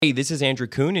Hey, this is Andrew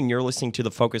Kuhn, and you're listening to the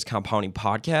Focus Compounding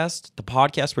Podcast, the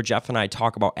podcast where Jeff and I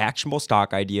talk about actionable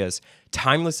stock ideas,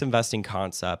 timeless investing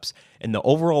concepts, and the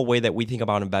overall way that we think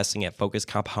about investing at Focus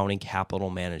Compounding Capital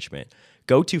Management.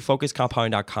 Go to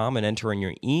focuscompounding.com and enter in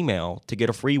your email to get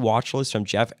a free watch list from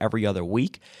Jeff every other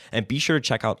week. And be sure to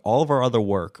check out all of our other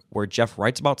work where Jeff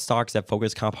writes about stocks at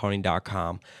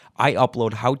focuscompounding.com. I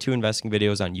upload how-to investing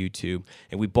videos on YouTube,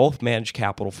 and we both manage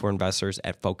capital for investors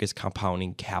at Focus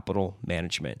Compounding Capital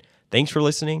Management. Thanks for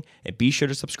listening, and be sure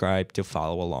to subscribe to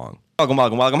follow along.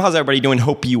 Welcome. How's everybody doing?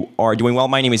 Hope you are doing well.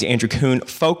 My name is Andrew Kuhn,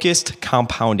 Focused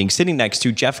Compounding, sitting next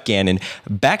to Jeff Gannon,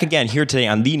 back again here today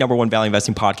on the number one value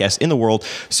investing podcast in the world,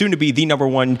 soon to be the number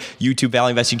one YouTube value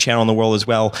investing channel in the world as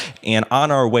well, and on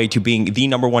our way to being the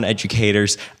number one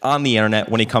educators on the internet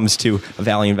when it comes to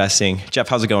value investing. Jeff,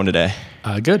 how's it going today?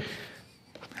 Good.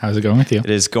 How's it going with you? It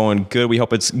is going good. We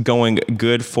hope it's going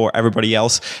good for everybody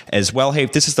else as well. Hey,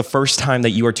 if this is the first time that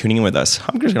you are tuning in with us,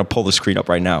 I'm just going to pull the screen up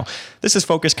right now. This is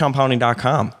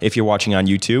focuscompounding.com. If you're watching on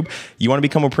YouTube, you want to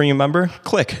become a premium member?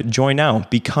 Click join now.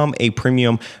 Become a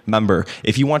premium member.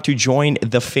 If you want to join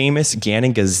the famous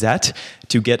Gannon Gazette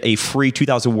to get a free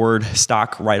 2,000-word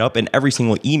stock write-up in every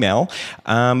single email,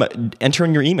 enter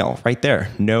in your email right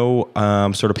there. No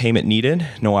sort of payment needed,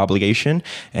 no obligation.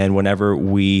 And whenever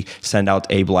we send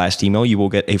out a blast email, you will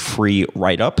get a free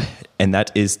write-up, and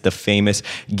that is the famous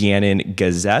Gannon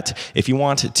Gazette. If you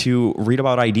want to read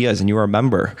about ideas and you're a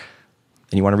member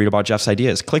and you want to read about Jeff's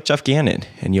ideas, click Jeff Gannon,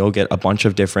 and you'll get a bunch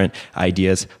of different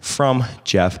ideas from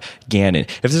Jeff Gannon.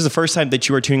 If this is the first time that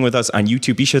you are tuning with us on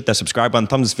YouTube, be sure to hit that subscribe button,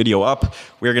 thumbs this video up.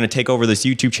 We're going to take over this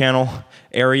YouTube channel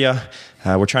area.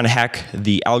 We're trying to hack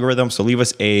the algorithm, so leave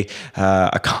us a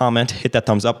comment, hit that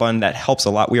thumbs up button. That helps a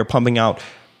lot. We are pumping out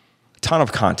ton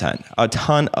of content, a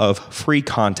ton of free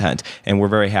content, and we're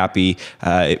very happy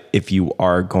if you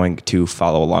are going to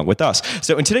follow along with us.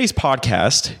 So in today's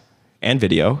podcast and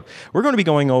video, we're going to be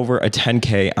going over a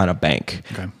 10K on a bank.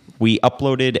 Okay. We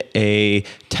uploaded a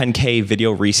 10K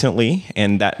video recently,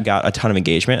 and that got a ton of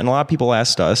engagement. And a lot of people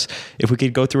asked us if we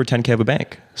could go through a 10K of a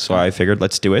bank. So I figured,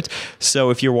 let's do it.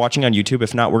 So if you're watching on YouTube,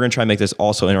 if not, we're going to try and make this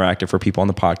also interactive for people on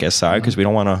the podcast side, because we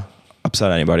don't want to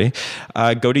upset anybody.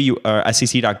 Go to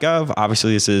sec.gov.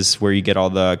 Obviously, this is where you get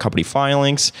all the company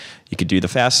filings. You could do the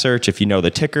fast search if you know the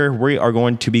ticker. We are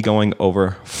going to be going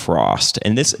over Frost.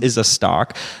 And this is a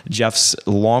stock. Jeff's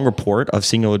long report of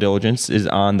singular diligence is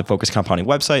on the Focus Compounding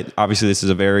website. Obviously, this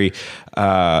is a very,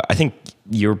 I think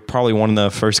you're probably one of the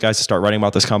first guys to start writing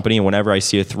about this company. And whenever I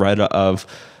see a thread of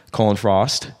Colin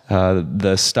Frost,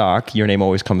 the stock, your name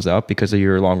always comes up because of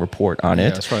your long report on it.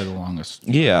 Yeah, it's probably the longest.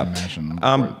 Yeah. I imagine.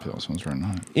 Someone's written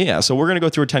on it. Yeah, so we're going to go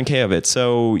through a 10K of it.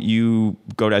 So you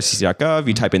go to sec.gov,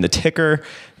 you type in the ticker,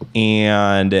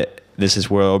 and this is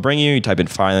where it'll bring you. You type in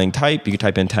filing type, you can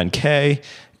type in 10K,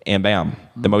 and bam.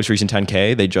 The most recent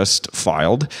 10K they just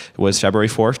filed was February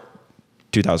 4th,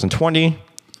 2020.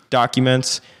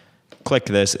 Documents. Click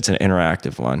this. It's an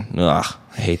interactive one. Ugh,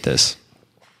 I hate this.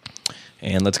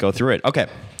 And let's go through it. Okay.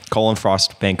 Colin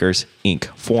Frost Bankers, Inc.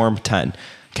 Form 10.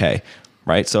 Okay.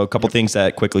 Right. So a couple things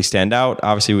that quickly stand out.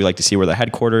 Obviously, we like to see where the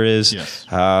headquarters is. Yes.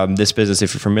 This business,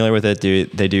 if you're familiar with it,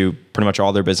 they do pretty much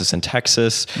all their business in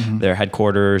Texas. Mm-hmm. Their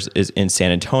headquarters is in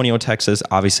San Antonio, Texas.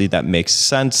 Obviously, that makes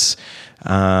sense.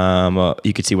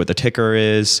 You could see what the ticker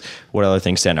is. What other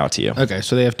things stand out to you? Okay,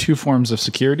 so they have two forms of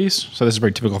securities. So this is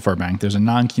very typical for a bank. There's a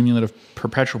non-cumulative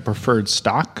perpetual preferred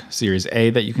stock, Series A,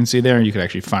 that you can see there. You could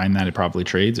actually find that. It probably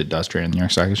trades. It does trade on the New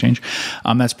York Stock Exchange.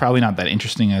 That's probably not that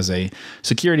interesting as a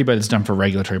security, but it's done for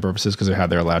regulatory purposes because of how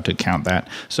they're allowed to count that.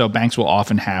 So banks will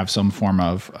often have some form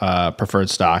of preferred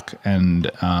stock,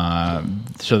 and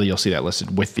so that you'll see that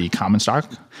listed with the common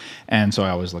stock. And so I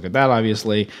always look at that,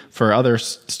 obviously. For other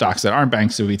stocks that aren't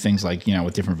banks, it would be things like,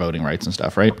 with different voting rights and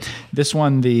stuff, right? This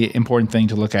one, the important thing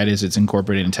to look at is it's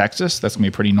incorporated in Texas. That's going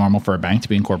to be pretty normal for a bank to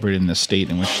be incorporated in the state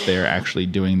in which they're actually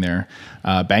doing their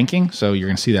banking. So you're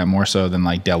going to see that more so than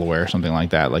like Delaware or something like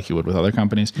that, like you would with other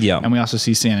companies. Yeah. And we also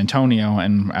see San Antonio,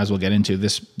 and as we'll get into,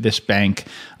 this bank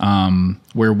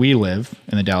where we live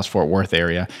in the Dallas-Fort Worth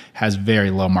area has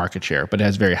very low market share, but it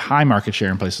has very high market share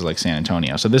in places like San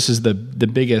Antonio. So this is the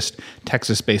biggest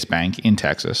Texas-based bank in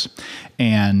Texas.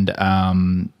 And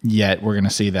yet we're going to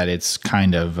see that it's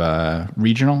kind of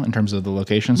regional in terms of the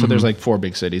location. So there's like 4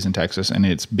 big cities in Texas, and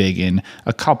it's big in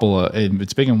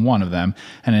it's big in one of them,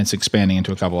 and it's expanding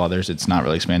into a couple others. It's not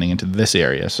really expanding into this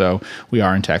area. So we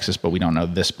are in Texas, but we don't know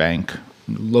this bank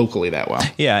locally that well.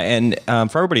 Yeah, and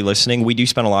for everybody listening, we do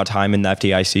spend a lot of time in the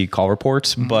FDIC call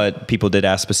reports, but people did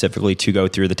ask specifically to go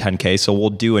through the 10K, so we'll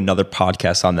do another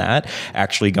podcast on that,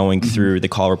 actually going through the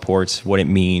call reports, what it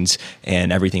means,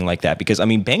 and everything like that. Because, I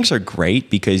mean, banks are great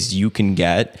because you can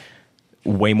get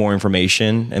way more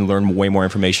information and learn way more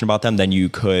information about them than you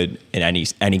could in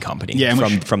any company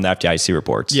from the FDIC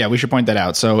reports. Yeah, we should point that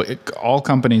out. So all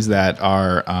companies that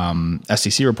are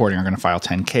SEC reporting are going to file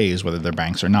 10Ks, whether they're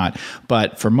banks or not.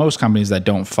 But for most companies that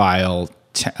don't file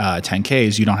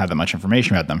 10Ks, you don't have that much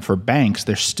information about them. For banks,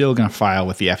 they're still going to file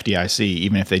with the FDIC,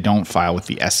 even if they don't file with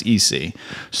the SEC.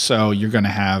 So you're going to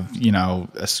have,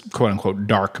 quote unquote,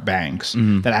 dark banks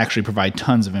that actually provide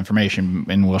tons of information.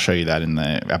 And we'll show you that in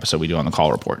the episode we do on the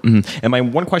call report. And my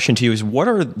one question to you is, what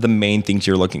are the main things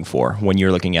you're looking for when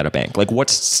you're looking at a bank? Like, what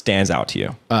stands out to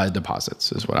you?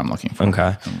 Deposits is what I'm looking for.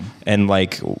 Okay. And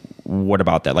like, what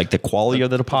about that? Like the quality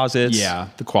of the deposits? Yeah,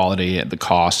 the quality, the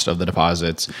cost of the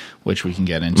deposits, which we can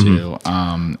get into,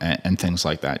 and things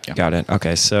like that. Yeah. Got it.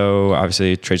 Okay, so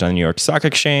obviously it trades on the New York Stock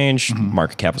Exchange.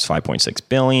 Market cap was $5.6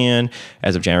 billion.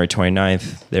 As of January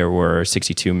 29th, there were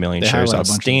 62 million shares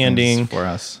outstanding. For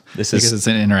us. This because it's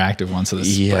an interactive one, so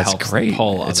this helps great.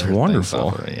 Pull it's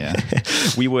wonderful. Yeah.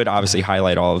 We would obviously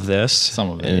highlight all of this. Some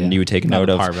of it, and you would take note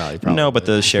of par value, probably. No, but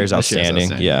the shares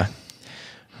outstanding. Yeah.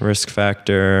 Risk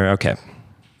factor. Okay.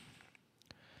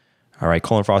 All right.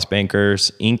 Cullen/Frost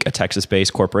Bankers, Inc., a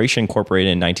Texas-based corporation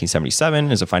incorporated in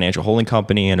 1977, is a financial holding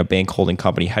company and a bank holding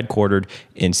company headquartered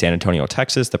in San Antonio,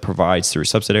 Texas, that provides through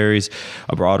subsidiaries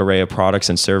a broad array of products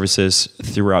and services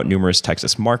throughout numerous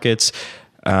Texas markets.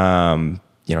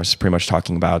 Just pretty much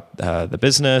talking about the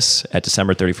business. At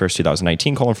December 31st,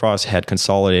 2019, Cullen/Frost had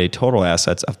consolidated total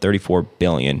assets of $34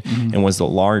 billion and was the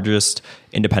largest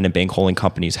independent bank holding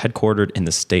companies headquartered in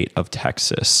the state of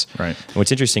Texas. Right. And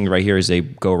what's interesting right here is they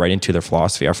go right into their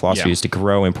philosophy. Our philosophy is to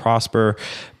grow and prosper,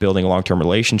 building long-term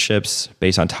relationships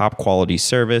based on top quality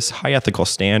service, high ethical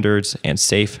standards, and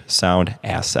safe, sound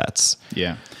assets.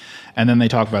 Yeah. And then they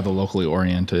talk about the locally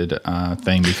oriented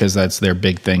thing because that's their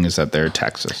big thing is that they're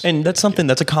Texas. And that's something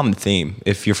that's a common theme.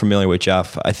 If you're familiar with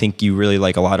Jeff, I think you really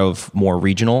like a lot of more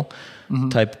regional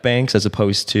type banks as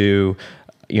opposed to,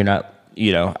 you're not,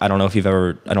 I don't know if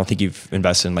I don't think you've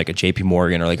invested in like a JP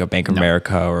Morgan or like a Bank of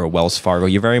America or a Wells Fargo.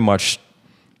 You're very much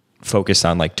focused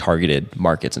on like targeted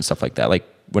markets and stuff like that. Like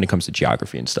when it comes to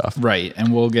geography and stuff. Right.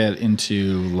 And we'll get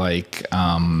into like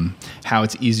how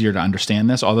it's easier to understand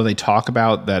this, although they talk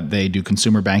about that they do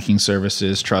consumer banking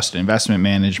services, trust and investment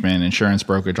management, insurance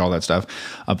brokerage, all that stuff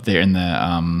up there in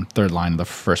the third line of the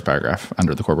first paragraph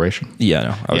under the corporation. Yeah,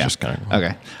 no, I was just kind of...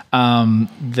 Okay.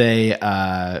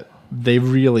 They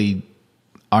really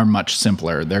are much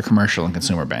simpler. They're commercial and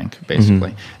consumer bank,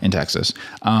 basically, in Texas.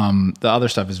 The other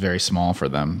stuff is very small for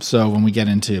them. So when we get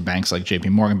into banks like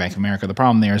JP Morgan, Bank of America, the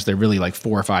problem there is they're really like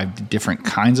 4 or 5 different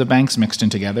kinds of banks mixed in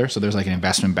together. So there's like an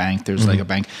investment bank. There's like a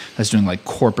bank that's doing like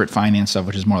corporate finance stuff,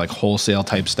 which is more like wholesale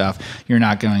type stuff. You're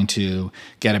not going to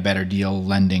get a better deal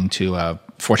lending to a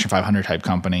Fortune 500 type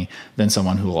company than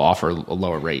someone who will offer a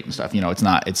lower rate and stuff.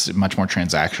 It's much more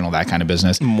transactional, that kind of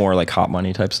business. More like hot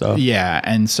money type stuff. Yeah.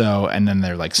 And then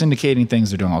they're like syndicating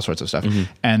things. They're doing all sorts of stuff.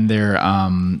 And they're,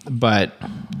 but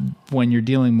when you're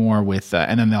dealing more with,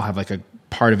 and then they'll have like a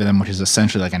part of them, which is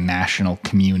essentially like a national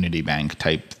community bank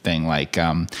type thing. Like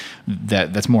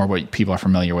that's more what people are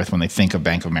familiar with when they think of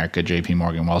Bank of America, JP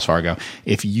Morgan, Wells Fargo.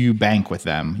 If you bank with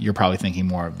them, you're probably thinking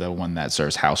more of the one that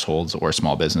serves households or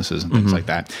small businesses and things like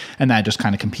that. And that just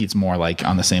kind of competes more like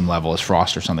on the same level as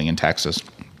Frost or something in Texas.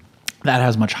 That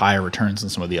has much higher returns than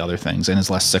some of the other things and is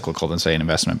less cyclical than, say, an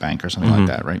investment bank or something like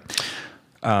that, right?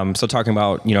 So talking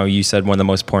about, you said one of the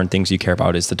most important things you care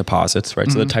about is the deposits,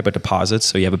 right? So the type of deposits.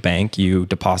 So you have a bank, you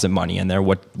deposit money in there.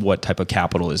 What type of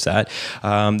capital is that?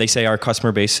 They say our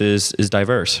customer base is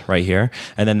diverse right here.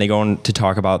 And then they go on to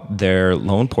talk about their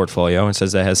loan portfolio and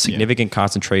says that it has significant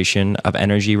concentration of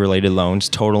energy related loans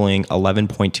totaling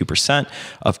 11.2%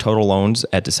 of total loans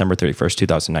at December 31st,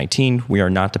 2019. We are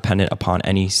not dependent upon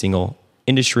any single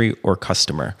industry or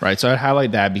customer. Right. So I'd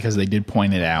highlight that because they did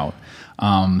point it out.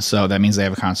 So that means they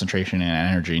have a concentration in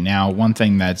energy. Now, one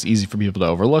thing that's easy for people to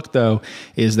overlook, though,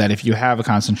 is that if you have a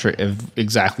concentration of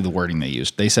exactly the wording they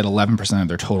used, they said 11% of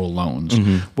their total loans.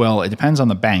 Well, it depends on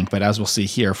the bank, but as we'll see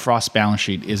here, Frost's balance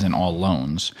sheet isn't all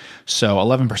loans. So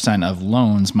 11% of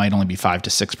loans might only be 5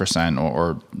 to 6%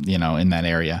 or in that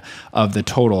area of the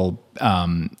total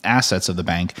assets of the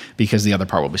bank because the other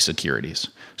part will be securities.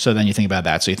 So then you think about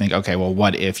that. So you think, okay, well,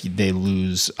 what if they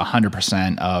lose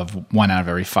 100% of 1 out of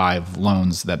every 5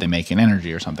 loans that they make in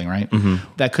energy or something, right?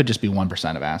 That could just be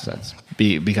 1% of assets.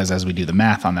 Because as we do the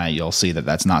math on that, you'll see that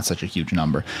that's not such a huge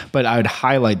number. But I would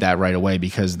highlight that right away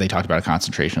because they talked about a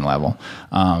concentration level,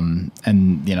 and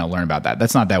learn about that.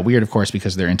 That's not that weird, of course,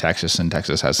 because they're in Texas, and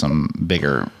Texas has some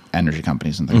bigger energy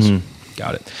companies and things.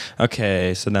 Got it.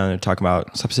 Okay, so now they're talking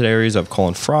about subsidiaries of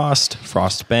Cullen Frost,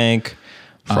 Frost Bank,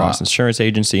 Frost Insurance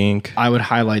Agency, Inc. I would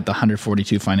highlight the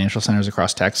 142 financial centers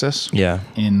across Texas. Yeah.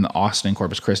 In Austin,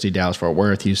 Corpus Christi, Dallas, Fort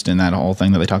Worth, Houston, that whole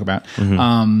thing that they talk about.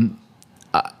 And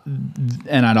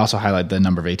I'd also highlight the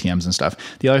number of ATMs and stuff.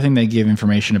 The other thing they give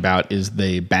information about is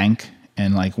the bank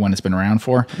and like when it's been around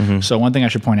for. So one thing I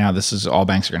should point out, this is all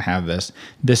banks are going to have this.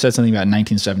 This said something about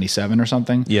 1977 or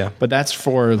something. Yeah. But that's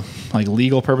for like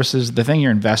legal purposes. The thing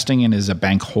you're investing in is a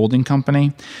bank holding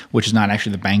company, which is not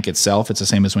actually the bank itself. It's the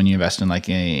same as when you invest in like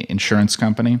a insurance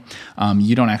company.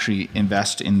 You don't actually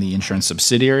invest in the insurance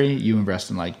subsidiary. You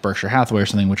invest in like Berkshire Hathaway or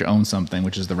something, which owns something,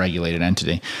 which is the regulated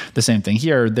entity. The same thing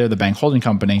here. They're the bank holding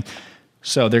company.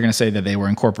 So they're going to say that they were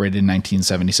incorporated in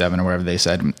 1977 or whatever they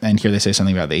said. And here they say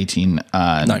something about the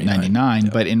 1899.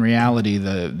 But in reality,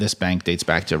 this bank dates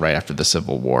back to right after the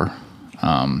Civil War.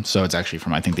 So it's actually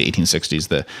from, I think, the 1860s,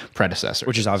 the predecessor.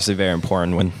 Which is obviously very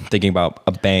important when thinking about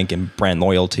a bank and brand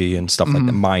loyalty and stuff like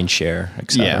the mind share, et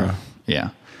cetera.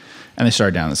 Yeah. And they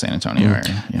started down in the San Antonio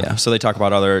area. Yeah. So they talk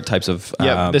about other types of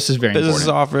this is very businesses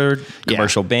important. offered,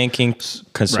 commercial banking,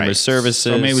 consumer services.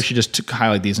 So maybe we should just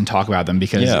highlight these and talk about them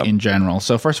because in general.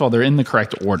 So first of all, they're in the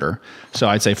correct order. So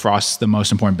I'd say Frost's the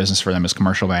most important business for them is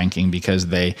commercial banking because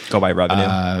they go by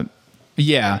revenue.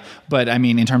 Yeah, but I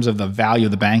mean, in terms of the value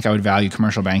of the bank, I would value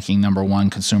commercial banking number 1,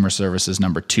 consumer services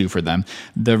number 2 for them.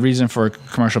 The reason for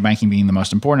commercial banking being the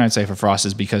most important, I'd say, for Frost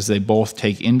is because they both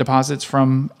take in deposits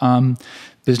from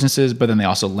businesses, but then they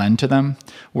also lend to them.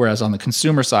 Whereas on the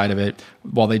consumer side of it,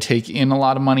 while they take in a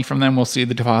lot of money from them, we'll see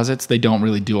the deposits, they don't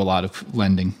really do a lot of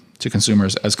lending to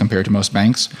consumers as compared to most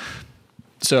banks.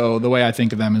 So the way I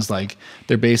think of them is like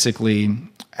they basically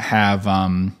have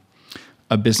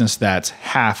a business that's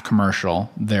half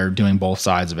commercial. They're doing both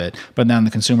sides of it. But then on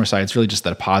the consumer side, it's really just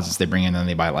the deposits they bring in and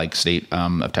they buy like state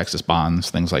of Texas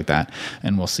bonds, things like that.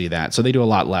 And we'll see that. So they do a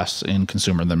lot less in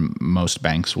consumer than most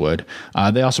banks would.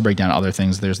 They also break down other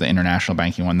things. There's the international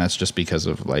banking one. That's just because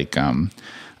of like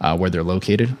where they're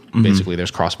located. Basically,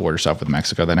 there's cross-border stuff with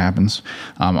Mexico that happens.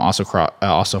 Also,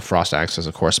 Frost acts as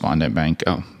a correspondent bank.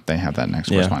 Oh, they have that next,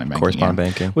 correspondent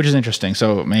banking. Which is interesting.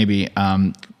 So maybe,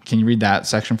 can you read that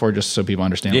section for just so people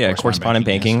understand? Yeah, correspondent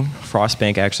banking. Frost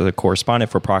Bank acts as a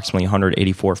correspondent for approximately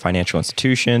 184 financial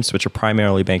institutions, which are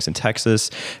primarily banks in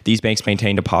Texas. These banks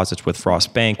maintain deposits with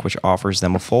Frost Bank, which offers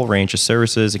them a full range of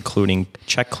services, including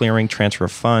check clearing, transfer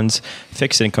of funds,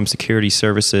 fixed income security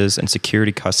services, and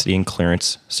security custody and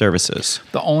clearance services.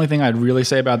 The only thing I'd really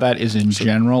say about that is in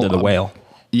general... They're the whale.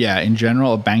 Yeah, in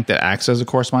general, a bank that acts as a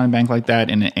correspondent bank like that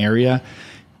in an area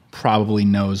probably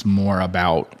knows more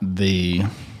about the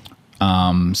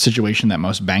situation that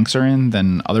most banks are in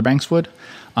than other banks would.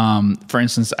 For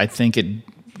instance, I think it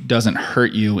doesn't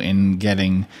hurt you in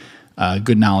getting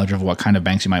good knowledge of what kind of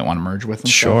banks you might want to merge with.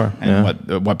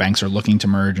 And what banks are looking to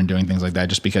merge and doing things like that,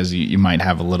 just because you might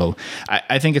have a little...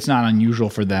 I think it's not unusual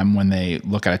for them when they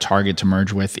look at a target to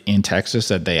merge with in Texas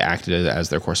that they acted as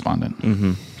their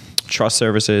correspondent. Trust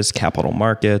services, capital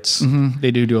markets.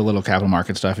 They do a little capital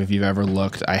market stuff. If you've ever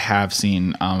looked, I have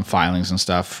seen filings and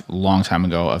stuff a long time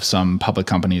ago of some public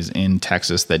companies in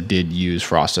Texas that did use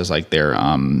Frost as like their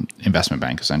investment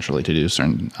bank, essentially, to do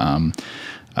certain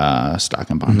stock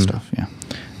and bond stuff. Yeah.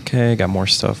 Okay, got more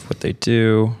stuff. What they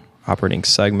do, operating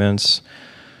segments,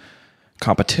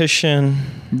 competition.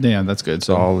 Yeah, that's good.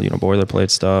 So all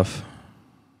boilerplate stuff.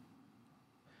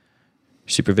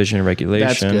 Supervision and regulation.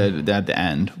 That's good. At the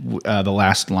end, the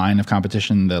last line of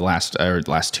competition, the last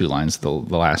 2 lines, the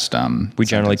last. We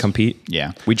generally compete.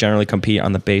 Yeah, we generally compete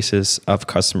on the basis of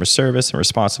customer service and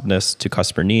responsiveness to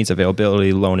customer needs,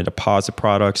 availability, loan and deposit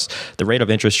products, the rate of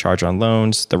interest charged on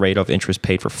loans, the rate of interest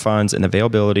paid for funds, and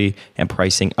availability and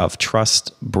pricing of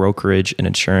trust, brokerage, and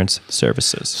insurance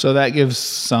services. So that gives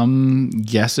some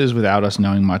guesses without us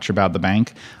knowing much about the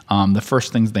bank. The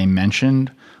first things they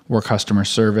mentioned were customer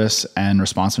service and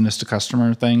responsiveness to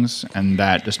customer things, and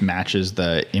that just matches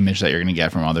the image that you're going to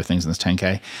get from other things in this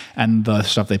 10K. And the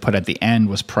stuff they put at the end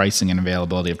was pricing and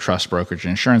availability of trust, brokerage,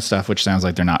 and insurance stuff, which sounds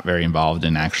like they're not very involved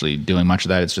in actually doing much of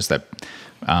that. It's just that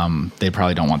They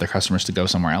probably don't want their customers to go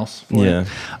somewhere else for it.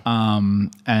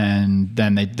 And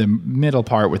then the middle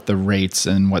part with the rates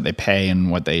and what they pay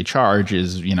and what they charge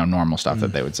is, normal stuff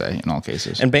that they would say in all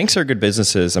cases. And banks are good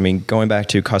businesses. I mean, going back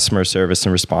to customer service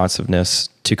and responsiveness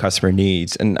to customer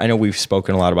needs. And I know we've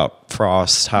spoken a lot about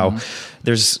Frost, how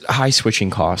there's high switching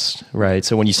costs, right?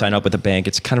 So when you sign up with a bank,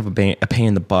 it's kind of a pain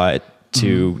in the butt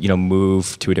to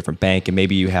move to a different bank, and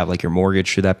maybe you have like your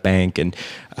mortgage through that bank and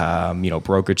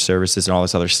brokerage services and all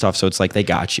this other stuff. So it's like they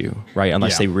got you, right?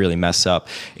 Unless they really mess up.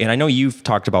 And I know you've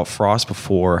talked about Frost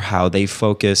before, how they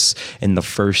focus in the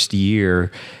first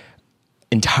year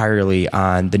entirely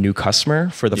on the new customer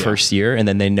for the first year, and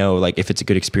then they know like if it's a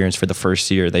good experience for the first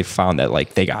year, they found that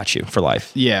like they got you for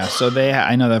life. Yeah. So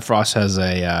I know that Frost has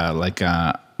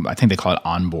I think they call it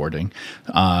onboarding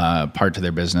part to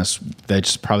their business.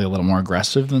 That's probably a little more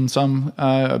aggressive than some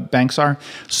banks are.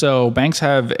 So banks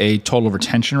have a total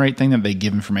retention rate thing that they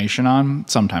give information on.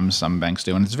 Sometimes some banks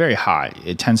do, and it's very high.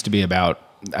 It tends to be about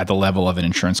at the level of an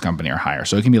insurance company or higher.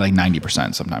 So it can be like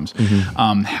 90% sometimes.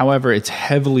 However, it's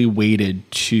heavily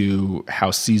weighted to how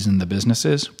seasoned the business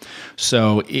is.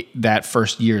 So that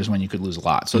first year is when you could lose a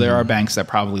lot. So there are banks that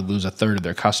probably lose a third of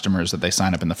their customers that they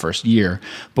sign up in the first year.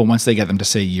 But once they get them to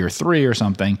say year 3 or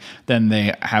something, then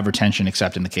they have retention,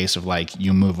 except in the case of like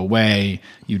you move away,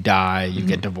 you die, you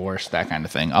get divorced, that kind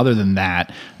of thing. Other than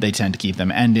that, they tend to keep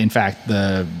them. And in fact,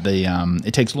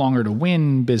 it takes longer to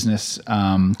win business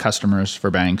customers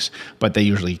for banks, but they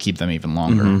usually keep them even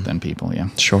longer than people. Yeah.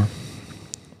 Sure.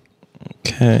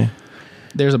 Okay.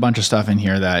 There's a bunch of stuff in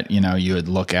here that, you would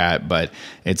look at, but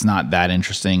it's not that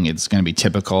interesting. It's going to be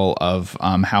typical of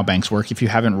how banks work. If you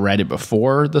haven't read it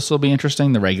before, this will be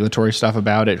interesting. The regulatory stuff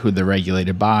about it, who they're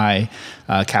regulated by,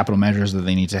 capital measures that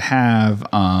they need to have.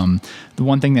 The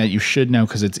one thing that you should know,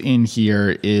 because it's in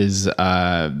here, is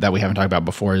that we haven't talked about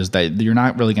before, is that you're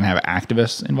not really going to have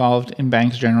activists involved in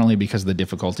banks generally because of the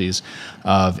difficulties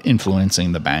of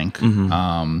influencing the bank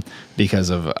because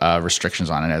of restrictions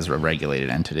on it as a regulated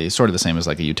entity. Sort of the same as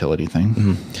like a utility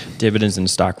thing. Dividends and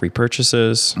stock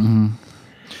repurchases.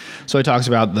 So it talks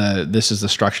about this is the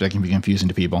structure that can be confusing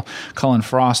to people. Cullen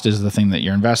Frost is the thing that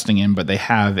you're investing in, but they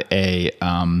have a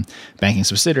banking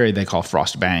subsidiary they call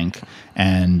Frost Bank.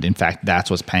 And in fact, that's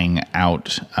what's paying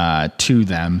out to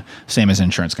them, same as an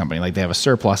insurance company. Like they have a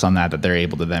surplus on that they're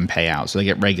able to then pay out. So they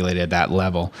get regulated at that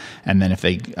level. And then if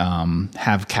they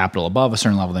have capital above a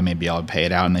certain level, they may be able to pay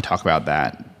it out. And they talk about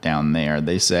that down there.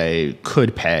 They say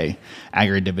could pay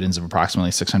aggregate dividends of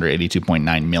approximately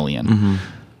 $682.9 million.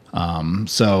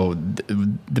 So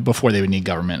before they would need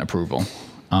government approval.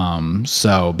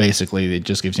 So basically, it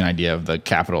just gives you an idea of the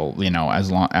capital,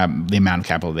 as long the amount of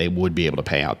capital they would be able to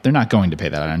pay out. They're not going to pay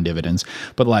that out on dividends,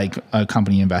 but like a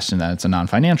company you invest in that it's a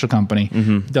non-financial company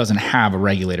doesn't have a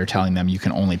regulator telling them you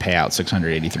can only pay out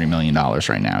 $683 million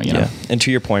right now. You know? And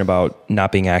to your point about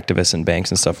not being activists in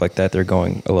banks and stuff like that, they're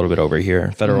going a little bit over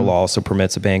here. Federal law also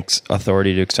permits a bank's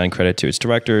authority to extend credit to its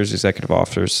directors, executive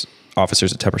officers at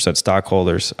 10%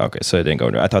 stockholders. Okay, so it didn't go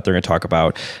into. I thought they were going to talk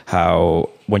about how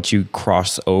once you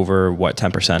cross over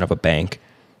 10% of a bank,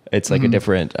 it's like a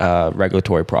different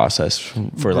regulatory process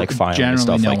for like filing and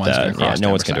stuff like that. Yeah, no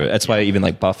one's going to do it. That's why even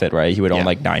like Buffett, right? He would own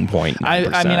like 9.9%.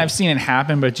 I mean, I've seen it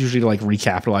happen, but it's usually to like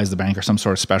recapitalize the bank or some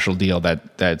sort of special deal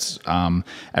that's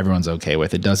everyone's okay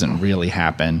with. It doesn't really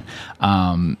happen.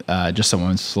 Just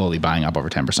someone's slowly buying up over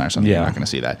 10% or something. You're not going to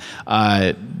see that.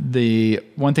 The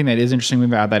one thing that is interesting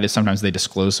about that is sometimes they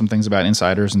disclose some things about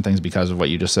insiders and things because of what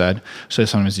you just said. So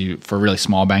sometimes for really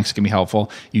small banks, it can be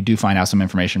helpful. You do find out some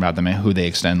information about them and who they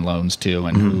extend loans to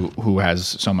and who has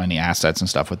so many assets and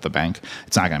stuff with the bank.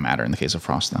 It's not going to matter in the case of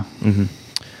Frost, though.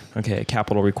 Okay,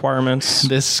 capital requirements.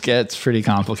 This gets pretty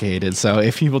complicated. So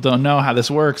if people don't know how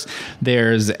this works,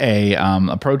 there's a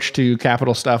approach to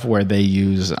capital stuff where they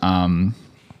use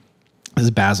this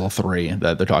is Basel III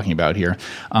that they're talking about here,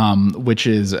 which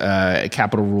is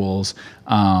capital rules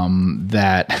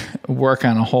that work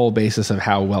on a whole basis of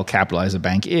how well capitalized a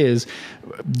bank is.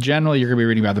 Generally, you're going to be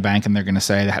reading about the bank, and they're going to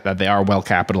say that they are well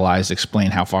capitalized,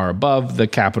 explain how far above the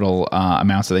capital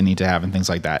amounts that they need to have, and things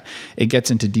like that. It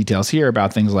gets into details here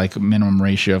about things like minimum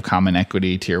ratio of common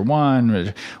equity tier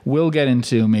 1. We'll get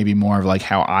into maybe more of like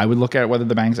how I would look at whether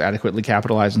the bank's adequately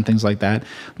capitalized and things like that.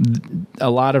 A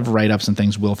lot of write-ups and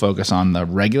things will focus on the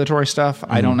regulatory stuff.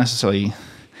 I don't necessarily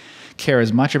care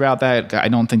as much about that. I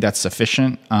don't think that's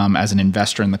sufficient as an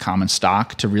investor in the common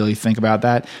stock to really think about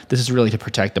that. This is really to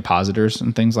protect depositors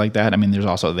and things like that. I mean, there's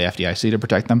also the FDIC to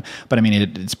protect them, but I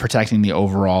mean, it's protecting the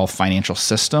overall financial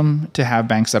system to have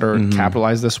banks that are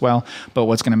capitalized this well. But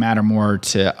what's going to matter more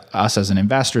to us as an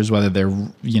investor is whether they're,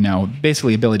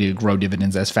 basically ability to grow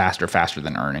dividends as faster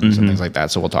than earnings and things like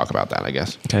that. So we'll talk about that, I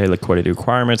guess. Okay, liquidity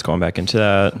requirements, going back into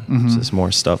that. So there's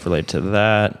more stuff related to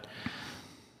that.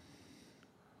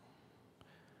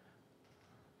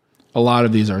 A lot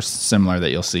of these are similar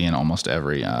that you'll see in almost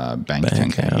every bank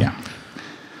 10K. Yeah.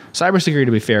 Cybersecurity,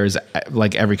 to be fair, is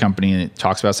like every company that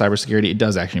talks about cybersecurity, it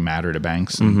does actually matter to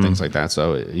banks and things like that.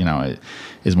 So, it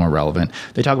is more relevant.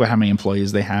 They talk about how many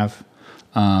employees they have.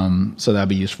 So that'd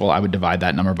be useful. I would divide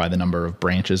that number by the number of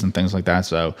branches and things like that.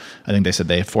 So I think they said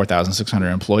they have 4,600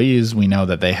 employees. We know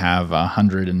that they have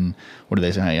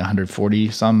 140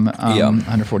 some,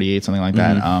 148, something like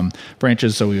that,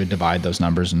 branches. So we would divide those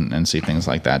numbers and see things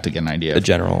like that to get an idea. A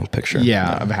general picture.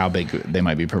 Yeah, of how big they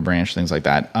might be per branch, things like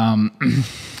that.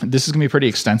 This is going to be pretty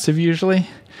extensive usually.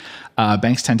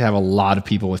 Banks tend to have a lot of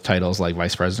people with titles like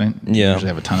vice president. Yeah. They usually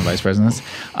have a ton of vice presidents.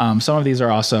 Some of these are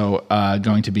also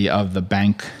going to be of the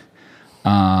bank.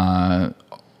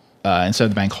 Instead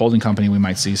of the bank holding company, we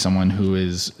might see someone who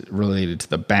is related to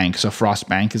the bank. So Frost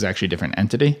Bank is actually a different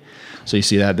entity. So you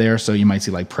see that there. So you might see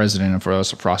like president of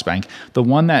Frost Bank. The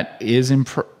one that is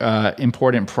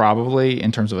important probably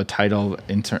in terms of a title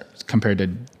compared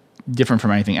to different from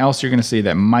anything else you're going to see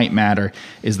that might matter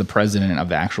is the president of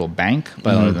the actual bank.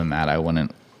 But other than that, I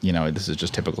wouldn't, this is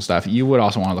just typical stuff. You would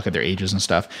also want to look at their ages and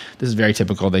stuff. This is very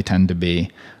typical. They tend to be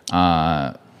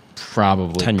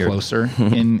probably tenured, closer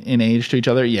in age to each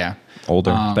other. Yeah.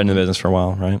 Older. Been in the business for a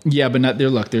while, right? Yeah, but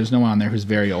there's no one on there who's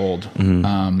very old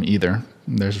either.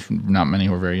 There's not many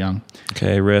who are very young.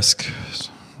 Okay, risk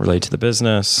related to the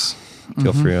business.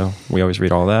 Feel free. We always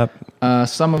read all that.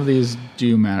 Some of these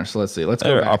do matter. So let's see. Let's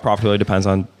go back. Our profitability depends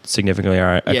on significantly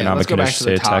our economic conditions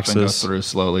in Texas. And go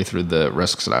slowly through the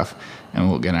risk stuff, and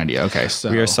we'll get an idea. Okay, so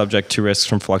we are subject to risks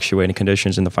from fluctuating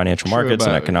conditions in the financial markets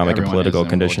and economic and political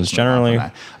conditions generally.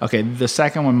 Okay, the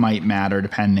second one might matter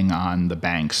depending on the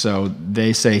bank. So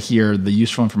they say here the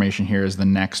useful information here is the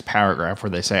next paragraph where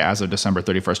they say as of December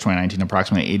 31st, 2019,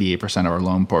 approximately 88% of our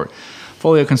loan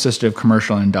portfolio consisted of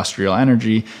commercial and industrial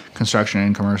energy, construction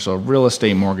and commercial real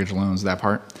estate, mortgage loans. That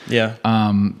part. Yeah.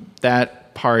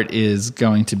 That part is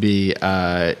going to be,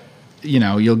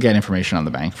 you'll get information on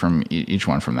the bank from each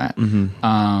one from that.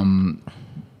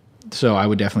 So I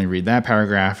would definitely read that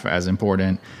paragraph as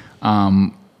important.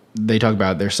 They talk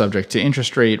about they're subject to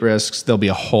interest rate risks. There'll be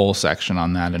a whole section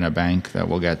on that in a bank that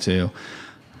we'll get to.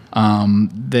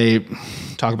 They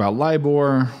talk about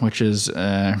LIBOR, which is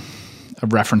a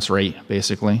reference rate,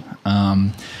 basically.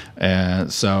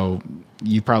 So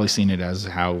you've probably seen it as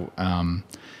how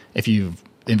if you've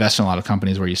invested in a lot of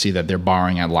companies where you see that they're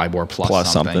borrowing at LIBOR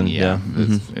plus something. Yeah.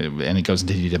 And it goes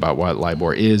into detail about what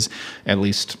LIBOR is, at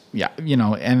least,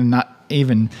 and not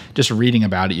even just reading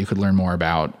about it, you could learn more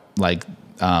about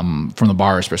from the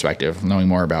borrower's perspective. Knowing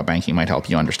more about banking might help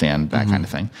you understand that kind of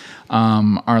thing.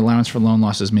 Our allowance for loan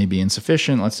losses may be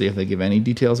insufficient. Let's see if they give any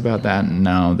details about that.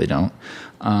 No, they don't.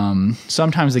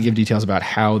 Sometimes they give details about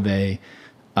how they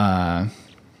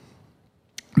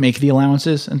make the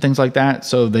allowances and things like that.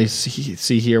 So they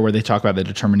see here where they talk about the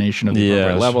determination of the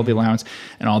appropriate level of the allowance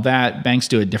and all that. Banks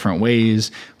do it different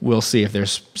ways. We'll see if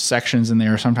there's sections in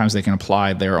there. Sometimes they can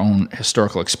apply their own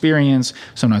historical experience.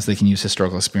 Sometimes they can use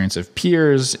historical experience of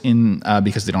peers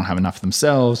because they don't have enough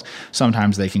themselves.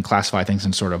 Sometimes they can classify things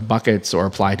in sort of buckets or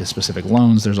apply to specific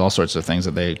loans. There's all sorts of things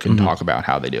that they can talk about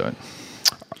how they do it.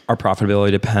 Our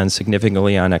profitability depends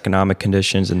significantly on economic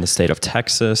conditions in the state of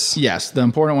Texas. Yes. The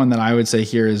important one that I would say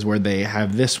here is where they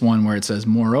have this one where it says,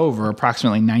 moreover,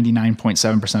 approximately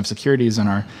 99.7% of securities in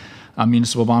our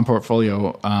municipal bond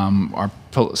portfolio are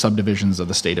subdivisions of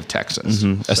the state of Texas.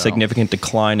 A significant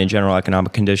decline in general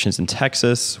economic conditions in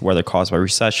Texas, whether caused by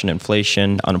recession,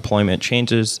 inflation, unemployment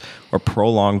changes, or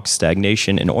prolonged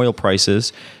stagnation in oil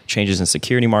prices, changes in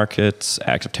security markets,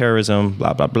 acts of terrorism,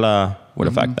 blah, blah, blah, would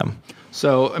affect them.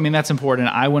 So, I mean, that's important.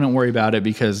 I wouldn't worry about it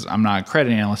because I'm not a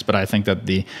credit analyst, but I think that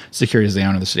the securities they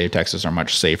own in the state of Texas are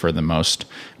much safer than most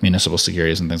municipal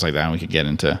securities and things like that. And we could get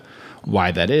into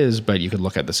why that is, but you could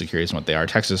look at the securities and what they are.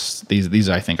 Texas, these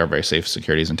I think are very safe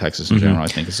securities in Texas in general. I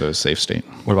think it's a safe state.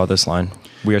 What about this line?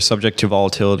 We are subject to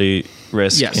volatility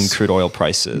risk in crude oil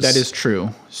prices. That is true.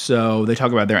 So they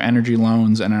talk about their energy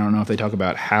loans, and I don't know if they talk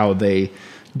about how they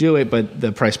do it, but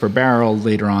the price per barrel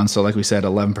later on. So like we said,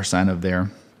 11% of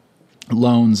their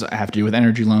loans have to do with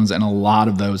energy loans, and a lot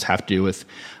of those have to do with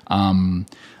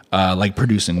like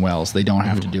producing wells. They don't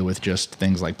have to do with just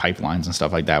things like pipelines and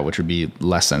stuff like that, which would be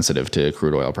less sensitive to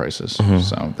crude oil prices.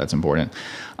 So that's important.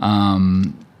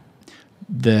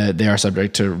 They are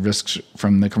subject to risks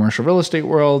from the commercial real estate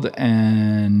world.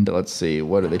 And let's see,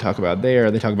 what do they talk about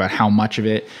there? They talk about how much of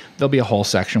it. There'll be a whole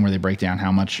section where they break down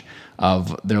how much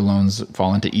of their loans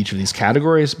fall into each of these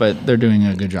categories, but they're doing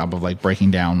a good job of like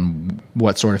breaking down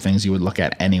what sort of things you would look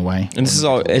at anyway. And this is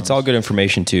all, it's all good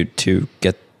information to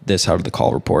get this out of the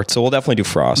call report. So we'll definitely do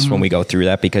Frost when we go through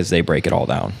that because they break it all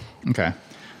down. Okay.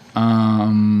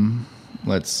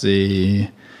 Let's see.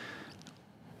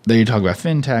 They talk about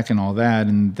fintech and all that,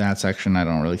 and that section I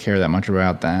don't really care that much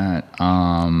about that.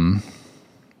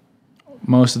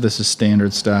 Most of this is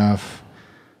standard stuff.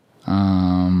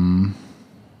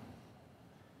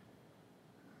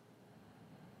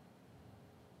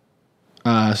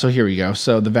 So here we go.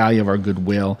 So the value of our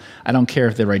goodwill. I don't care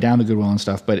if they write down the goodwill and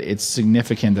stuff, but it's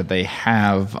significant that they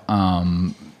have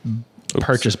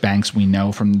purchased banks we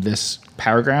know from this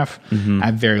paragraph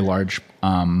at very large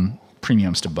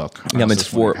premiums to book. Yeah,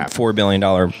 it's $4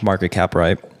 billion market cap,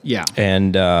 right? Yeah.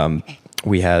 And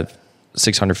we have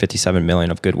 $657 million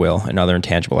of goodwill and other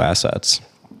intangible assets.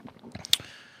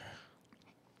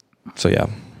 So yeah.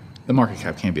 The market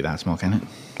cap can't be that small, can it?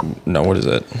 No, what is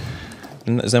it?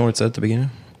 Is that what it said at the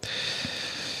beginning?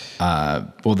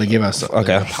 Well, they give us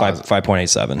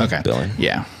 5.87 billion.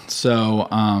 Yeah. So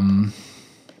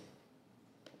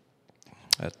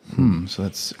so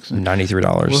that's $93.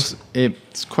 Well,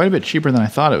 it's quite a bit cheaper than I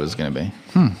thought it was going to be.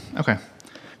 Okay.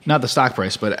 Not the stock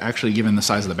price, but actually given the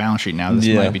size of the balance sheet now, this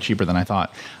might be cheaper than I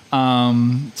thought.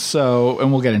 So,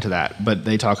 and we'll get into that, but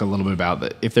they talk a little bit about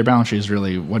that. If their balance sheet is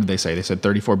really, what did they say? They said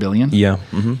 34 billion. Yeah.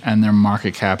 And their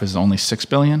market cap is only 6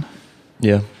 billion.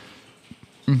 Yeah.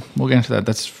 We'll get into that.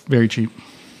 That's very cheap.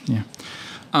 Yeah.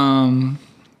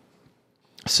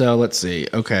 So let's see.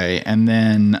 Okay. And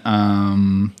then,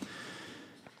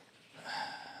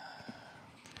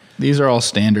 these are all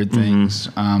standard things.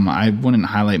 I wouldn't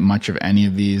highlight much of any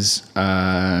of these.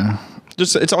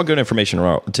 Just it's all good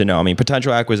information to know. I mean,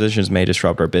 potential acquisitions may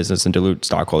disrupt our business and dilute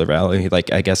stockholder value.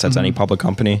 Like, I guess that's any public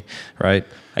company, right?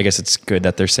 I guess it's good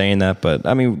that they're saying that, but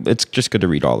I mean, it's just good to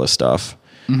read all this stuff.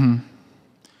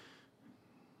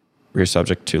 We're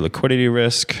subject to liquidity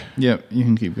risk. Yep, you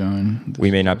can keep going. We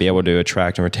may not be able to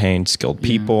attract and retain skilled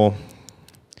people.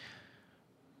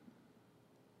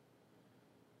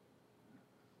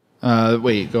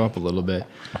 Wait, go up a little bit.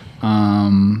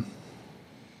 Hold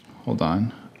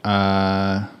on.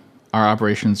 Our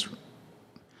operations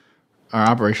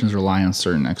rely on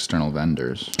certain external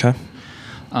vendors. Okay.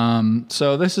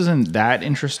 So this isn't that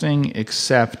interesting,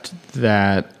 except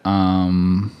that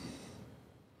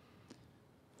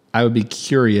I would be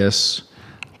curious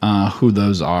who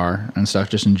those are and stuff,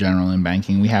 just in general in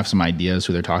banking. We have some ideas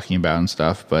who they're talking about and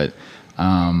stuff, but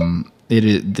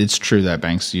it's true that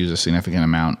banks use a significant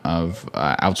amount of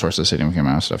outsource a significant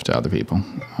amount of stuff to other people.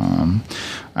 All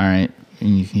right.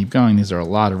 And you keep going. These are a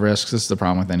lot of risks. This is the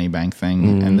problem with any bank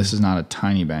thing. And this is not a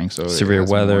tiny bank. So severe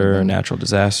weather, natural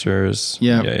disasters.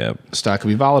 Yeah. Stock could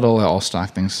be volatile. All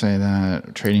stock things say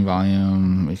that. Trading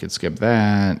volume, we could skip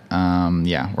that.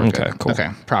 Yeah, we're good. Cool. Okay,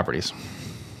 properties.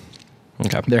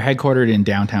 Okay. They're headquartered in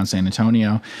downtown San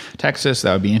Antonio, Texas.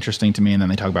 That would be interesting to me. And then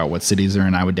they talk about what cities they're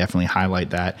in. I would definitely highlight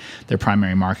that. Their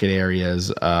primary market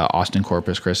areas, Austin,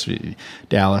 Corpus Christi,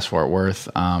 Dallas, Fort Worth,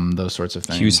 those sorts of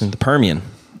things. Houston, the Permian.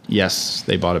 Yes,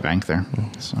 they bought a bank there.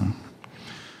 So,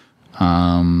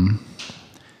 and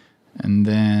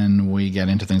then we get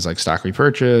into things like stock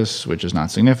repurchase, which is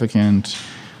not significant.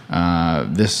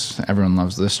 Everyone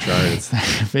loves this chart. It's their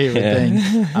favorite thing.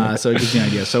 So it gives you an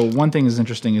idea. So one thing is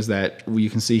interesting is that you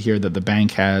can see here that the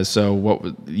bank has,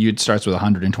 it starts with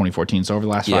 100 in 2014. So over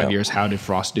the last 5 years, how did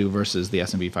Frost do versus the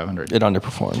S&P 500? It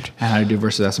underperformed. And how did it do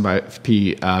versus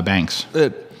S&P banks?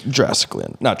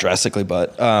 Not drastically,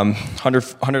 but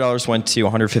 $100 went to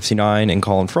 159 in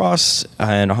Cullen Frost,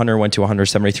 and 100 went to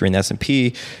 173 in the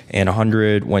S&P, and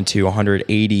 100 went to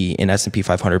 180 in S&P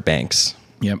 500 banks.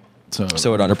 Yep. So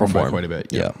it underperformed quite a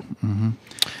bit. Yeah. And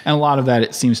a lot of that,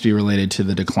 it seems to be related to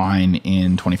the decline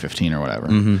in 2015 or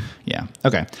whatever. Yeah.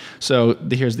 Okay. So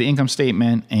here's the income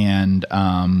statement, and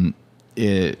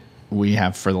we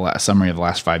have for the summary of the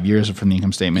last 5 years from the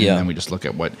income statement, and then we just look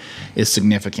at what is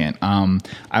significant.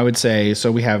 I would say,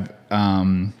 so we have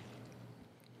their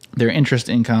interest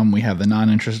income, we have the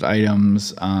non-interest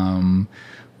items,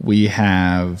 we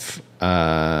have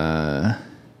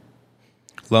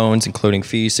loans, including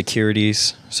fees,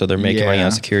 securities. So they're making money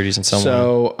on securities and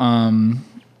so on.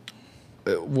 So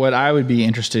what I would be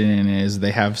interested in is they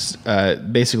have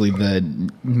basically the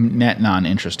net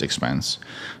non-interest expense.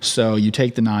 So you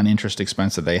take the non-interest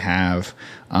expense that they have,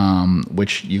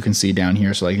 which you can see down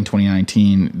here. So like in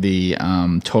 2019, the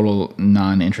total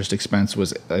non-interest expense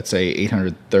was, let's say,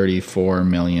 $834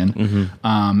 million.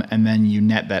 And then you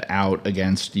net that out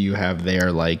against, you have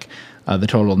there like, the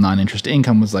total non-interest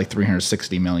income was like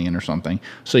 $360 million or something.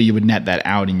 So you would net that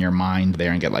out in your mind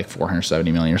there and get like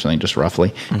 $470 million or something, just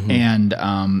roughly. And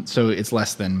so it's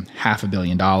less than $500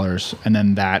 million. And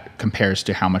then that compares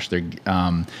to how much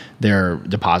their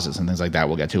deposits and things like that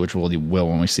we'll get to, which we'll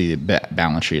when we see the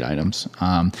balance sheet items.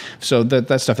 So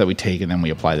that's stuff that we take and then we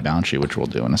apply the balance sheet, which we'll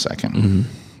do in a second.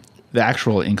 The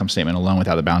actual income statement alone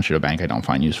without the balance sheet of a bank I don't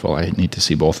find useful. I need to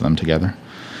see both of them together.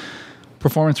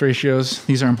 Performance ratios,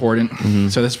 these are important.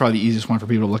 So this is probably the easiest one for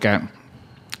people to look at.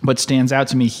 What stands out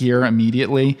to me here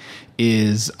immediately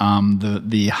is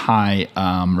the high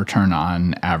return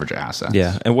on average assets.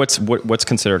 Yeah, and what's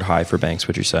considered high for banks,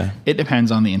 would you say? It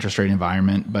depends on the interest rate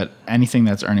environment, but anything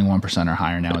that's earning 1% or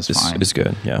higher now is fine. It's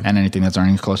good, yeah. And anything that's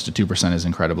earning close to 2% is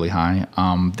incredibly high.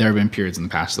 There have been periods in the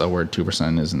past, though, where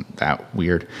 2% isn't that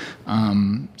weird.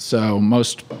 So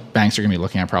most banks are going to be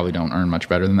looking at probably don't earn much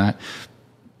better than that.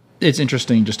 It's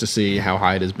interesting just to see how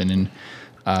high it has been in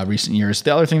recent years.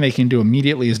 The other thing they can do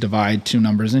immediately is divide two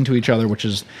numbers into each other, which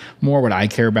is more what I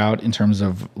care about in terms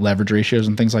of leverage ratios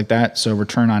and things like that. So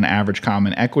return on average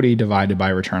common equity divided by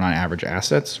return on average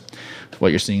assets, what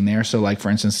you're seeing there. So like,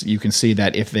 for instance, you can see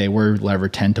that if they were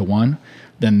levered 10 to 1,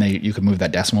 then you could move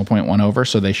that decimal point 1 over.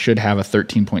 So they should have a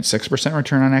 13.6%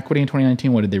 return on equity in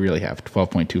 2019. What did they really have?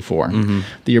 12.24.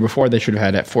 The year before, they should have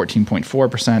had at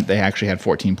 14.4%. They actually had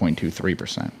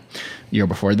 14.23%. The year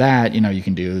before that, you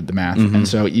can do the math. And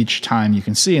so each time you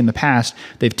can see in the past,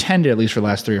 they've tended, at least for the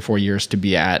last 3 or 4 years, to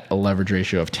be at a leverage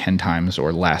ratio of 10 times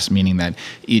or less, meaning that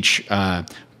each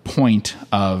point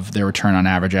of their return on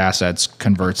average assets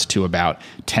converts to about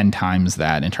 10 times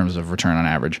that in terms of return on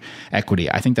average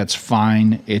equity. I think that's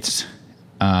fine. It's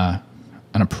an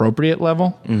appropriate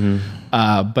level,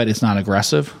 but it's not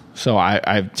aggressive. So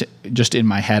just in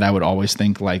my head, I would always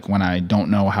think, like, when I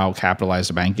don't know how capitalized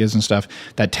a bank is and stuff,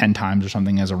 that 10 times or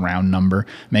something as a round number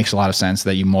makes a lot of sense.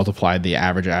 That you multiply the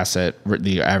average asset,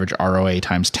 the average ROA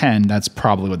times 10, that's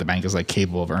probably what the bank is like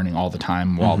capable of earning all the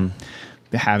time while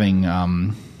having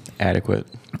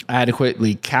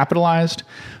adequately capitalized,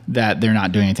 that they're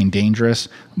not doing anything dangerous,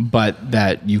 but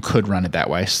that you could run it that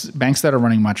way. Banks that are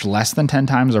running much less than 10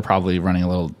 times are probably running a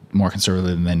little more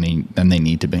conservative than they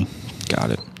need to be. Got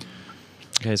it.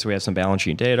 Okay, so we have some balance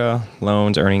sheet data,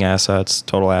 loans, earning assets,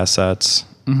 total assets.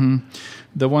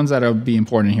 The ones that will be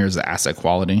important here is the asset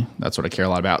quality. That's what I care a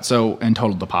lot about. So, and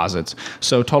total deposits.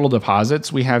 So total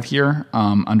deposits we have here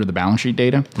under the balance sheet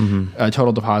data.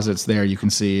 Total deposits there you can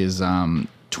see is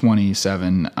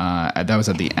 27, that was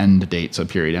at the end date, so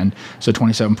period end. So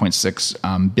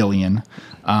 27.6 billion.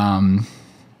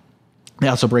 They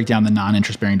also break down the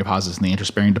non-interest-bearing deposits and the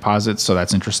interest-bearing deposits, so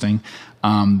that's interesting.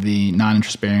 The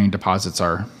non-interest-bearing deposits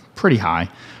are pretty high.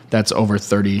 That's over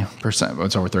 30%.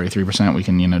 It's over 33%. We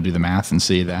can, do the math and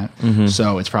see that.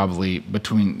 So it's probably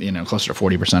between, closer to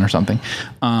 40% or something.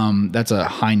 That's a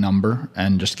high number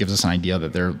and just gives us an idea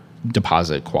that their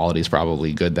deposit quality is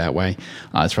probably good that way.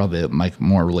 It's probably like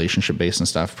more relationship based and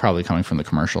stuff, probably coming from the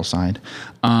commercial side.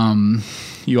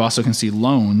 You also can see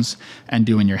loans and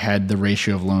do in your head the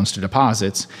ratio of loans to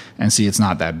deposits and see it's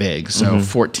not that big. So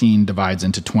 14 divides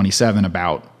into 27,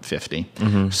 about 50.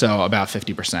 So about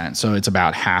 50%. So it's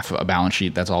about half a balance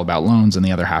sheet that's all about loans, and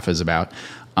the other half is about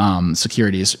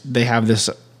securities. They have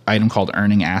this item called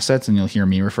earning assets, and you'll hear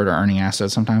me refer to earning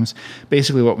assets sometimes.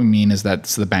 Basically what we mean is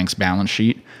that's the bank's balance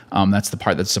sheet. That's the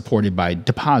part that's supported by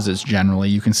deposits generally.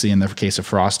 You can see in the case of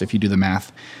Frost, if you do the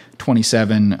math,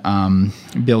 27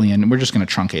 billion. We're just going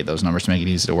to truncate those numbers to make it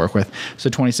easy to work with. So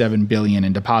 27 billion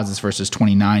in deposits versus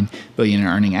 29 billion in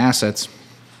earning assets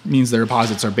means their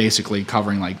deposits are basically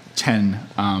covering like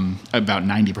about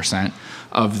 90%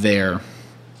 of their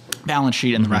balance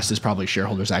sheet, and the rest is probably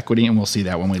shareholders' equity, and we'll see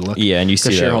that when we look. Yeah, and you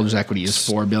see shareholders' equity is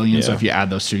 $4 billion. So if you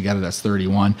add those two together, that's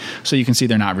 31. So you can see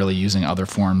they're not really using other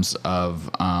forms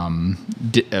of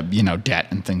debt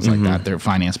and things like that. They're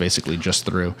financed basically just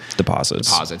through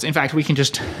deposits. In fact, we can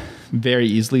just very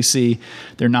easily see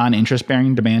their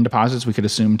non-interest-bearing demand deposits. We could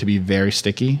assume to be very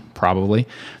sticky, probably.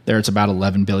 It's about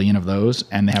 11 billion of those,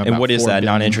 and they have. And what is that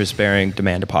non-interest-bearing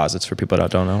demand deposits for people that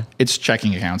don't know? It's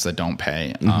checking accounts that don't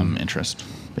pay interest,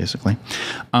 basically.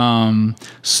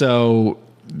 So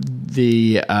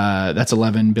that's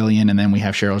 11 billion, and then we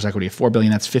have shareholders' equity of 4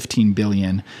 billion. That's 15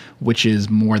 billion, which is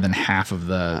more than half of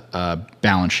the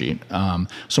balance sheet.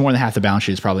 So more than half the balance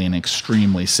sheet is probably in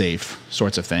extremely safe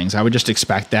sorts of things. I would just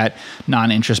expect that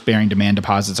non-interest bearing demand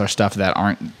deposits are stuff that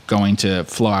aren't going to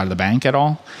flow out of the bank at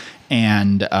all,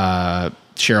 and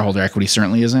shareholder equity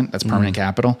certainly isn't. That's permanent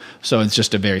capital. So it's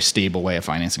just a very stable way of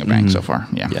financing a bank so far.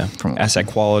 Yeah. Asset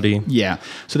quality. Yeah.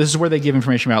 So this is where they give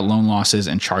information about loan losses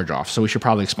and charge-offs. So we should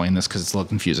probably explain this because it's a little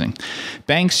confusing.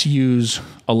 Banks use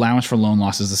allowance for loan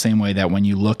losses the same way that when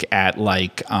you look at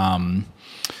like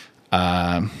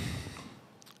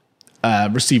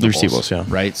receivables, yeah.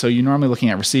 right? So you're normally looking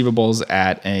at receivables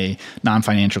at a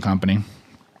non-financial company,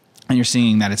 and you're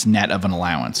seeing that it's net of an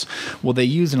allowance. Well, they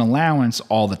use an allowance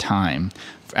all the time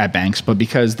at banks, but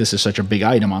because this is such a big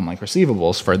item on like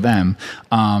receivables for them,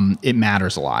 it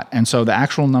matters a lot. And so the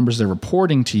actual numbers they're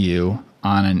reporting to you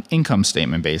on an income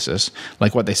statement basis,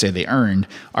 like what they say they earned,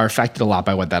 are affected a lot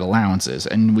by what that allowance is.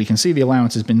 And we can see the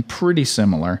allowance has been pretty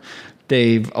similar.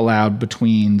 They've allowed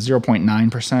between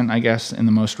 0.9%, I guess, in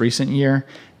the most recent year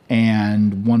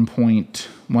and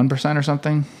 1.1% or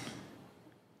something.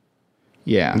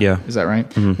 Yeah. Is that right?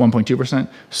 1.2%.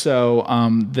 So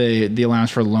the allowance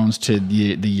for loans to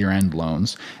the year-end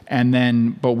loans. And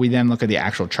then, but we then look at the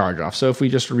actual charge-off. So if we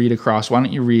just read across, why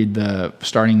don't you read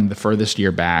starting the furthest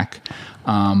year back,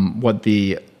 what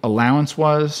the allowance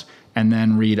was, and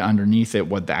then read underneath it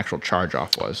what the actual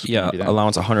charge-off was. Yeah,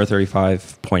 allowance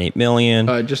 135.8 million.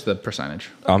 Just the percentage.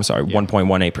 Oh, I'm sorry,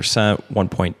 1.18%,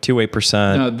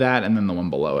 1.28%. No, that and then the one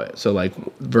below it. So like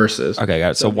versus. Okay,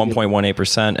 got it. So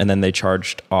 1.18%, and then they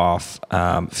charged off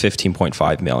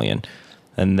 15.5 million.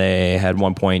 And they had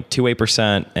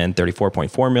 1.28% and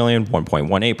 34.4 million,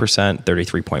 1.18%,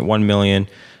 33.1 million,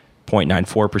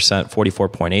 0.94%,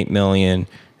 44.8 million.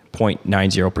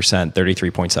 0.90%,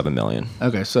 33.7 million.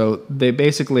 Okay, so they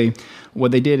basically,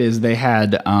 what they did is they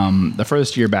had the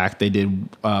furthest year back, they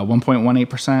did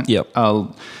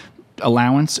 1.18%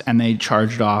 allowance, and they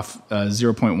charged off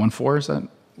 0.14. Is that?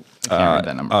 I can't read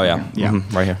that number. Oh, yeah. Yeah.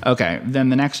 Mm-hmm. Right here. Okay, then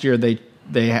the next year they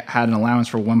had an allowance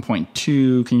for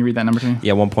 1.2. Can you read that number to me?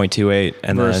 Yeah, 1.28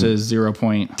 and versus then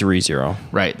 0.30.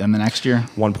 Right. Then the next year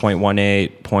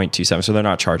 1.18, 0.27. So they're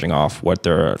not charging off what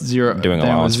they're doing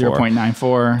allowance for.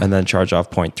 0.94. And then charge off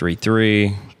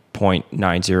 0.33, 0.90,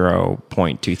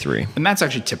 0.23. And that's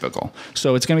actually typical.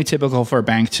 So it's going to be typical for a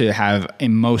bank to have,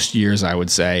 in most years, I would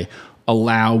say,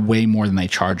 allow way more than they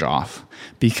charge off,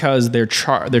 because their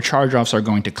charge-offs are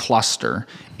going to cluster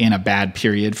in a bad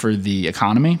period for the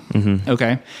economy,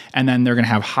 okay? And then they're going to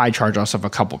have high charge-offs of a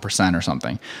couple percent or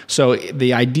something. So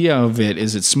the idea of it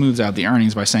is it smooths out the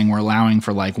earnings by saying we're allowing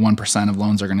for like 1% of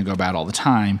loans are going to go bad all the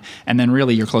time, and then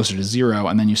really you're closer to zero,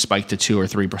 and then you spike to 2 or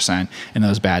 3% in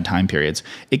those bad time periods.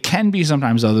 It can be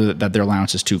sometimes, though, that their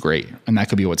allowance is too great, and that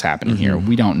could be what's happening here.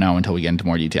 We don't know until we get into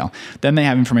more detail. Then they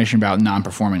have information about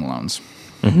non-performing loans.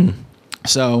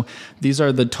 So these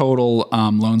are the total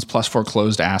loans plus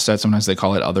foreclosed assets. Sometimes they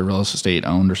call it other real estate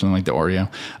owned or something like the OREO.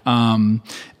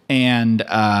 And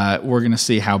we're going to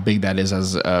see how big that is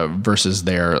as versus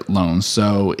their loans.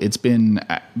 So it's been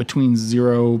between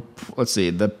zero. Let's see,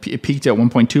 it peaked at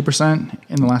 1.2%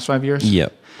 in the last 5 years.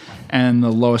 Yep. And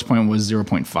the lowest point was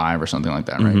 0.5 or something like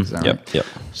that, right? Is that right? Yep.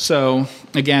 So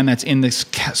again, that's in this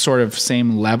sort of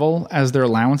same level as their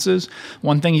allowances.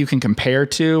 One thing you can compare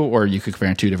to, or you could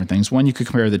compare two different things. One, you could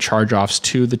compare the charge-offs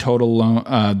to the total loan,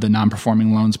 the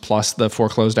non-performing loans plus the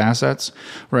foreclosed assets,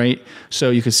 right? So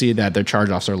you could see that their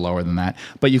charge-offs are lower than that.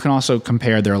 But you can also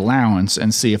compare their allowance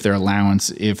and see if they're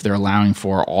allowing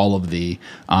for all of the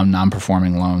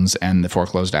non-performing loans and the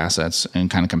foreclosed assets, and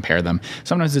kind of compare them.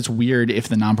 Sometimes it's weird if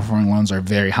the non-performing loans are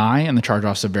very high and the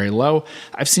charge-offs are very low.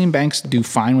 I've seen banks do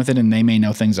fine with it, and they may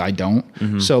know things I don't.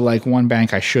 So like one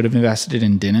bank I should have invested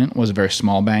in didn't, was a very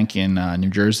small bank in New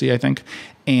Jersey, I think.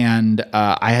 And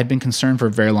I had been concerned for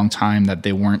a very long time that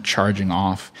they weren't charging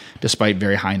off despite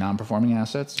very high non-performing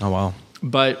assets. Oh, wow.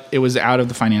 But it was out of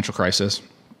the financial crisis,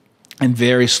 and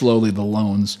very slowly the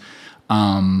loans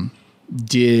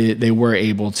they were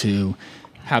able to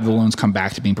have the loans come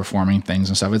back to being performing things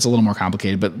and stuff. It's a little more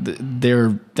complicated, but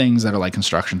they're things that are like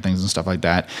construction things and stuff like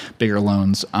that, bigger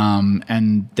loans,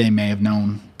 and they may have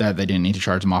known that they didn't need to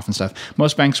charge them off and stuff.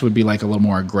 Most banks would be like a little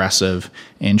more aggressive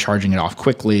in charging it off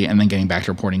quickly and then getting back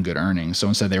to reporting good earnings. So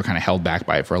instead, they were kind of held back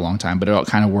by it for a long time, but it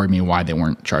kind of worried me why they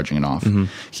weren't charging it off.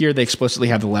 Here, they explicitly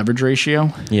have the leverage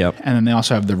ratio, and then they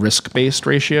also have the risk-based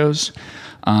ratios.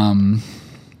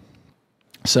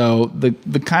 So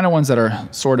the kind of ones that are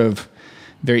sort of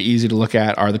very easy to look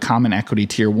at are the common equity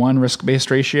tier 1 risk-based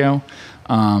ratio,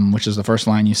 which is the first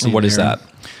line you see. What is that?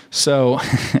 So,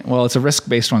 well, it's a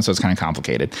risk-based one, so it's kind of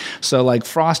complicated. So, like,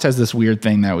 Frost has this weird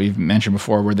thing that we've mentioned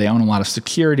before where they own a lot of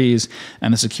securities,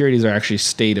 and the securities are actually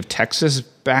state of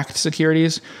Texas-backed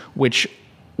securities, which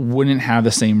wouldn't have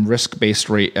the same risk-based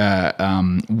rate,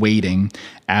 weighting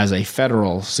as a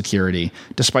federal security,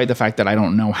 despite the fact that I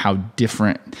don't know how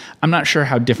different... I'm not sure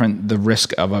how different the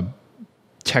risk of a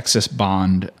Texas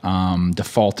bond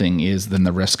defaulting is than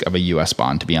the risk of a U.S.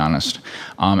 bond, to be honest.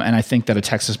 And I think that a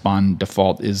Texas bond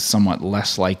default is somewhat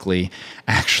less likely,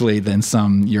 actually, than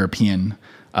some European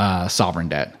sovereign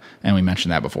debt. And we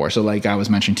mentioned that before. So, like I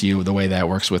was mentioning to you, the way that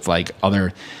works with like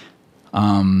other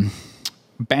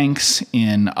banks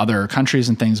in other countries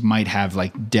and things might have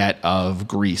like debt of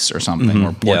Greece or something,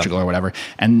 or Portugal or whatever,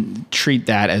 and treat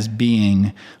that as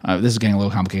being, this is getting a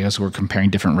little complicated because we're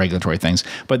comparing different regulatory things,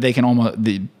 but they can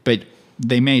but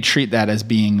they may treat that as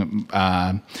being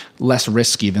less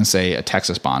risky than, say, a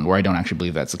Texas bond, where I don't actually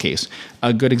believe that's the case.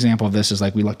 A good example of this is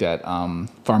like we looked at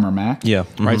Farmer Mac. Yeah.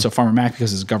 Right. So Farmer Mac,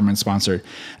 because it's government sponsored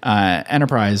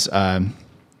enterprise,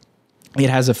 it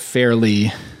has a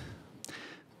fairly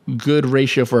good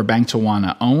ratio for a bank to want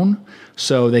to own,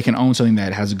 so they can own something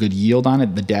that has a good yield on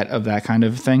it, the debt of that kind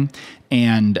of thing,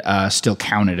 and still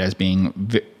count it as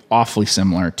being awfully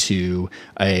similar to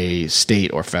a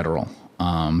state or federal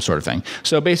sort of thing.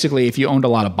 So basically, if you owned a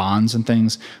lot of bonds and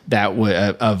things that would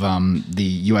of the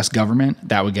U.S. government,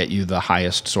 that would get you the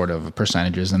highest sort of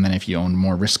percentages. And then if you owned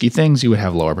more risky things, you would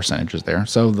have lower percentages there.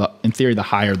 So in theory, the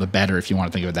higher the better, if you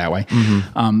want to think of it that way.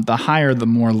 The higher, the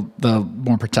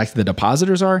more protected the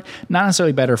depositors are. Not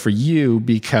necessarily better for you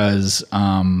because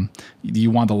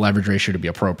you want the leverage ratio to be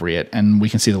appropriate. And we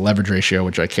can see the leverage ratio,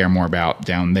 which I care more about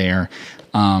down there.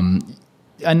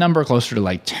 A number closer to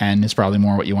like 10 is probably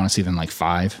more what you want to see than like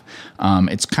 5.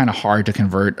 It's kind of hard to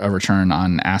convert a return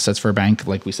on assets for a bank,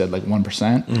 like we said, like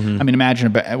 1%. I mean,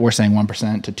 imagine we're saying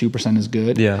 1% to 2% is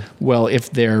good. Yeah. Well,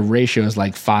 if their ratio is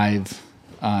like 5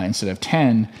 instead of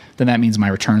 10, then that means my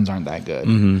returns aren't that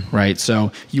good, right?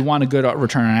 So you want a good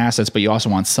return on assets, but you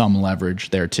also want some leverage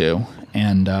there too.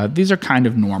 And these are kind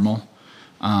of normal,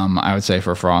 I would say,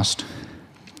 for Frost.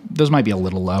 Those might be a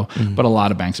little low, but a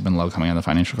lot of banks have been low coming out of the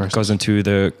financial crisis. Goes into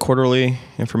the quarterly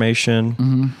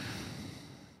information.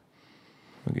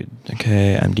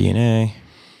 Okay, MD&A.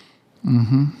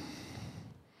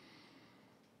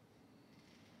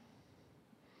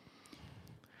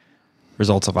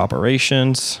 Results of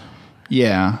operations.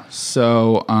 Yeah.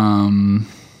 So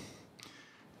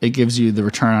it gives you the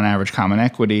return on average common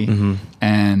equity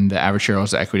and the average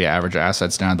shareholders' equity, average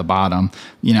assets down at the bottom.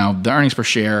 You know, the earnings per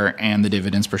share and the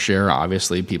dividends per share,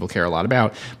 obviously people care a lot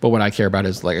about. But what I care about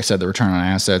is, like I said, the return on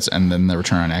assets and then the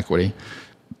return on equty,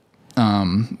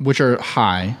 which are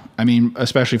high. I mean,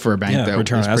 especially for a bank that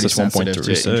is pretty sensitive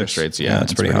to interest rates. Yeah,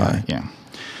 it's pretty high. Yeah.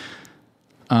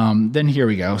 Then here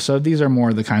we go. So these are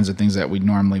more the kinds of things that we'd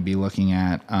normally be looking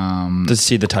at. To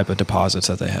see the type of deposits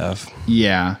that they have.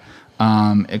 Yeah.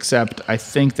 Except I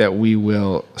think that we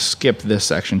will skip this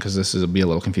section because this will be a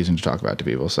little confusing to talk about to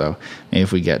people. So maybe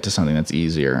if we get to something that's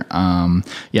easier.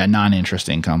 Non-interest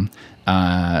income.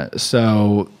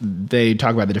 So they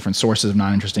talk about the different sources of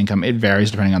non-interest income. It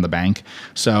varies depending on the bank.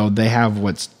 So they have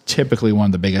what's typically one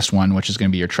of the biggest one, which is going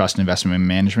to be your trust investment and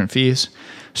management fees.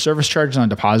 Service charges on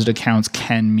deposit accounts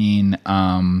can mean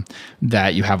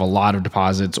that you have a lot of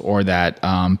deposits or that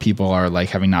people are like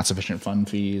having not sufficient fund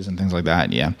fees and things like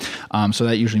that. Yeah. So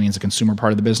that usually means the consumer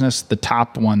part of the business. The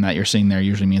top one that you're seeing there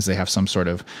usually means they have some sort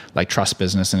of like trust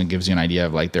business, and it gives you an idea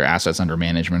of like their assets under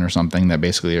management or something that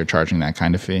basically are charging that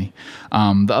kind of fee.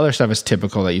 The other stuff is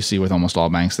typical that you see with almost all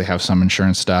banks. They have some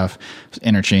insurance stuff,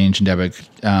 interchange and debit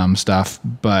stuff,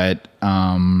 but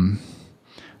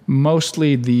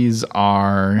mostly these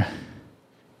are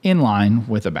in line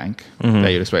with a bank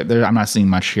that you'd expect. I'm not seeing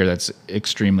much here that's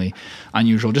extremely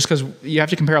unusual, just because you have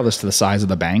to compare all this to the size of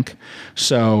the bank.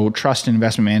 So trust and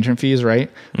investment management fees, right?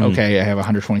 Okay, I have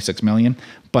 126 million,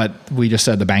 but we just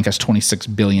said the bank has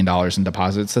 $26 billion in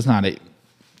deposits. That's not a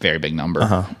very big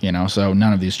number, you know, so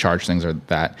none of these charge things are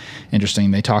that interesting.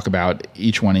 They talk about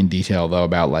each one in detail, though,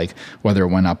 about like whether it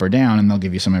went up or down, and they'll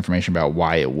give you some information about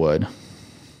why it would.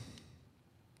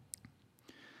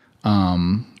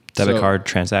 Debit card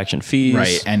transaction fees.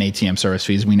 Right, and ATM service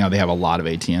fees. We know they have a lot of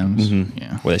ATMs.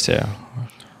 Yeah. What they say,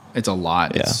 It's a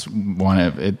lot. Yeah. It's one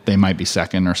of it. They might be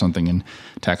second or something in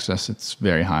Texas. It's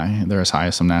very high. They're as high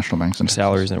as some national banks in Texas.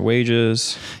 Salaries and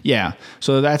wages. Yeah.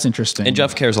 So that's interesting. And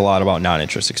Jeff cares a lot about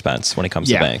non-interest expense when it comes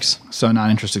to banks. So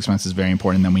non-interest expense is very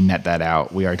important. Then we net that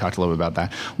out. We already talked a little bit about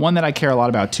that. One that I care a lot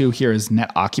about too here is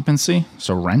net occupancy.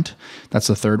 So rent. That's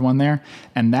the third one there.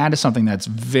 And that is something that's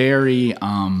very,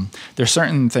 there's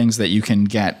certain things that you can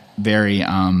get very,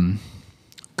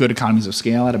 good economies of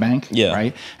scale at a bank,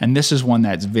 right? And this is one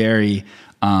that's very,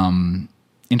 in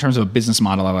terms of a business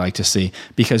model, I like to see,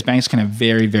 because banks can have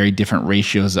very, very different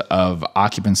ratios of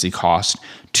occupancy cost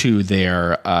to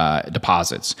their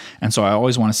deposits. And so I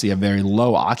always want to see a very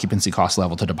low occupancy cost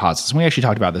level to deposits. And we actually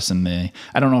talked about this I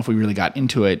don't know if we really got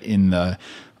into it in the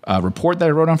report that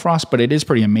I wrote on Frost, but it is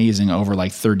pretty amazing over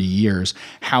like 30 years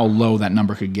how low that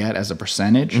number could get as a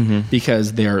percentage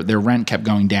because their rent kept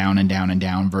going down and down and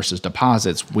down versus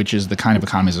deposits, which is the kind of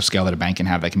economies of scale that a bank can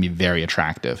have that can be very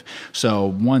attractive. So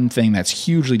one thing that's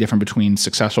hugely different between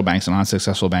successful banks and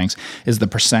unsuccessful banks is the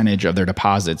percentage of their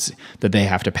deposits that they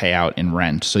have to pay out in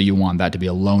rent. So you want that to be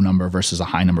a low number versus a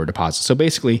high number of deposits. So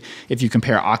basically, if you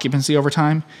compare occupancy over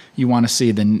time, you want to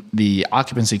see the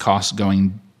occupancy costs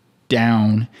going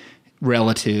down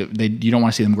relative. You don't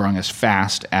want to see them growing as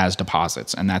fast as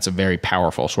deposits, and that's a very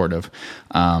powerful sort of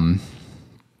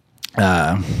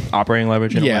operating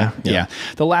leverage in a way. Yeah.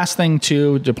 The last thing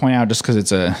too to point out, just because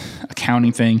it's a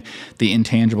accounting thing, the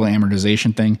intangible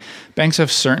amortization thing. Banks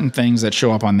have certain things that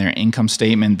show up on their income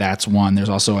statement. That's one. There's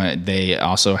also how they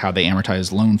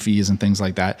amortize loan fees and things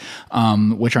like that,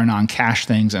 which are non-cash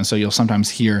things, and so you'll sometimes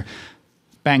hear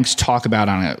banks talk about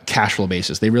on a cash flow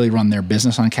basis. They really run their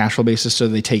business on a cash flow basis, so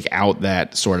they take out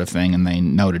that sort of thing, and they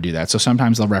know to do that. So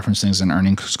sometimes they'll reference things in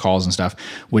earnings calls and stuff,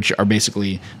 which are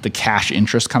basically the cash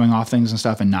interest coming off things and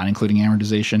stuff and not including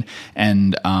amortization.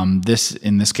 And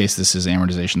in this case, this is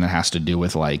amortization that has to do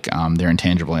with like their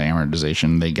intangible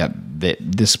amortization.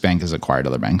 This bank has acquired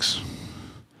other banks.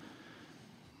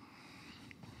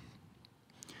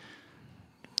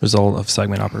 Result of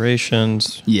segment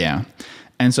operations. Yeah.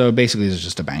 And so basically it's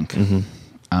just a bank.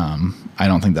 I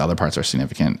don't think the other parts are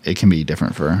significant. It can be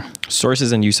different for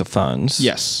sources and use of funds.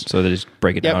 Yes. So they just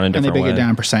break it down in different ways. And they break it down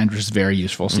in percent, which is very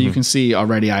useful. So you can see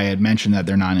already I had mentioned that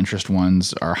their non-interest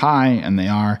ones are high, and they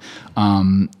are.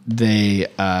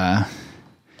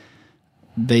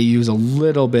 They use a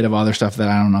little bit of other stuff that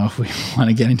I don't know if we want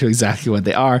to get into exactly what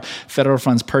they are. Federal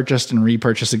funds purchased and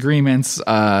repurchase agreements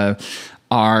are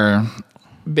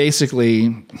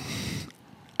basically...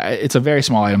 It's a very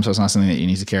small item, so it's not something that you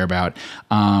need to care about.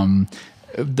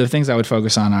 The things I would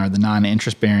focus on are the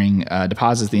non-interest-bearing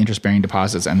deposits, the interest-bearing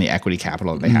deposits, and the equity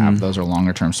capital that they have. Those are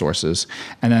longer-term sources.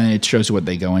 And then it shows you what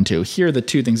they go into. Here, the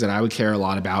two things that I would care a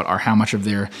lot about are how much of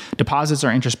their deposits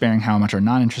are interest-bearing, how much are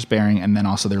non-interest-bearing, and then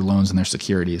also their loans and their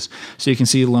securities. So you can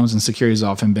see loans and securities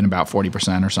have often been about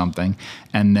 40% or something.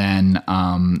 And then,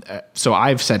 so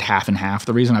I've said half and half.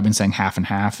 The reason I've been saying half and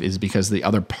half is because the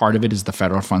other part of it is the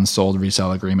federal funds sold,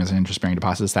 resale agreements, and interest-bearing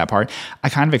deposits, that part. I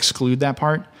kind of exclude that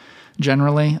part.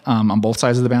 Generally, on both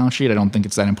sides of the balance sheet. I don't think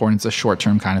it's that important. It's a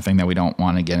short-term kind of thing that we don't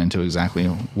want to get into exactly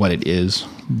what it is,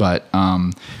 but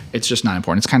it's just not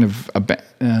important. It's kind of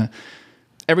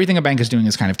everything a bank is doing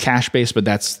is kind of cash-based, but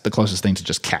that's the closest thing to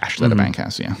just cash that a bank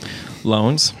has. Yeah.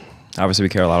 Loans. Obviously, we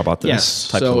care a lot about this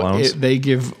type of loans.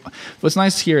 What's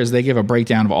nice here is they give a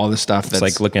breakdown of all the stuff. It's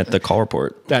like looking at the call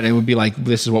report. That it would be like,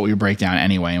 this is what we would break down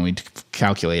anyway, and we'd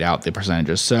calculate out the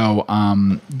percentages. So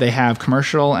they have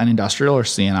commercial and industrial or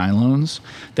C&I loans.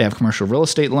 They have commercial real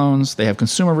estate loans. They have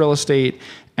consumer real estate.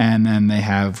 And then they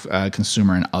have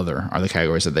consumer and other are the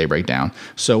categories that they break down.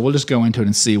 So we'll just go into it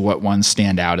and see what ones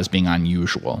stand out as being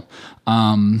unusual.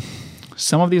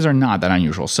 Some of these are not that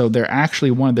unusual. So they're actually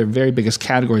one of their very biggest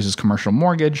categories is commercial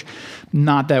mortgage.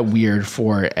 Not that weird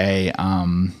for a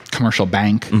commercial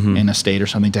bank in a state or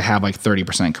something to have like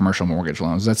 30% commercial mortgage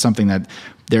loans. That's something that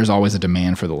there's always a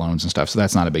demand for the loans and stuff. So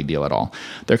that's not a big deal at all.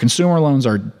 Their consumer loans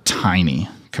are tiny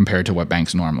compared to what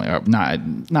banks normally are.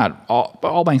 Not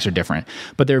all banks are different,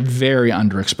 but they're very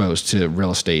underexposed to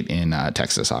real estate in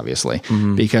Texas, obviously,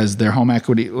 because their home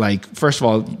equity, like, first of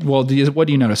all, what do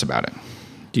you notice about it?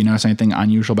 Do you notice anything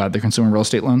unusual about their consumer real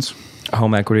estate loans? A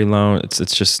home equity loan,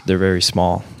 it's just they're very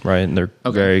small, right? And they're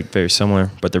very, very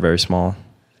similar, but they're very small.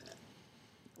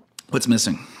 What's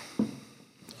missing?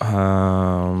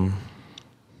 I'm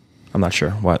not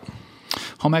sure. What?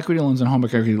 Home equity loans and home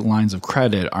equity lines of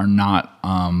credit are not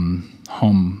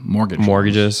home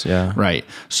mortgages. Yeah. Right.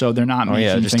 So they're not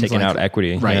making just taking out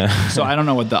equity. Right. Yeah. So I don't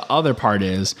know what the other part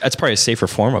is. That's probably a safer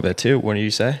form of it too, wouldn't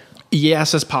you say?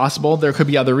 Yes, it's possible. There could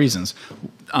be other reasons.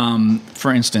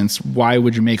 for instance, why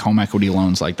would you make home equity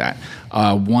loans like that?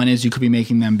 One is you could be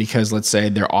making them because, let's say,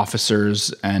 they're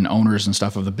officers and owners and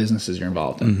stuff of the businesses you're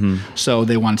involved in. So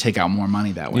they want to take out more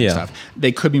money that way and stuff.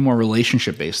 They could be more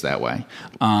relationship based that way.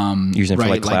 Using it for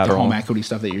like the collateral. home equity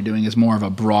stuff that you're doing is more of a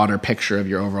broader picture of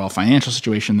your overall financial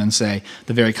situation than, say,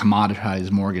 the very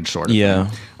commoditized mortgage sort of thing.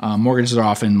 Mortgages are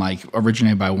often like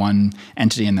originated by one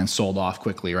entity and then sold off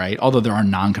quickly, right? Although there are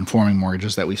non-conforming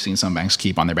mortgages that we've seen some banks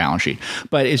keep on their balance sheet.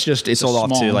 But it's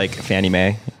sold off to like Fannie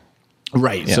Mae.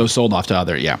 Right. Yeah. So sold off to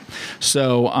other. Yeah.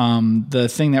 So the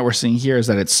thing that we're seeing here is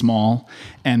that it's small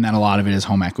and that a lot of it is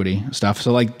home equity stuff.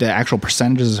 So like the actual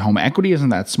percentages of home equity isn't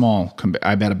that small.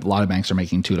 I bet a lot of banks are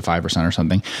making 2 to 5% or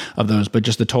something of those, but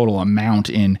just the total amount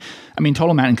in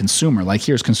consumer, like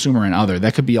here's consumer and other,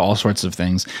 that could be all sorts of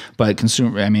things, but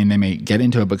consumer, I mean, they may get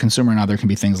into it, but consumer and other can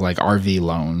be things like RV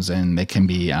loans, and they can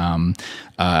be,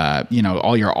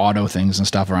 all your auto things and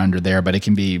stuff are under there, but it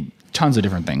can be tons of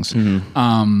different things.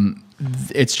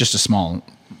 It's just a small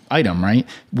item, right?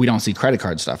 We don't see credit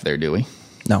card stuff there, do we?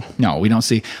 No, we don't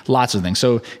see lots of things.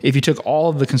 So if you took all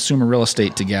of the consumer real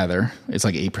estate together, it's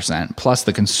like 8%, plus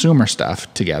the consumer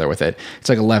stuff together with it, it's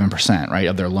like 11%, right,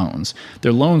 of their loans.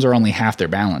 Their loans are only half their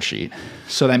balance sheet.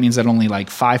 So that means that only like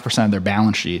 5% of their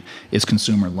balance sheet is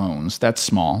consumer loans. That's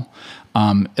small.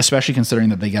 Especially considering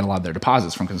that they get a lot of their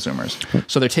deposits from consumers.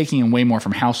 So they're taking in way more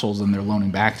from households than they're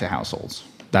loaning back to households.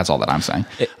 That's all that I'm saying.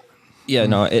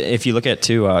 If you look at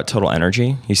Total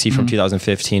Energy, you see from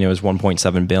 2015 it was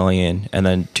 1.7 billion, and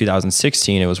then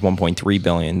 2016 it was 1.3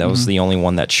 billion. That was the only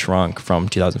one that shrunk from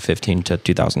 2015 to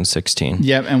 2016.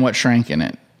 Yeah, and what shrank in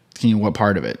it? What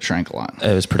part of it shrank a lot?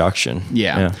 It was production.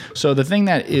 Yeah. So the thing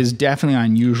that is definitely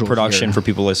unusual production here, for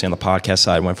people listening on the podcast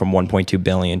side went from 1.2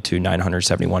 billion to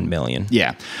 971 million.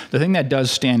 Yeah. The thing that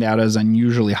does stand out as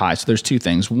unusually high. So there's two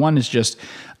things. One is just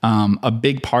a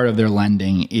big part of their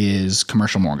lending is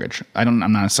commercial mortgage. I'm not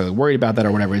necessarily worried about that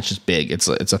or whatever. It's just big. It's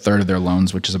a third of their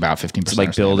loans, which is about 15%. It's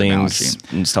like buildings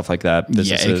and stuff like that.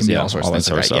 Businesses, it can be all sorts of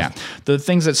things like that. Yeah. The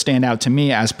things that stand out to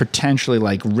me as potentially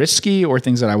like risky or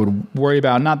things that I would worry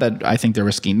about, not that I think they're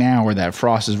risky now or that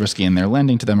Frost is risky in their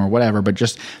lending to them or whatever, but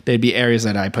just they'd be areas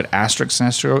that I put asterisks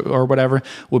next to or whatever,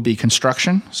 would be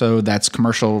construction. So that's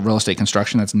commercial real estate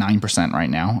construction. That's 9%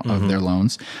 right now of their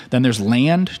loans. Then there's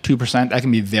land, 2%. That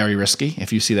can be very risky.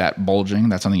 If you see that bulging,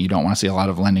 that's something you don't want to see a lot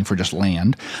of lending for just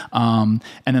land. And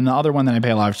then the other one that I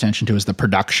pay a lot of attention to is the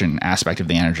production aspect of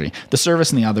the energy. The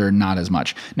service and the other, not as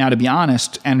much. Now, to be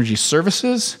honest, energy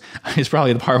services is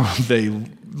probably the part where they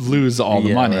lose all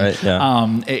the money. Right,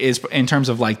 yeah. Is in terms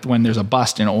of like when there's a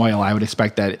bust in oil, I would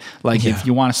expect that like if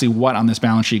you want to see what on this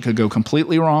balance sheet could go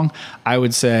completely wrong, I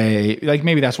would say like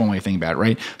maybe that's one way to think about it,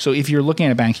 right? So if you're looking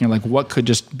at a bank and you're like, what could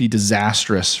just be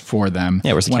disastrous for them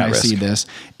when I see this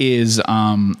is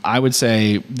I would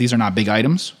say these are not big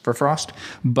items for Frost,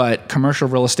 but commercial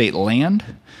real estate land,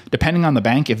 depending on the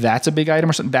bank, if that's a big item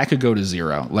or something, that could go to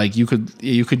zero. Like you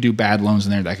could do bad loans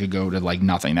in there that could go to like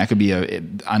nothing. That could be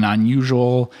an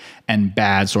unusual and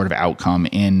bad sort of outcome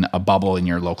in a bubble in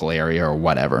your local area or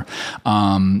whatever.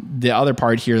 The other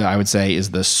part here that I would say is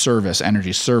the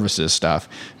energy services stuff,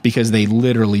 because they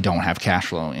literally don't have cash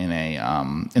flow in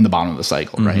the bottom of the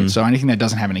cycle, right? So anything that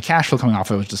doesn't have any cash flow coming off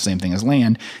of it, which is the same thing as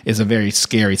land, is a very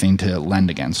scary thing to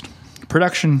lend against.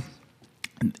 Production,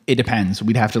 it depends.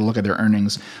 We'd have to look at their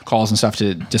earnings calls and stuff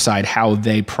to decide how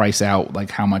they price out like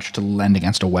how much to lend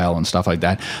against a well and stuff like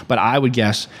that. But I would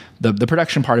guess the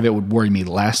production part of it would worry me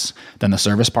less than the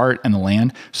service part and the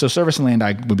land. So service and land,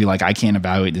 I would be like, I can't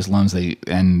evaluate these loans.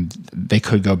 They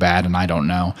could go bad and I don't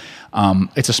know.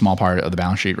 It's a small part of the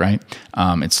balance sheet, right?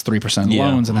 It's 3%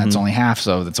 loans and that's only half.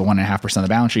 So that's a 1.5% of the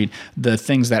balance sheet. The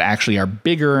things that actually are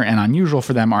bigger and unusual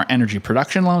for them are energy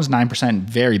production loans, 9%,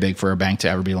 very big for a bank to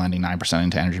ever be lending 9%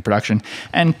 into energy production.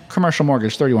 And commercial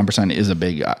mortgage, 31% is a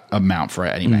big amount for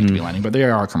any bank to be lending, but they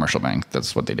are a commercial bank.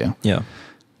 That's what they do. Yeah.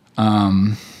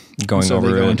 They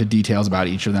go into details about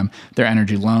each of them, their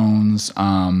energy loans,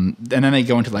 and then they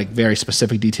go into like very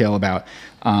specific detail about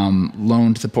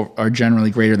loans that are generally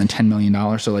greater than $10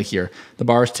 million. So like here, the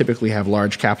borrowers typically have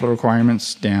large capital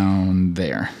requirements down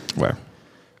there. Where?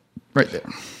 Right there.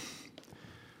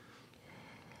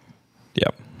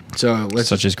 Yep. So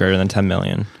such as greater than 10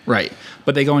 million. Right.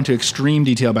 But they go into extreme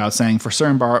detail about saying for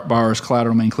certain borrowers,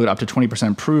 collateral may include up to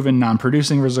 20% proven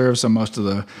non-producing reserves, so most of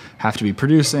the have to be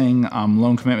producing.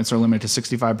 Loan commitments are limited to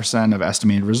 65% of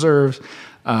estimated reserves.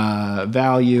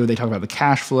 Value. They talk about the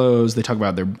cash flows. They talk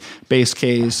about their base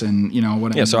case and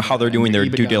what. Yeah. So how they're doing their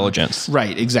due EBITDA. diligence.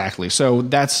 Right. Exactly. So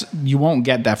you won't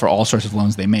get that for all sorts of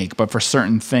loans they make, but for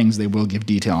certain things they will give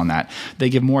detail on that. They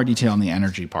give more detail on the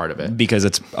energy part of it Because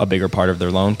it's a bigger part of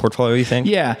their loan portfolio, you think?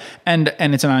 Yeah, and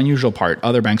it's an unusual part.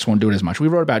 Other banks won't do it as much. We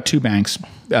wrote about two banks,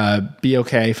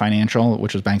 BOK Financial,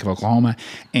 which is Bank of Oklahoma,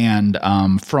 and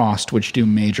Frost, which do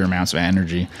major amounts of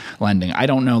energy lending. I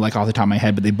don't know like off the top of my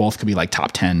head, but they both could be like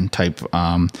top 10 type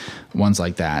ones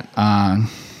like that.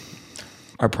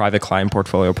 Our private client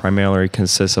portfolio primarily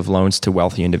consists of loans to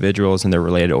wealthy individuals and their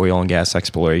related oil and gas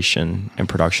exploration and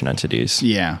production entities.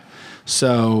 Yeah.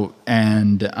 So,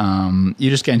 and you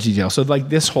just get into detail. So like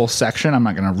this whole section, I'm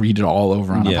not going to read it all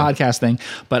over on a podcast thing,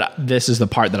 but this is the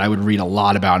part that I would read a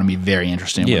lot about and be very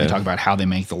interested in when they talk about how they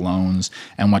make the loans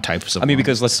and what types of loans.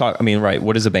 Because let's talk, right,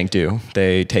 what does a bank do?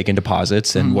 They take in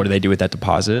deposits, and what do they do with that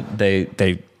deposit?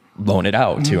 They loan it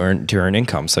out to earn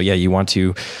income. So yeah, you want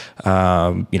to,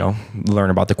 learn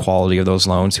about the quality of those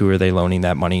loans. Who are they loaning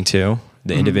that money to?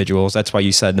 The individuals. That's why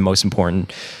you said the most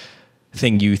important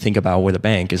thing you think about with a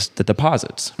bank is the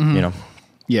deposits,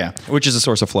 Yeah. which is a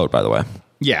source of float, by the way.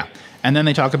 Yeah. And then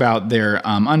they talk about their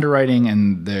underwriting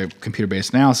and their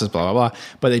computer-based analysis, blah, blah, blah.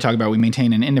 But they talk about we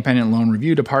maintain an independent loan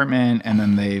review department, and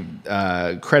then they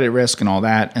credit risk and all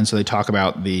that. And so they talk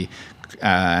about the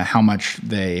how much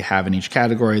they have in each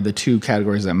category. The two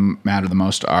categories that matter the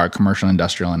most are commercial,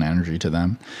 industrial, and energy to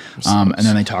them. And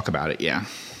then they talk about it. Yeah.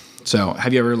 So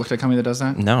have you ever looked at a company that does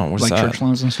that? No. What's like that? Church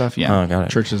loans and stuff? Yeah. Oh, got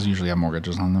it. Churches usually have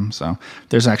mortgages on them. So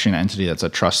there's actually an entity that's a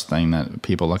trust thing that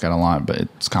people look at a lot, but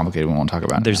it's complicated. We won't talk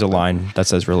about it. There's a line that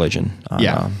says religion.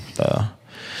 Large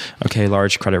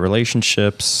credit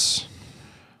relationships.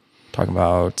 Talking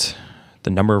about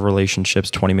the number of relationships,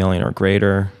 20 million or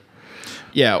greater.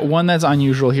 Yeah, one that's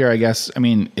unusual here, I guess.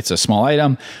 It's a small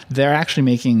item. They're actually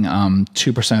making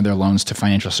 2% of their loans to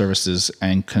financial services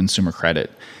and consumer credit.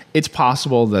 It's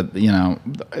possible that,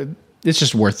 it's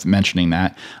just worth mentioning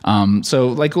that. So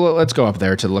let's go up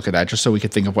there to look at that just so we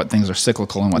could think of what things are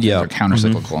cyclical and what things are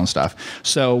counter-cyclical and stuff.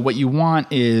 So what you want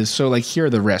is, here are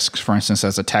the risks, for instance,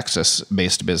 as a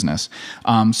Texas-based business.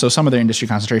 So some of their industry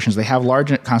concentrations, they have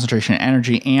large concentration in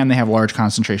energy and they have large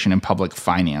concentration in public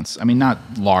finance. Not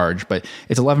large, but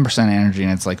it's 11% energy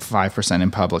and it's like 5%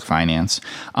 in public finance.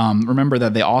 Remember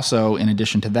that they also, in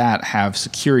addition to that, have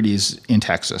securities in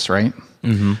Texas, right?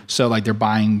 Mm-hmm. So they're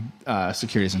buying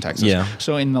securities in Texas. Yeah.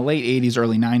 So in the late 80s,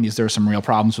 early 90s, there were some real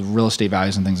problems with real estate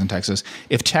values and things in Texas.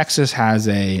 If Texas has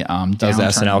a does the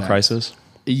S&L crisis?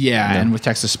 Yeah, and with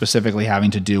Texas specifically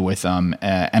having to do with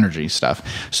energy stuff.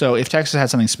 So if Texas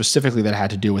had something specifically that had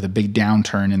to do with a big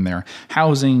downturn in their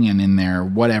housing and in their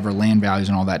whatever land values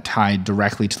and all that tied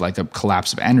directly to like a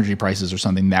collapse of energy prices or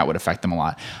something, that would affect them a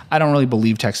lot. I don't really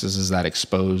believe Texas is that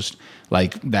exposed,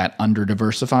 like that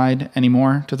under-diversified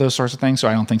anymore to those sorts of things. So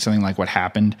I don't think something like what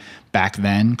happened back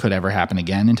then could ever happen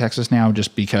again in Texas now,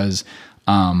 just because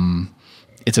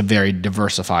it's a very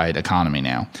diversified economy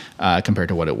now compared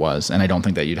to what it was. And I don't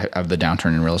think that you'd have the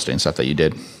downturn in real estate and stuff that you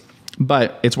did.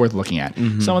 But it's worth looking at.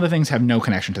 Mm-hmm. Some of the things have no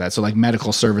connection to that. So like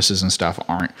medical services and stuff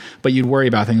aren't. But you'd worry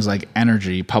about things like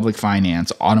energy, public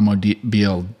finance,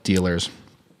 automobile dealers,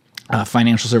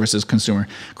 financial services, consumer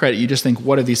credit. You just think,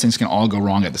 what if these things can all go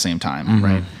wrong at the same time,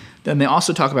 right? Then they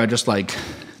also talk about just like,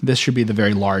 this should be the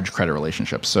very large credit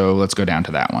relationship. So let's go down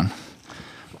to that one.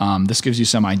 This gives you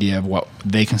some idea of what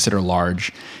they consider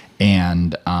large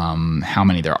and how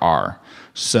many there are.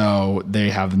 So they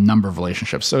have a number of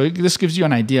relationships. So this gives you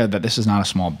an idea that this is not a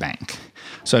small bank.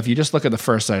 So if you just look at the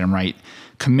first item, right,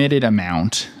 committed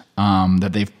amount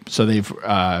that they've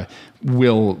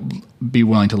will be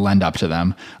willing to lend up to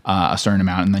them a certain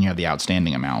amount, and then you have the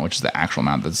outstanding amount, which is the actual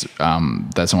amount that's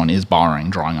that someone is borrowing,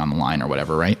 drawing on the line or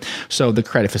whatever, right? So the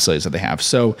credit facilities that they have.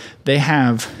 So they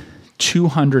have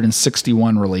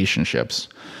 261 relationships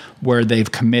where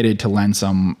they've committed to lend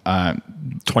some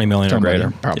 20 million or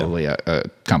greater, probably a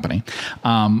company,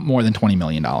 more than $20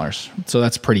 million. So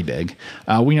that's pretty big.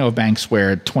 We know of banks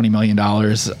where $20 million,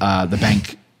 the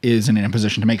bank isn't in a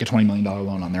position to make a $20 million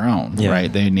loan on their own,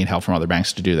 right? They need help from other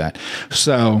banks to do that.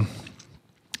 So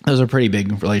those are pretty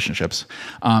big relationships.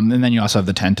 And then you also have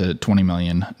the $10 to $20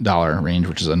 million range,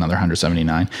 which is another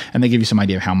 179. And they give you some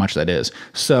idea of how much that is.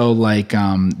 So like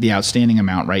the outstanding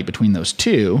amount, right, between those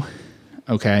two,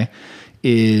 okay,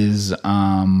 is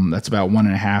that's about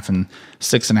 1.5 and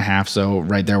 6.5. So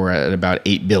right there, we're at about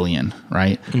 8 billion,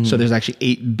 right? Mm-hmm. So there's actually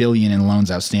 8 billion in loans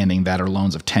outstanding that are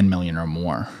loans of 10 million or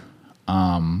more.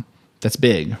 That's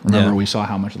big. Remember, we saw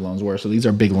how much the loans were. So these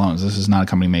are big loans. This is not a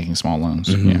company making small loans.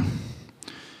 Mm-hmm. Yeah.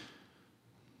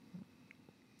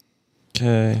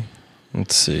 Okay.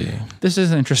 Let's see. This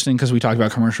is interesting because we talked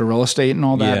about commercial real estate and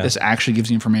all that. Yeah. This actually gives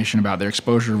you information about their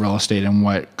exposure to real estate and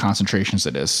what concentrations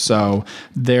it is. So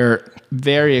they're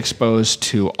very exposed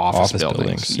to office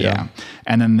buildings. Yeah.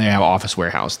 And then they have office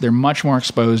warehouse. They're much more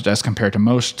exposed as compared to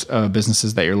most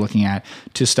businesses that you're looking at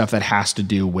to stuff that has to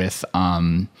do with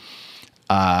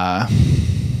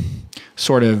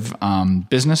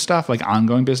business stuff, like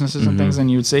ongoing businesses and things than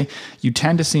you would see. You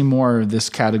tend to see more of this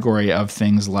category of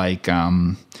things like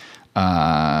 1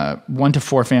 to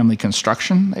 4 family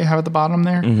construction they have at the bottom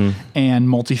there, and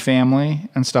multifamily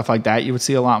and stuff like that. You would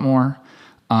see a lot more.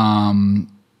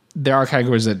 There are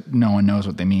categories that no one knows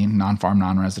what they mean: non-farm,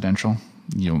 non-residential.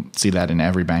 You'll see that in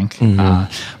every bank.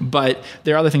 But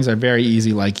there are other things that are very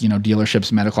easy, like,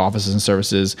 dealerships, medical offices and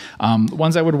services.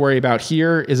 Ones I would worry about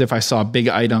here is if I saw big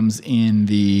items in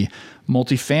the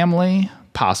multifamily,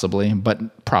 possibly,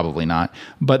 but probably not.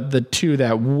 But the two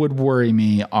that would worry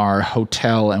me are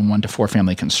hotel and 1 to 4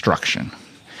 family construction.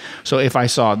 So if I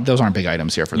saw, those aren't big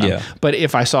items here for them. Yeah. But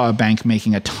if I saw a bank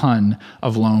making a ton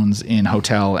of loans in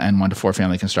hotel and 1 to 4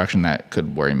 family construction, that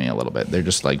could worry me a little bit. They're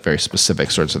just like very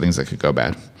specific sorts of things that could go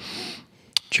bad.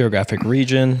 Geographic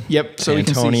region. Yep. So Antonio, we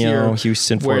can see here,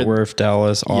 Houston, Fort Worth,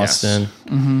 Dallas, Austin. Yes.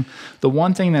 Mm-hmm. The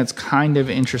one thing that's kind of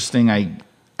interesting, I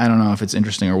don't know if it's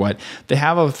interesting or what. They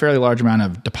have a fairly large amount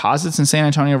of deposits in San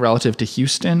Antonio relative to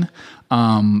Houston,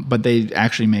 but they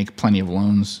actually make plenty of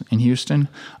loans in Houston.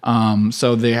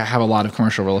 So they have a lot of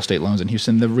commercial real estate loans in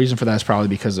Houston. The reason for that is probably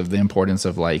because of the importance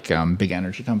of big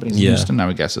energy companies in Houston, I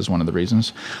would guess is one of the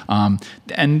reasons.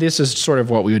 And this is sort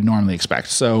of what we would normally expect.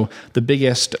 So the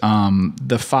biggest,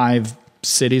 the 5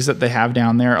 cities that they have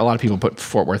down there, a lot of people put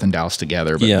Fort Worth and Dallas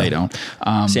together, but they don't.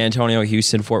 San Antonio,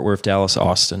 Houston, Fort Worth, Dallas,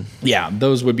 Austin. Yeah,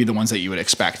 those would be the ones that you would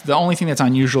expect. The only thing that's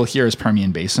unusual here is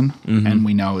Permian Basin, and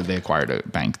we know they acquired a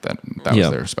bank that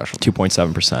was their specialty.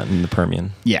 2.7% in the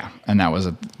Permian. Yeah, and that was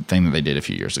a thing that they did a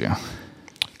few years ago.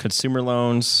 Consumer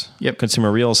loans. Yep.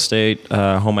 Consumer real estate,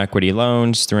 home equity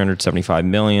loans, $375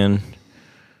 million.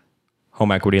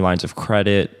 Home equity lines of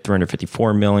credit,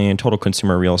 $354 million. Total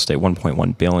consumer real estate,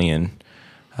 $1.1 billion.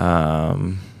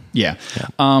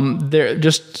 They're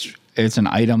just, it's an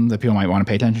item that people might want to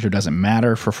pay attention to. It doesn't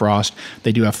matter for Frost.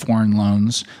 They do have foreign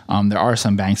loans. There are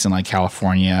some banks in like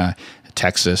California,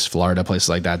 Texas, Florida, places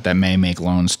like that may make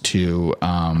loans to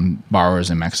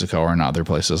borrowers in Mexico or in other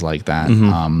places like that,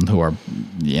 who are,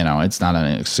 it's not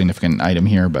a significant item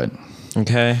here, but...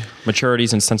 Okay.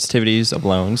 Maturities and sensitivities of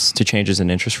loans to changes in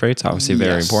interest rates, obviously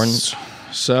very important.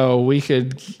 So we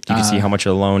could... You can see how much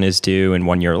a loan is due in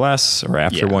 1 year or less, or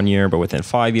after 1 year, but within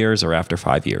 5 years, or after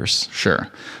 5 years. Sure.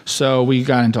 So we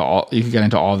got into all... You could get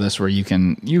into all this where you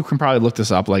can probably look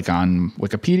this up like on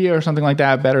Wikipedia or something like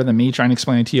that, better than me trying to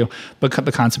explain it to you. But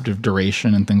the concept of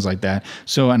duration and things like that.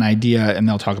 So an idea, and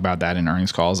they'll talk about that in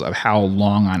earnings calls, of how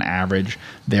long on average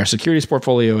their securities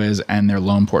portfolio is and their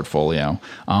loan portfolio.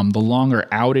 The longer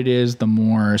out it is, the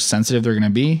more sensitive they're going to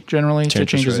be generally to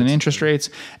changes in interest rates,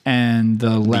 and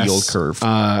the less yield curve.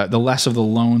 The less of the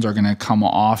loans are going to come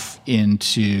off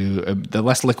into the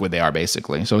less liquid they are,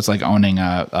 basically. So it's like owning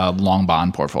a long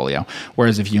bond portfolio.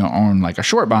 Whereas if you own like a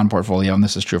short bond portfolio, and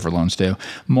this is true for loans too,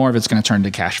 more of it's going to turn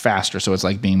to cash faster. So it's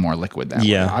like being more liquid that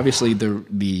way. Obviously,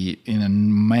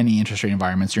 in many interest rate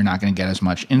environments, you're not going to get as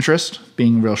much interest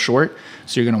being real short.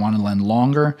 So you're going to want to lend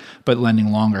longer, but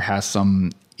lending longer has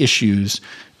some issues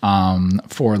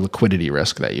for liquidity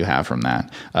risk that you have from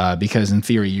that, because in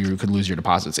theory you could lose your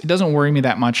deposits. It doesn't worry me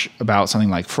that much about something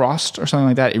like Frost or something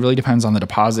like that. It really depends on the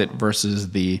deposit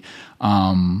versus the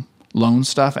loan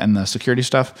stuff and the security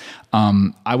stuff.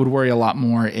 I would worry a lot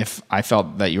more if I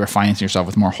felt that you were financing yourself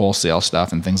with more wholesale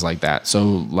stuff and things like that.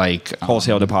 So like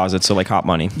wholesale deposits, so like hot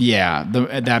money. Yeah,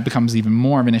 that becomes even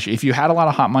more of an issue. If you had a lot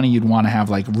of hot money, you'd want to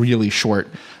have like really short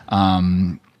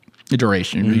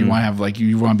duration. You want to have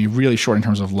you want to be really short in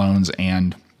terms of loans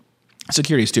and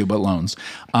securities too, but loans.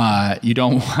 You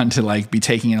don't want to be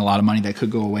taking in a lot of money that could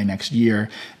go away next year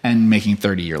and making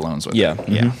 30-year loans with it.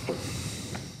 Yeah.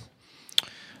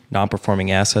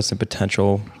 Non-performing assets and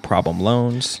potential problem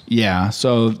loans. Yeah.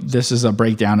 So this is a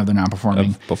breakdown of the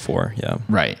non-performing before. Yeah.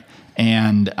 Right.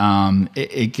 And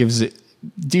it gives it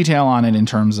detail on it in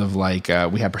terms of we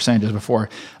had percentages before.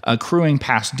 Accruing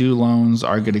past due loans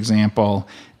are a good example.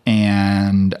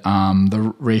 and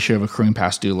the ratio of accruing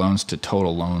past due loans to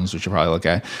total loans, which you'll probably look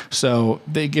at. So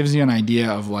it gives you an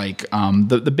idea of like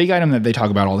the big item that they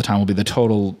talk about all the time will be the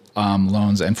total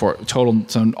loans, and for total,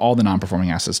 so all the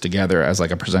non-performing assets together as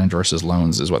like a percentage versus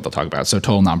loans is what they'll talk about. So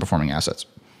total non-performing assets.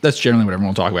 That's generally what everyone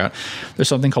will talk about. There's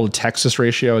something called a Texas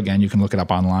ratio. Again, you can look it up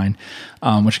online,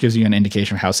 which gives you an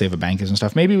indication of how safe a bank is and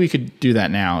stuff. Maybe we could do that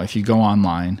now. If you go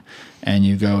online and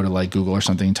you go to like Google or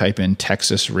something, type in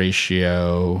Texas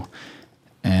ratio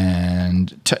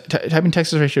and type in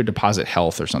Texas ratio deposit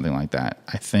health or something like that.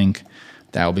 I think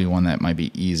that will be one that might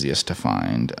be easiest to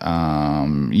find.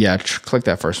 Click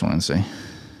that first one and see.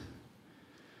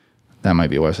 That might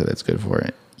be a website that's good for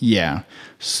it. Yeah.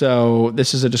 So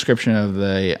this is a description of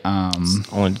the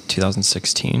only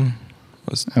 2016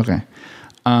 was okay.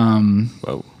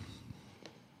 Whoa.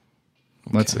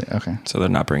 Let's see. Okay. So they're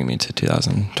not bringing me to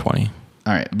 2020.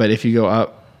 All right, but if you go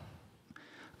up,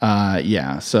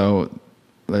 So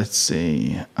let's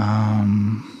see.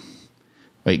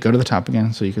 Wait, go to the top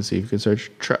again so you can see if you can search.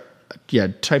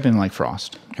 Type in like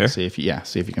Frost. Okay. See if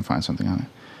you can find something on it.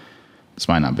 This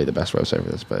might not be the best website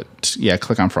for this, but yeah,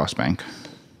 click on Frost Bank.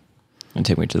 And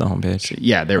take me to the homepage.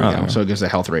 Yeah, there we go. Okay. So it gives a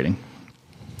health rating.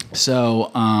 So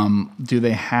do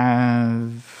they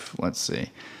have, let's see.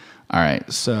 All right,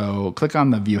 so click on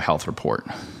the View Health Report,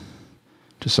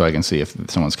 just so I can see if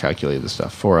someone's calculated the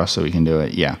stuff for us so we can do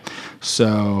it. Yeah.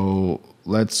 So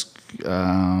let's,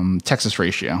 Texas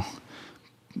ratio.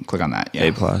 Click on that. Yeah.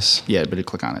 A+. Yeah, but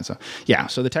click on it. So yeah,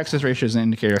 so the Texas ratio is an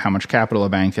indicator of how much capital a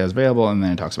bank has available, and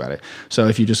then it talks about it. So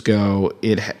if you just go,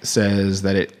 it says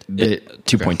that it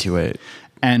 2.28.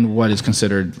 And what is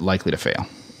considered likely to fail.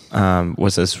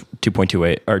 Was this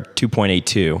 2.28 or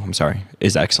 2.82? I'm sorry,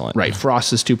 is excellent. Right.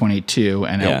 Frost is 2.82,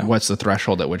 and Yeah. what's the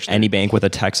threshold at which Any bank with a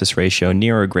Texas ratio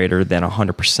near or greater than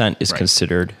 100% is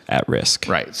considered at risk.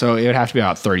 Right. So it would have to be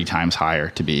about 30 times higher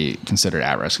to be considered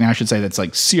at risk. Now, I should say that's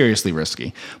like seriously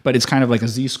risky, but it's kind of like a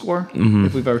Z-score.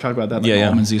 If we've ever talked about that, like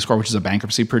Goldman Z-score, which is a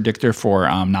bankruptcy predictor for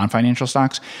non-financial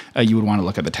stocks, you would want to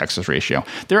look at the Texas ratio.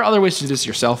 There are other ways to do this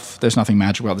yourself. There's nothing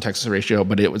magical about the Texas ratio,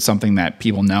 but it was something that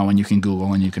people know, and you can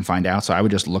Google and you can find out. So I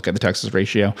would just look at the Texas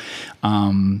ratio.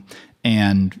 But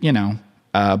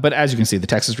as you can see, the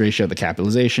Texas ratio, the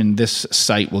capitalization, this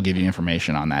site will give you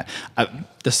information on that.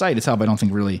 The site itself, I don't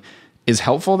think really is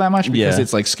helpful that much because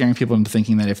it's like scaring people into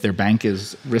thinking that if their bank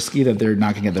is risky, that they're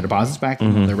not going to get their deposits back, they're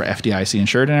FDIC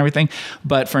insured and everything.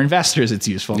 But for investors, it's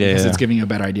useful because it's giving you a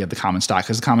better idea of the common stock,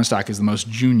 because the common stock is the most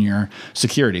junior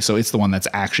security. So it's the one that's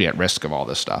actually at risk of all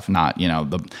this stuff, not,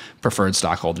 the preferred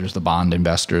stockholders, the bond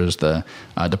investors, the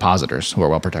depositors who are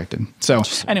well protected. So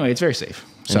anyway, it's very safe.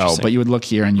 So, but you would look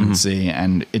here and you would see,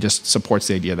 and it just supports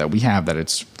the idea that we have that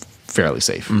it's fairly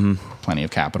safe, plenty of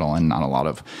capital and not a lot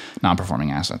of non-performing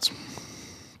assets.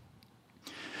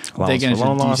 They get into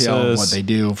detail of what they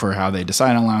do for how they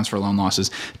decide on allowance for loan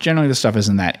losses. Generally, this stuff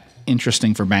isn't that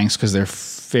interesting for banks because they're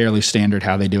fairly standard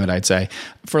how they do it, I'd say.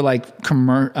 For like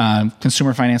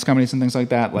consumer finance companies and things like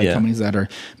that, like companies that are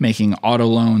making auto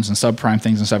loans and subprime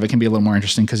things and stuff, it can be a little more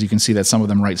interesting because you can see that some of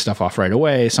them write stuff off right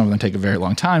away. Some of them take a very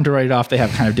long time to write it off. They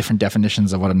have kind of different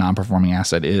definitions of what a non-performing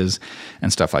asset is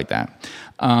and stuff like that.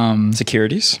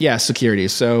 Securities? Yeah,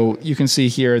 securities. So you can see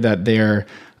here that they're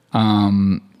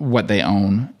what they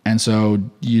own. And so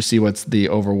you see what's the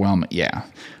overwhelming. Yeah.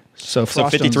 So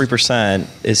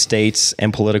 53% estates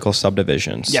and political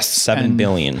subdivisions. Yes. $7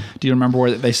 billion. Do you remember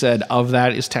where they said of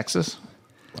that is Texas?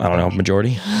 I don't know,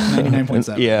 majority?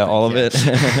 99.7. Yeah, all of it.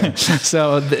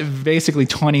 So basically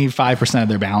 25% of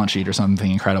their balance sheet or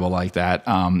something incredible like that.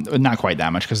 Not quite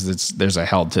that much because there's a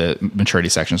held to maturity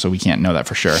section, so we can't know that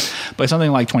for sure. But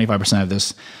something like 25% of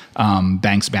this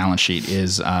bank's balance sheet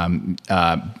is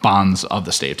bonds of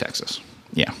the state of Texas.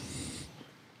 Yeah.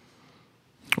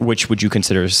 Which would you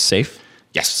consider safe?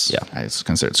 Yes. Yeah. It's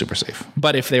considered super safe.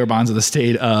 But if they were bonds of the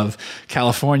state of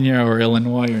California or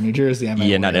Illinois or New Jersey, I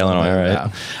might not Illinois, right?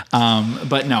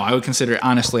 But no, I would consider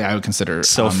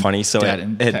so funny. So that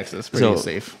in Texas pretty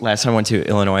safe. Last time I went to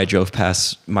Illinois, I drove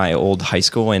past my old high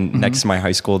school, and next to my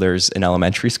high school, there's an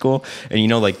elementary school. And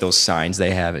like those signs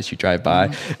they have as you drive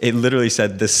by, it literally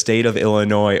said the state of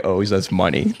Illinois owes us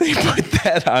money. They put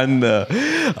that on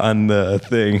the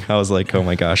thing. I was like, oh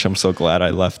my gosh, I'm so glad I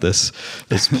left this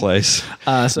place.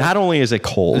 So not only is it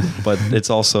cold, but it's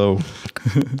also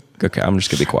okay. I'm just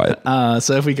gonna be quiet.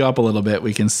 So if we go up a little bit,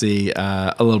 we can see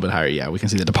a little bit higher. Yeah, we can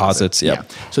see the deposits. Yeah.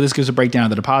 So this gives a breakdown of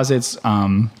the deposits,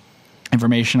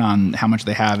 information on how much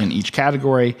they have in each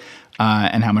category,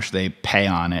 and how much they pay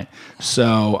on it.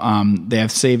 So they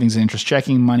have savings and interest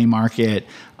checking, money market,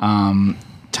 time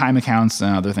accounts,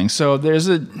 and other things. So there's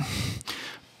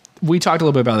we talked a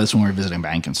little bit about this when we were visiting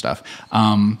bank and stuff.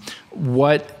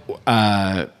 There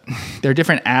are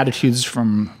different attitudes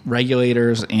from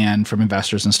regulators and from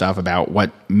investors and stuff about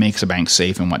what makes a bank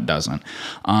safe and what doesn't.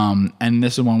 And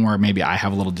this is one where maybe I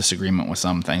have a little disagreement with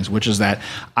some things, which is that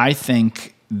I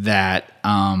think that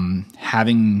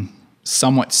having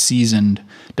somewhat seasoned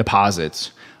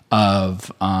deposits of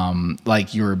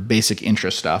like your basic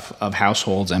interest stuff of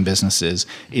households and businesses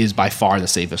is by far the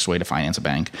safest way to finance a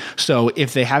bank. So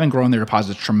if they haven't grown their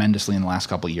deposits tremendously in the last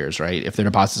couple of years, right? If their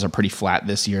deposits are pretty flat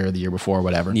this year or the year before,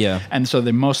 whatever. Yeah. And so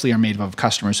they mostly are made up of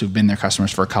customers who've been their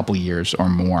customers for a couple of years or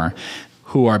more,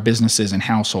 who are businesses and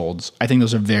households. I think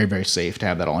those are very, very safe to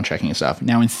have that all in checking and stuff.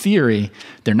 Now, in theory,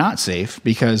 they're not safe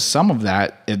because some of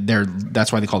that,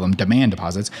 that's why they call them demand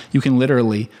deposits. You can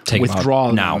literally withdraw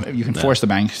them now. You can force the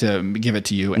bank to give it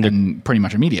to you and pretty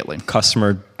much immediately.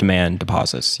 Customer demand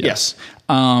deposits. Yes.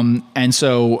 And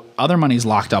so other money's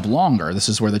locked up longer. This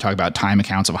is where they talk about time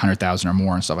accounts of 100,000 or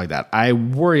more and stuff like that. I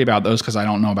worry about those because I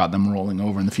don't know about them rolling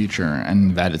over in the future,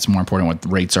 and that it's more important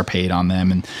what rates are paid on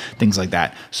them and things like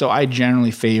that. So I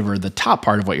generally favor the top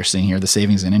part of what you're seeing here, the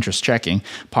savings and interest checking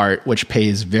part, which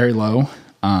pays very low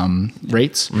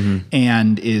rates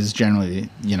and is generally,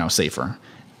 safer.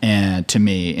 And to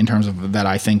me, in terms of that,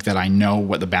 I think that I know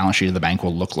what the balance sheet of the bank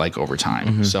will look like over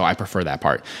time. So I prefer that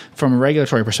part. From a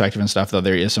regulatory perspective and stuff, though,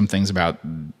 there is some things about,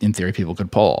 in theory, people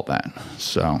could pull all that.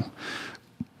 So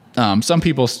some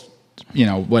people,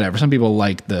 whatever. Some people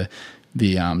like the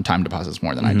time deposits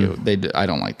more than I do. I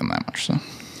don't like them that much. So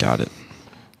got it.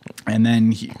 And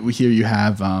then here you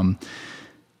have.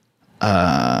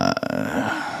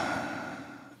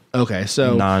 Okay,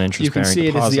 so non-interest you can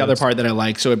see bearing it is the other deposits. part that I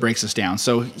like, so it breaks this down.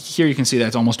 So here you can see that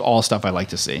it's almost all stuff I like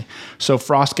to see. So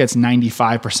Frost gets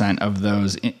 95% of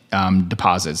those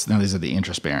deposits. Now these are the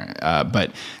interest bearing,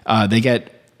 but they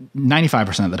get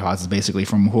 95% of the deposits basically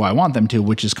from who I want them to,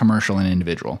 which is commercial and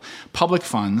individual. Public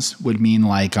funds would mean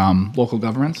like local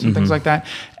governments and things like that.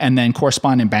 And then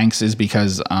correspondent banks is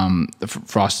because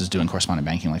Frost is doing correspondent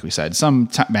banking, like we said. Some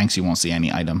banks you won't see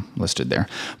any item listed there.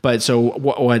 But so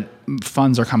what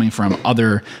funds are coming from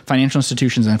other financial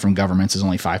institutions and from governments is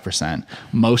only 5%.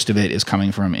 Most of it is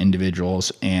coming from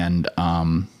individuals and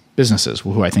businesses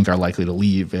who I think are likely to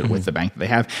leave it with the bank that they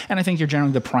have. And I think you're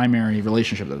generally the primary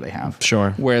relationship that they have.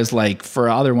 Sure. Whereas like for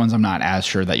other ones, I'm not as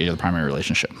sure that you're the primary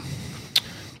relationship.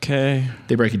 Okay.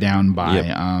 They break it down by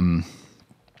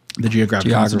the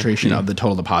geographic concentration of the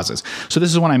total deposits. So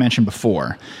this is one I mentioned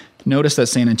before. Notice that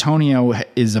San Antonio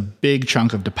is a big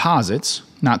chunk of deposits,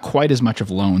 not quite as much of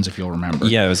loans, if you'll remember.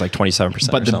 Yeah, it was like 27%.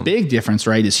 But the big difference,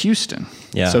 right, is Houston.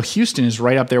 Yeah. So Houston is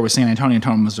right up there with San Antonio in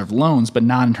terms of loans, but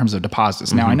not in terms of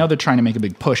deposits. Now, I know they're trying to make a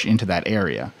big push into that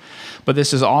area. But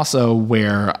this is also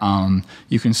where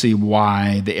you can see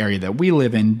why the area that we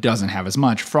live in doesn't have as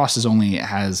much. Frost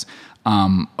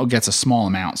gets a small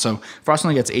amount. So Frost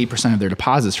only gets 8% of their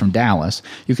deposits from Dallas.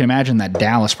 You can imagine that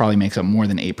Dallas probably makes up more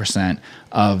than 8%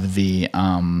 of the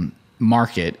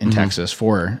market in Texas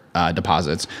for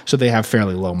deposits. So they have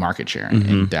fairly low market share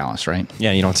in Dallas, right?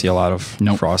 Yeah, you don't see a lot of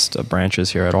Frost branches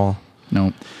here at all.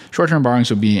 No. Short-term borrowings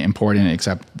would be important,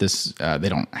 except this they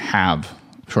don't have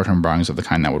short-term borrowings of the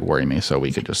kind that would worry me, so we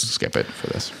could just skip it for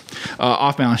this.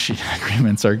 Off-balance sheet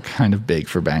agreements are kind of big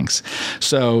for banks.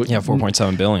 So yeah,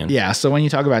 $4.7 billion. Yeah, so when you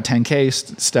talk about 10K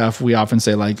stuff, we often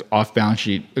say like off-balance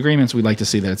sheet agreements, we'd like to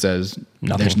see that it says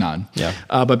there's none. Yeah.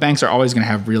 But banks are always going to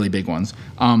have really big ones.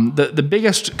 The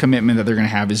biggest commitment that they're going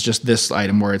to have is just this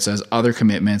item where it says other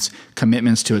commitments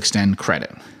to extend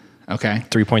credit. Okay?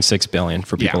 $3.6 billion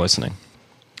for people listening.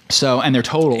 So, and their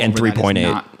total and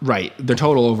 3.8. Right. Their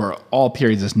total over all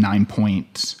periods is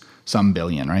 9-some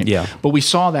billion, right? Yeah. But we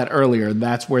saw that earlier.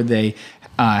 That's where they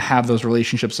have those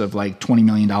relationships of like $20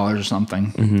 million or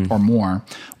something or more,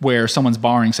 where someone's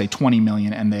borrowing, say, $20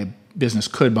 million and the business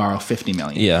could borrow $50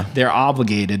 million. Yeah. They're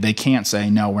obligated. They can't say,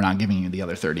 no, we're not giving you the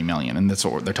other $30 million. And that's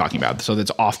what they're talking about. So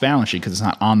that's off balance sheet because it's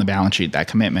not on the balance sheet, that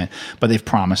commitment, but they've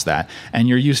promised that. And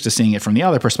you're used to seeing it from the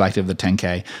other perspective, the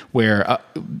 10K, where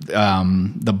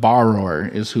the borrower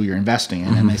is who you're investing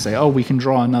in. And they say, oh, we can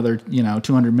draw another,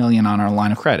 $200 million on our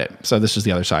line of credit. So this is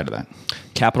the other side of that.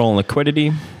 Capital and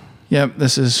liquidity. Yep.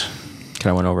 This is Kind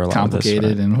of went over a lot complicated of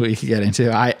this. Right? and we could get into.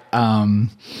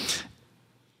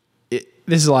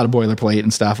 This is a lot of boilerplate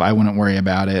and stuff. I wouldn't worry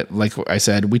about it. Like I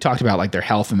said, we talked about like their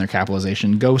health and their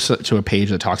capitalization. Go to a page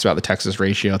that talks about the Texas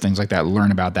ratio, things like that.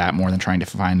 Learn about that more than trying to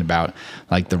find about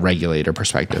like the regulator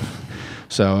perspective.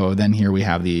 So then here we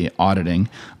have the auditing.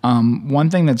 One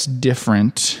thing that's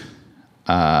different.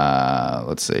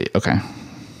 Let's see. Okay.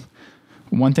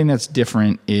 One thing that's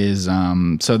different is,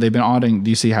 so they've been auditing. Do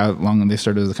you see how long they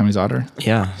started as the company's auditor?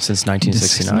 Yeah, since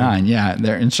 1969.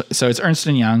 Yeah, so it's Ernst &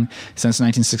 Young since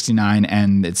 1969,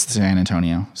 and it's San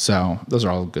Antonio. So those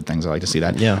are all good things. I like to see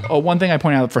that. Yeah. Oh, one thing I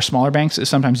point out for smaller banks is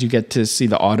sometimes you get to see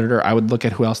the auditor. I would look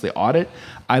at who else they audit.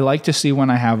 I like to see when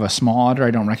I have a small auditor,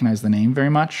 I don't recognize the name very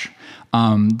much,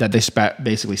 that they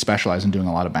basically specialize in doing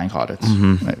a lot of bank audits.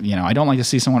 I don't like to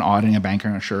see someone auditing a banker,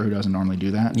 I'm sure, who doesn't normally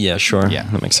do that. Yeah, sure. Yeah.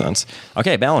 That makes sense.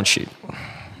 Okay, balance sheet.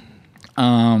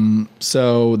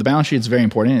 So the balance sheet is very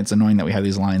important. It's annoying that we have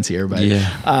these lines here,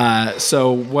 but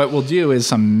so what we'll do is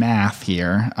some math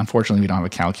here. Unfortunately, we don't have a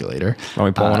calculator. Are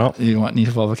we pulling up? You need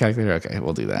to pull up a calculator? Okay,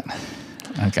 we'll do that.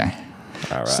 Okay.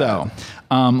 All right. So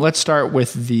let's start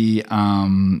with the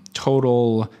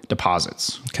total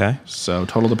deposits. Okay. So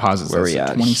total deposits. Where are we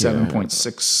at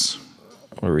 27.6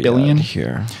 Where are we billion at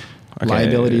here. Okay.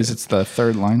 Liabilities. It's the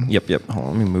third line. Yep. Hold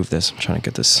on, let me move this. I'm trying to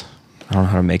get this. I don't know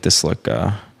how to make this look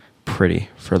pretty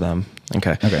for them.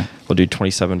 Okay. We'll do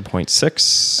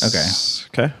 27.6.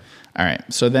 Okay. All right.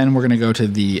 So then we're going to go to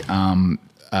the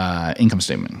income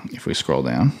statement. If we scroll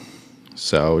down.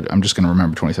 So I'm just going to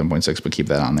remember 27.6, but keep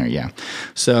that on there. Yeah.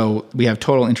 So we have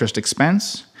total interest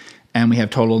expense and we have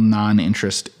total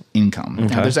non-interest income.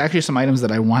 Okay. Now, there's actually some items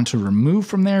that I want to remove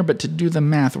from there, but to do the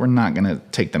math, we're not going to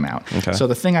take them out. Okay. So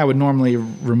the thing I would normally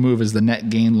remove is the net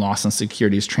gain loss on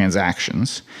securities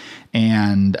transactions.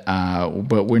 And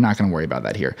but we're not going to worry about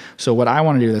that here. So what I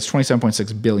want to do, that's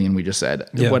 27.6 billion we just said.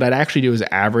 Yeah. What I'd actually do is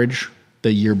average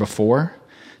the year before,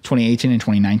 2018 and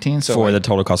 2019. So for the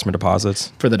total customer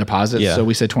deposits? For the deposits. Yeah. So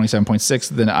we said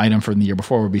 27.6. The item from the year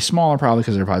before would be smaller probably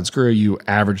because the deposits grew. You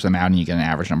average them out and you get an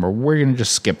average number. We're going to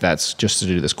just skip that just to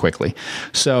do this quickly.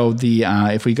 So the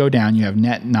if we go down, you have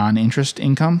net non-interest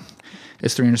income.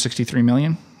 It's 363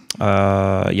 million.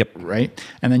 Yep. Right?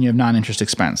 And then you have non-interest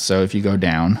expense. So if you go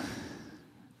down,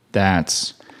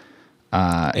 that's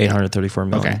 834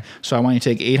 million. Okay. So I want you to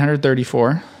take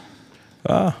 834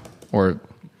 or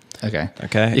okay.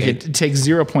 You could take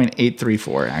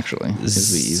 0.834 actually.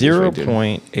 Is the easiest way to do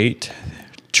it.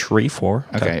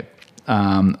 0.834. Okay.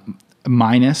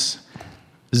 Minus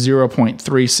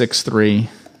 0.363.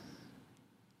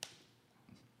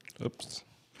 Oops.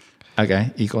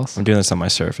 Okay, equals. I'm doing this on my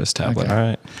Surface tablet. Okay. All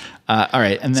right. All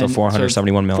right, and then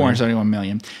 471 million. 471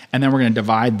 million, and then we're going to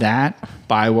divide that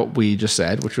by what we just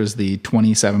said, which was the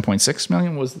 27.6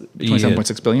 million. Was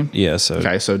 27.6 billion? Yeah. So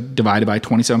okay, so divided by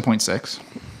 27.6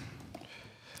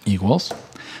 equals.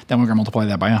 Then we're going to multiply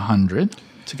that by 100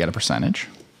 to get a percentage.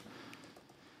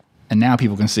 And now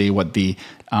people can see what the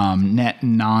net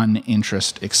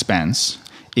non-interest expense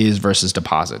is versus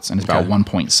deposits, and it's about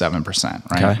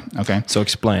 1.7%. Right? Okay. So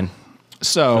explain.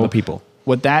 So for the people.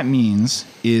 What that means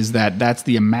is that that's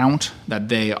the amount that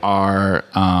they are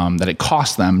that it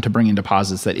costs them to bring in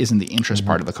deposits that isn't the interest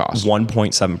part of the cost.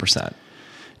 1.7%.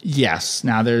 Yes.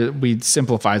 Now we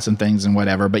simplified some things and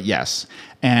whatever, but yes.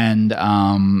 And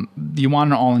you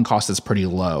want an all-in cost that's pretty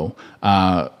low.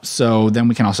 So then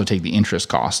we can also take the interest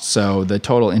cost. So the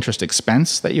total interest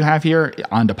expense that you have here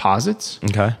on deposits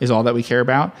is all that we care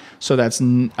about. So that's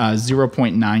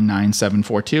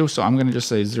 0.99742. So I'm going to just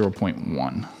say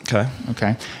 0.1.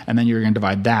 Okay. And then you're going to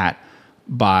divide that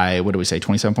by, what do we say,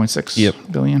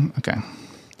 27.6 billion? Okay.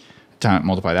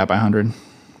 Multiply that by 100.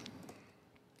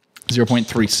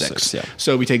 0.36. Yeah.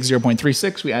 So we take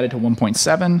 0.36, we add it to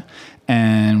 1.7,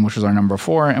 and which was our number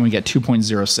 4, and we get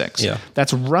 2.06. Yeah.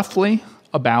 That's roughly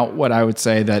about what I would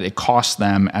say that it costs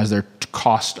them as their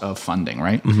cost of funding,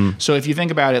 right? So if you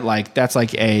think about it, like that's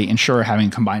like a insurer having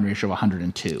a combined ratio of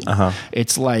 102.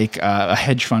 It's like a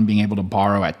hedge fund being able to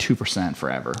borrow at 2%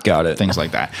 forever. Got it. Things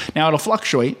like that. Now it'll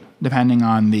fluctuate depending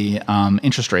on the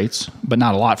interest rates, but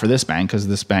not a lot for this bank because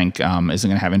this bank isn't going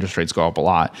to have interest rates go up a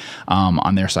lot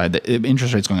on their side. The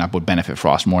interest rates going up would benefit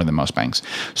Frost more than most banks.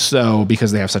 So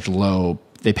because they have such low,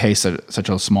 they pay such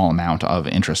a small amount of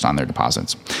interest on their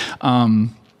deposits.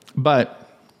 But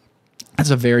that's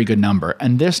a very good number.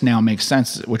 And this now makes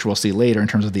sense, which we'll see later in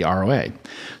terms of the ROA.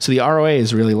 So the ROA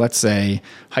is really, let's say,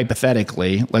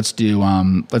 hypothetically, let's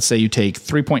say you take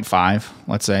 3.5,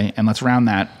 let's say, and let's round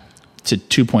that to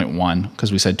 2.1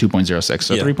 because we said 2.06.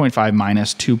 So 3.5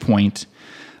 minus 2. The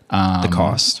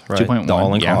cost, right? 2.1. The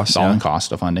all-in cost. The all-in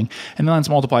cost of funding. And then let's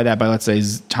multiply that by, let's say,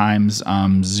 times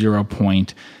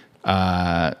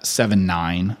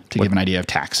 0.79 to give an idea of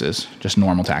taxes, just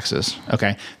normal taxes.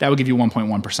 Okay. That would give you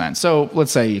 1.1%. So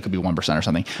let's say it could be 1% or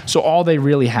something. So all they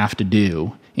really have to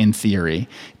do in theory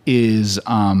is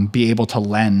be able to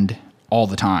lend all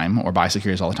the time or buy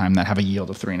securities all the time that have a yield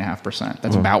of 3.5%.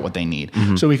 That's about what they need.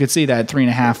 So we could see that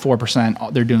 3.5%,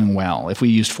 4%, they're doing well. If we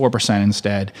used 4%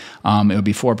 instead, it would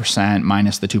be 4%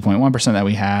 minus the 2.1% that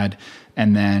we had.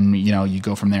 And then, you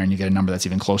go from there and you get a number that's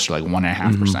even closer to like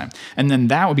 1.5%. And then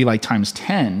that would be like times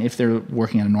 10 if they're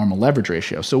working at a normal leverage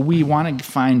ratio. So we want to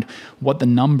find what the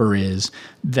number is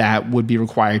that would be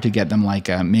required to get them like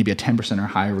maybe a 10% or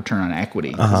higher return on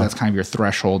equity. Because that's kind of your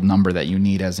threshold number that you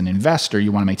need as an investor.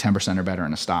 You want to make 10% or better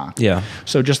in a stock. Yeah.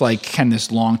 So just like, can this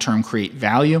long-term create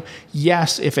value?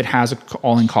 Yes, if it has an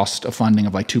all-in cost of funding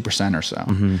of like 2% or so.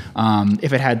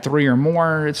 If it had 3 or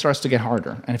more, it starts to get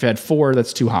harder. And if it had 4,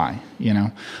 that's too high.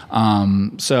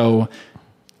 So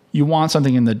you want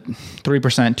something in the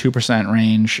 3%, 2%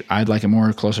 range. I'd like it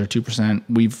more closer to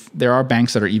 2%. There are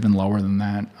banks that are even lower than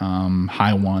that,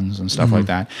 high ones and stuff like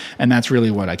that. And that's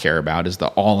really what I care about is the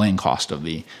all-in cost of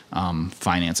the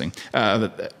financing.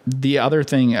 The other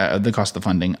thing, the cost of the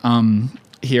funding,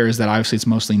 here is that obviously it's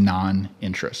mostly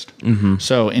non-interest.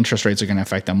 So interest rates are going to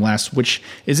affect them less, which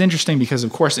is interesting because,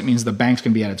 of course, it means the bank's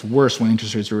going to be at its worst when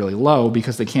interest rates are really low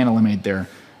because they can't eliminate their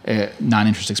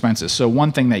non-interest expenses. So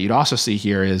one thing that you'd also see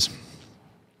here is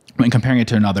when comparing it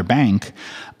to another bank,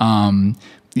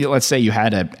 let's say you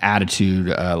had an attitude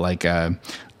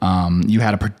you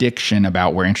had a prediction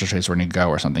about where interest rates were going to go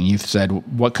or something. You said,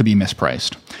 what could be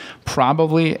mispriced?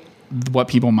 Probably what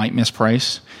people might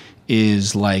misprice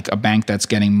is like a bank that's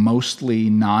getting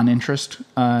mostly non-interest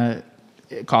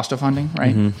cost of funding,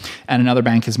 right? And another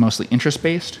bank is mostly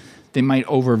interest-based. They might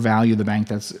overvalue the bank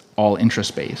that's all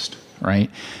interest-based, right?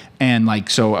 And like,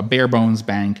 so a bare bones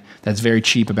bank that's very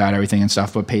cheap about everything and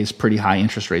stuff, but pays pretty high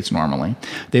interest rates normally,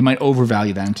 they might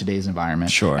overvalue that in today's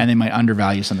environment. Sure. And they might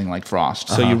undervalue something like Frost.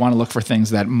 So you want to look for things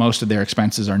that most of their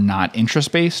expenses are not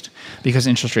interest-based because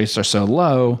interest rates are so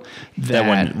low that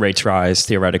when rates rise,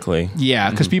 theoretically.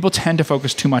 Yeah, because people tend to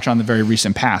focus too much on the very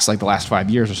recent past, like the last 5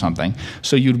 years or something.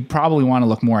 So you'd probably want to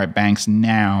look more at banks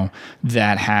now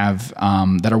that have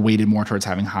that are weighted more towards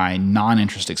having high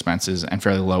non-interest expenses and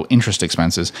fairly low interest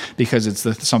expenses, because it's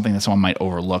something that someone might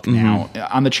overlook now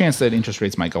on the chance that interest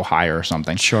rates might go higher or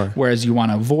something. Sure. Whereas you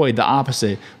want to avoid the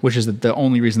opposite, which is that the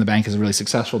only reason the bank is really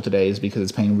successful today is because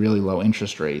it's paying really low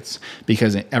interest rates,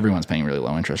 because everyone's paying really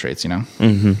low interest rates,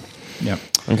 Yep.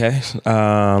 Okay. So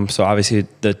obviously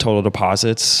the total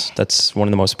deposits, that's one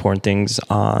of the most important things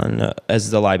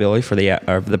as the liability for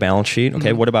the balance sheet.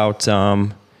 Okay. What about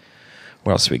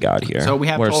what else we got here? So we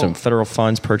have what are some federal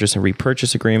funds purchase and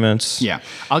repurchase agreements? Yeah.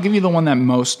 I'll give you the one that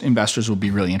most investors will be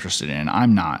really interested in.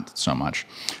 I'm not so much.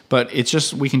 But it's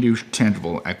just we can do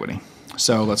tangible equity.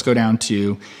 So let's go down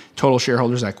to total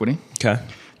shareholders' equity. Okay.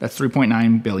 That's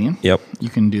 $3.9 billion. Yep. You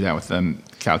can do that with the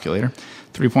calculator.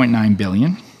 $3.9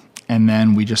 billion. And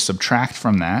then we just subtract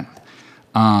from that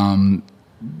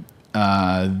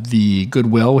the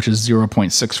goodwill, which is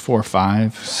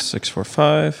 0.645.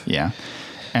 645. Yeah.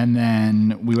 And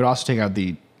then we would also take out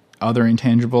the other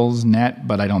intangibles net,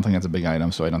 but I don't think that's a big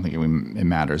item, so I don't think it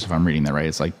matters if I'm reading that right.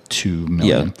 It's like $2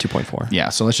 million. Yeah, 2.4. Yeah,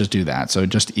 so let's just do that. So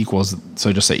just equals.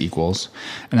 So just say equals,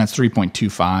 and that's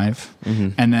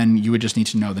 3.25. And then you would just need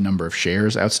to know the number of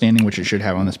shares outstanding, which it should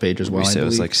have on this page as well. We said it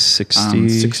was like 60.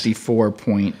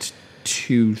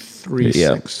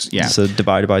 64.236. Yeah. So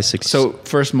divided by 60. So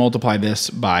first multiply this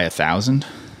by 1,000.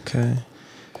 Okay.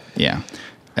 Yeah.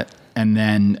 And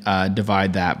then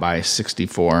divide that by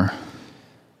 64.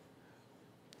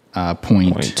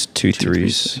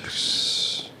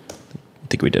 .236. I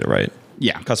think we did it right.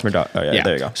 Yeah. Customer. Yeah,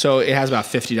 there you go. So it has about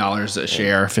 $50 a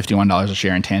share, $51 a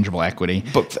share in tangible equity.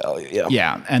 Book value, yeah.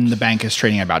 Yeah, and the bank is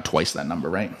trading at about twice that number,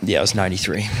 right? Yeah, it was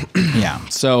 93. Yeah.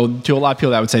 So to a lot of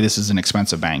people, that would say this is an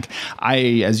expensive bank.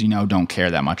 I, as you know, don't care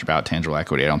that much about tangible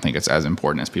equity. I don't think it's as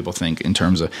important as people think in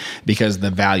terms of, because the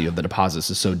value of the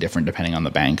deposits is so different depending on the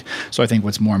bank. So I think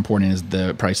what's more important is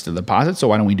the price to the deposit. So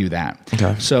why don't we do that?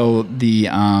 Okay. So the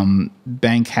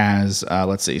bank has,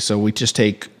 let's see, so we just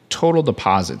take total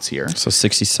deposits here. So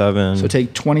 67. So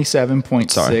take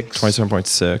 27.6. Sorry,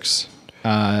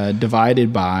 27.6.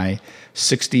 Divided by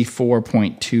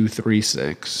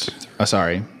 64.236.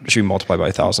 Sorry. Should we multiply by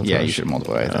 1,000 Yeah, first? you should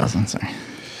multiply by 1,000. Sorry.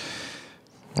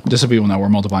 Just so people know, we're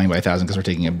multiplying by 1,000 because we're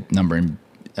taking a number in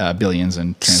billions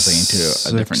and translating to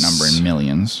a different number in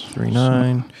millions.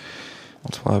 39.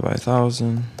 Multiply by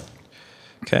 1,000.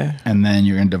 Okay. And then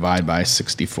you're going to divide by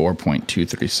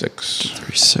 64.236.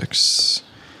 36.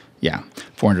 Yeah,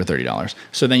 $430.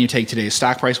 So then you take today's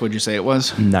stock price. What did you say it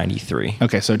was? 93.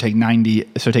 Okay, so take 90.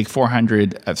 So take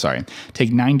 400.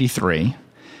 Take 93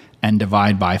 and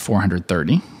divide by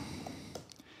 430,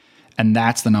 and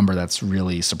that's the number that's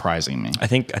really surprising me. I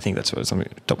think that's what it was. Let me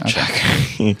double check.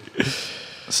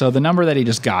 So the number that he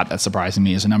just got that's surprising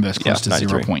me is a number that's close to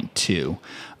 93. 0.2.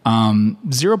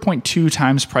 0.2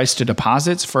 times price to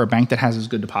deposits for a bank that has as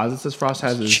good deposits as Frost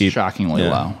has is cheap. shockingly Yeah.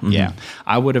 low. Mm-hmm. Yeah.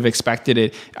 I would have expected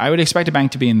it. I would expect a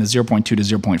bank to be in the 0.2 to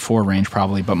 0.4 range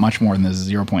probably, but much more in the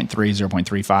 0.3,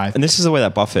 0.35. And this is the way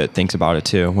that Buffett thinks about it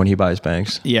too when he buys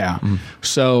banks. Yeah.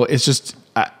 So it's just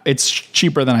it's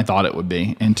cheaper than I thought it would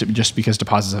be, and just because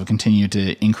deposits have continued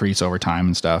to increase over time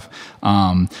and stuff.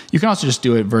 You can also just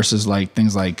do it versus like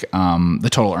things like the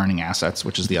total earning assets,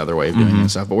 which is the other way of doing it and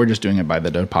stuff. But we're just doing it by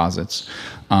the deposits.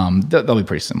 They'll be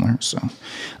pretty similar. So.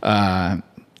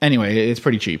 Anyway, it's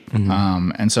pretty cheap.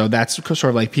 And so that's sort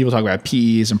of like people talk about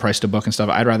PEs and price to book and stuff.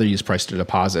 I'd rather use price to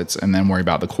deposits and then worry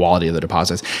about the quality of the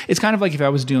deposits. It's kind of like if I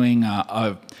was doing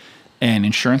an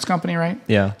insurance company, right?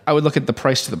 Yeah. I would look at the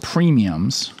price to the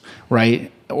premiums,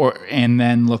 right? And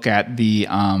then look at the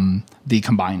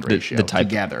combined ratio the type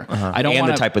together. I don't want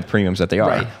the type of premiums that they are.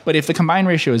 Right. But if the combined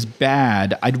ratio is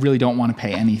bad, I really don't want to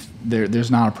pay any.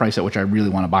 There's not a price at which I really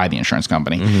want to buy the insurance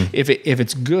company. If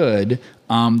it's good,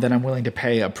 then I'm willing to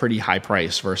pay a pretty high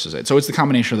price versus it. So it's the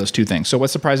combination of those two things. So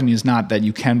what's surprising me is not that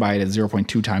you can buy it at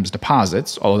 0.2 times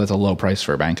deposits, although that's a low price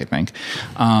for a bank, I think.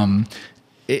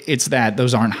 It's that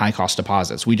those aren't high cost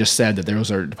deposits. We just said that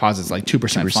those are deposits like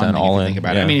 2% funding. all if you in, think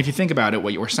about it. yeah. I mean, if you think about it,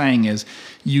 what you were saying is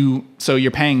you're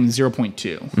paying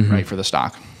 0.2 right for the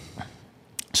stock.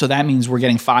 So that means we're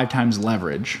getting 5 times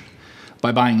leverage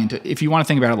by buying into. If you want to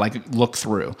think about it like look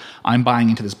through, I'm buying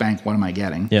into this bank. What am I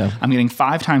getting? Yeah. I'm getting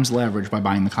 5 times leverage by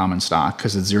buying the common stock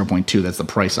because it's 0.2. That's the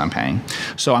price I'm paying.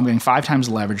 So I'm getting 5 times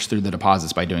leverage through the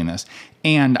deposits by doing this.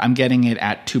 And I'm getting it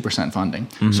at 2% funding.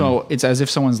 So it's as if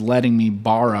someone's letting me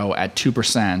borrow at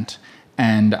 2%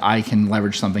 and I can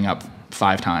leverage something up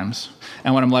 5 times.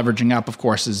 And what I'm leveraging up, of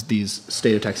course, is these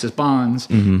state of Texas bonds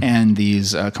and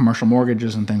these commercial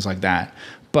mortgages and things like that.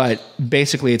 But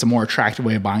basically, it's a more attractive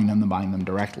way of buying them than buying them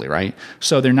directly, right?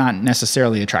 So they're not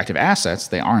necessarily attractive assets.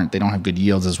 They aren't. They don't have good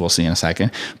yields, as we'll see in a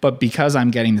second. But because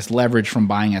I'm getting this leverage from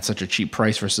buying at such a cheap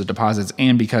price versus deposits,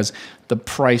 and because the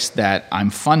price that I'm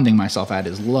funding myself at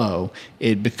is low,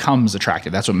 it becomes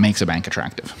attractive. That's what makes a bank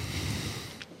attractive.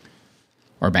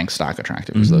 Or bank stock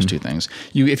attractive is those two things.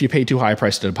 If you pay too high a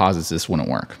price to deposits, this wouldn't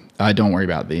work. Don't worry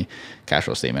about the cash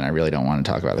flow statement. I really don't want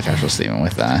to talk about the cash flow statement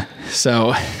with that.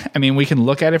 So, I mean, we can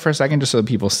look at it for a second just so that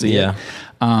people see it.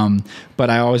 But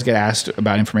I always get asked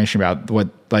about information about what,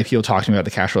 like people talk to me about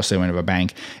the cash flow statement of a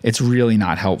bank. It's really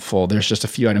not helpful. There's just a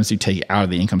few items you take out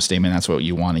of the income statement. That's what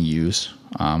you want to use.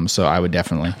 So I would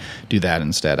definitely do that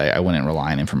instead. I wouldn't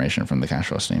rely on information from the cash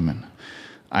flow statement.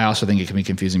 I also think it can be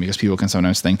confusing because people can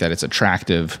sometimes think that it's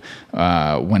attractive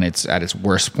when it's at its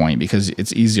worst point because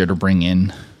it's easier to bring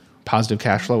in positive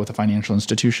cash flow with a financial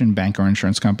institution, bank, or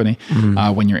insurance company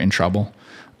when you're in trouble.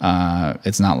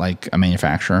 It's not like a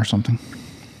manufacturer or something.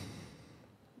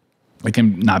 It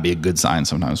can not be a good sign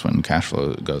sometimes when cash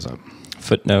flow goes up.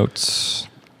 Footnotes.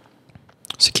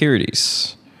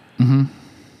 Securities.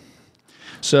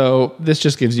 So this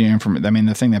just gives you information. I mean,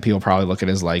 the thing that people probably look at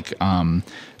is like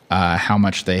how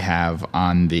much they have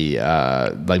on the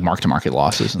like mark-to-market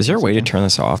losses. Is there a way to turn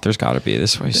this off? There's got to be.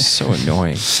 This way is so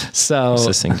annoying. So What's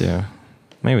this thing do?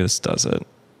 Maybe this does it.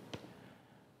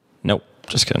 Nope.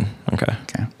 Just kidding. Okay.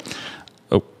 Okay.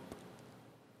 Oh.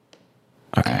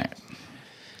 All right.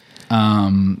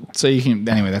 So you can,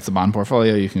 anyway, that's the bond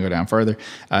portfolio. You can go down further.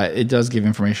 It does give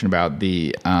information about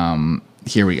the,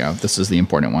 here we go. This is the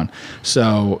important one.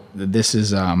 So this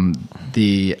is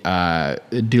the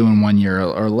due in 1 year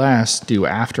or less, due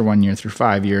after 1 year through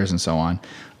 5 years, and so on.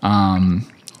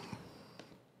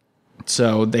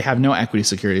 So they have no equity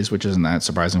securities, which isn't that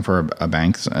surprising for a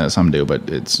bank. Some do, but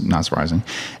it's not surprising.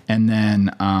 And then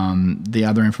the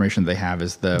other information they have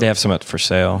is They have some for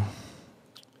sale.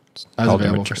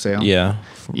 available for sale. Yeah.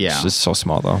 Yeah. It's just so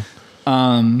small though.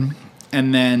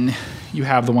 And then you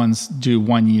have the ones due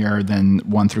 1 year, then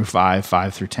 1 through 5,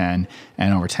 5 through 10,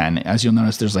 and over 10. As you'll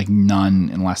notice, there's like none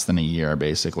in less than a year,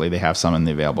 basically. They have some in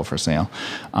the available for sale.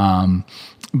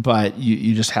 But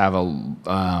you just have a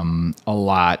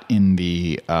lot in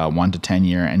the 1 to 10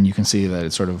 year, and you can see that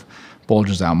it sort of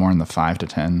bulges out more in the 5 to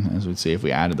 10, as we'd see if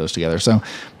we added those together. So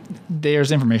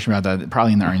there's information about that.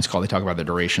 Probably in the earnings call, they talk about the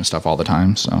duration stuff all the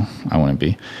time, so I wouldn't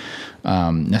be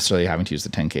necessarily having to use the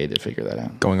 10K to figure that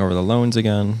out. Going over the loans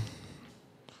again.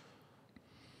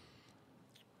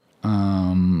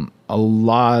 A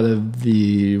lot of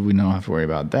we don't have to worry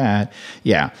about that.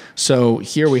 Yeah. So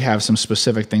here we have some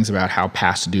specific things about how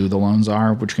past due the loans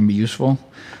are, which can be useful.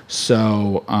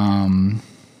 So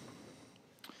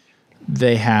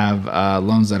They have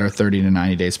loans that are 30 to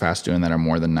 90 days past due and that are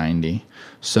more than 90.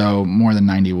 So more than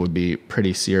 90 would be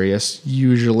pretty serious.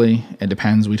 Usually, it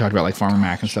depends. We talked about like Farmer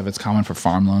Mac and stuff. It's common for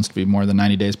farm loans to be more than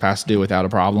 90 days past due without a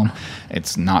problem.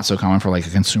 It's not so common for like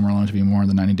a consumer loan to be more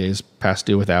than 90 days past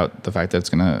due without the fact that it's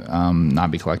going to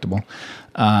not be collectible.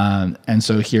 And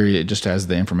so here it just has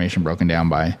the information broken down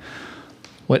by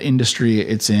what industry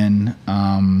it's in.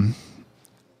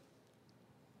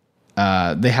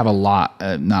 They have a lot,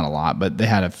 not a lot, but they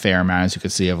had a fair amount, as you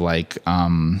could see, of like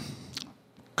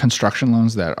construction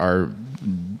loans that are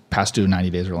past due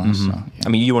 90 days or less. So, yeah. I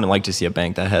mean, you wouldn't like to see a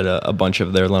bank that had a bunch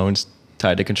of their loans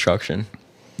tied to construction.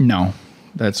 No,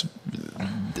 that's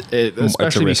it,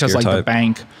 especially because like the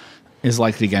bank is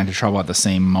likely to get into trouble at the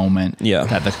same moment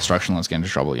that the construction loans get into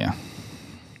trouble. Yeah.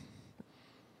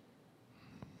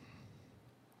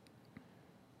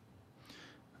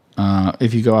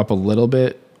 If you go up a little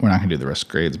bit, we're not going to do the risk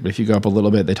grades, but if you go up a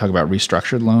little bit, they talk about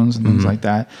restructured loans and things like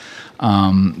that.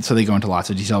 So they go into lots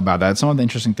of detail about that. Some of the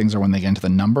interesting things are when they get into the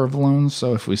number of loans.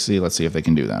 So if we see, let's see if they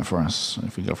can do that for us.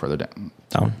 If we go further down.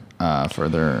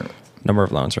 Further. Number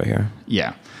of loans right here.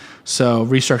 Yeah. So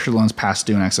restructured loans past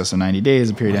due in excess of 90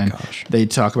 days, a period end. They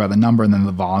talk about the number and then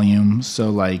the volume. So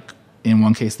like in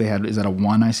one case they had, is that a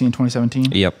 1 I see in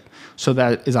 2017? Yep. So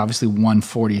that is obviously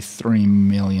 $143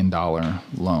 million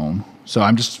loan. So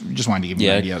I'm just wanting to give you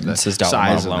an idea of the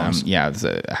size of them. Yeah,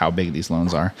 how big these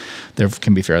loans are. They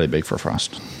can be fairly big for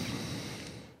Frost.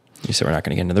 You said we're not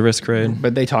going to get into the risk grade.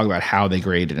 But they talk about how they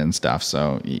graded and stuff,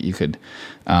 so you could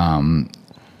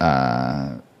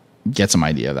get some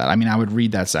idea of that. I mean, I would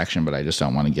read that section, but I just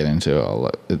don't want to get into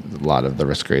a lot of the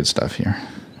risk grade stuff here.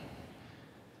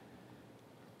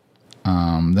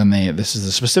 Then this is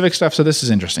the specific stuff, so this is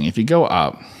interesting. If you go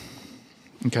up,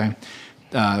 okay,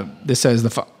 this says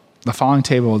the following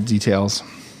table details.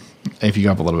 If you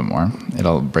go up a little bit more,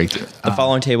 it'll break it. The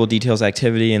following table details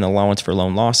activity and allowance for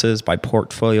loan losses by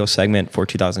portfolio segment for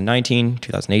 2019,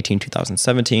 2018,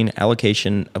 2017.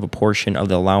 Allocation of a portion of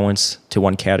the allowance to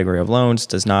one category of loans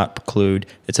does not preclude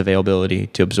its availability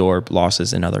to absorb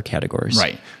losses in other categories.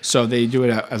 Right. So they do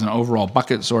it as an overall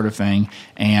bucket sort of thing.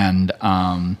 And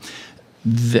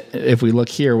if we look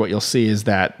here, what you'll see is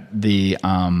that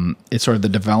it's sort of the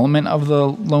development of the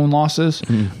loan losses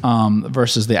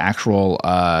versus the actual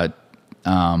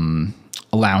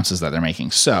allowances that they're making.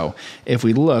 So if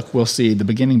we look, we'll see the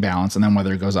beginning balance and then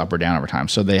whether it goes up or down over time.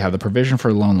 So they have the provision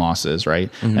for loan losses, right?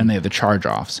 And they have the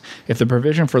charge-offs. If the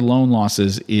provision for loan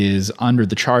losses is under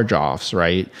the charge-offs,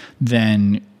 right,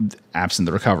 then absent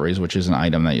the recoveries, which is an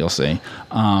item that you'll see,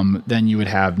 then you would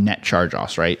have net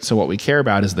charge-offs, right? So what we care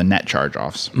about is the net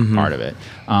charge-offs part of it.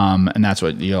 And that's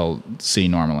what you'll see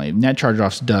normally. Net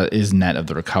charge-offs is net of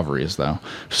the recoveries, though.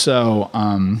 So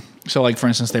like, for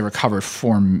instance, they recovered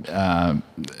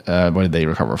what did they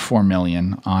recover? $4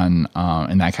 million on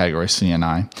in that category,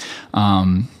 C&I.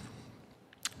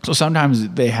 So sometimes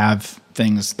they have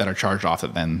things that are charged off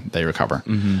that then they recover.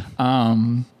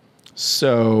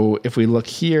 So if we look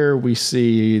here, we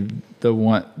see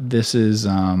this is, we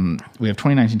have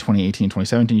 2019, 2018,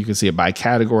 2017. You can see it by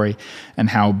category and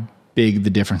how big the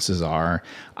differences are.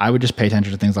 I would just pay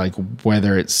attention to things like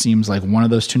whether it seems like one of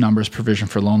those two numbers, provision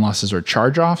for loan losses or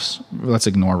charge-offs, let's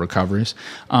ignore recoveries,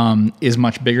 is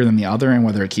much bigger than the other, and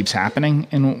whether it keeps happening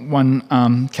in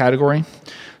one category.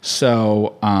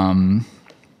 So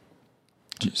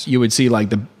you would see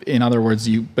like in other words,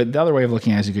 but the other way of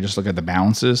looking at it is you could just look at the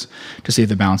balances to see if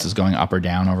the balance is going up or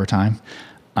down over time.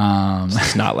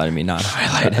 It's not letting me not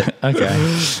highlight it.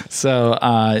 Okay. So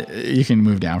you can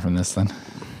move down from this then.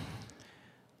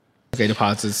 Okay,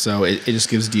 deposits. So it just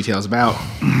gives details about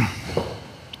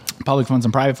public funds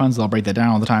and private funds. They'll break that down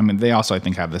all the time. And they also, I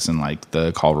think, have this in like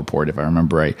the call report, if I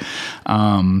remember right.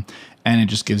 And it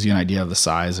just gives you an idea of the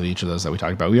size of each of those that we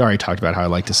talked about. We already talked about how I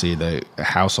like to see the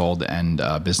household and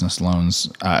business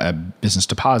loans, business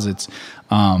deposits,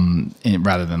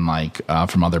 rather than like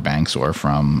from other banks or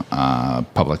from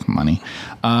public money.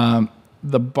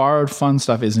 The borrowed fund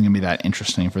stuff isn't going to be that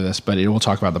interesting for this, but it will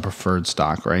talk about the preferred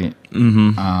stock, right?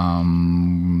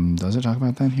 Does it talk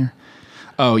about that here?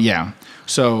 Oh, yeah.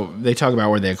 So they talk about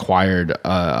where they acquired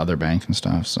other banks and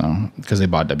stuff. So because they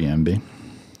bought WMB.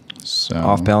 So So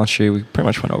Off balance sheet, we pretty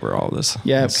much went over all of this.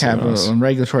 yeah, Let's see what capital else. and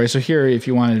regulatory. So here, if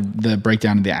you wanted the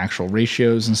breakdown of the actual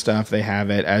ratios and stuff, they have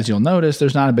it. As you'll notice,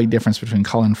 there's not a big difference between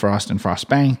Cullen/Frost and Frost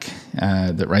Bank.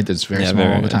 That's very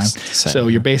small all the time. it's the same. So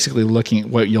you're basically looking.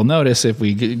 What you'll notice if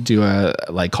we do a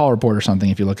like call report or something,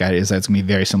 if you look at it, is that it's going to be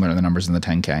very similar to the numbers in the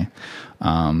 10K.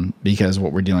 Because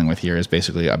what we're dealing with here is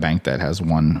basically a bank that has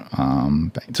one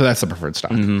bank. So that's the preferred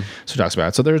stock. So it talks about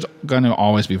it. So there's going to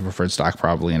always be preferred stock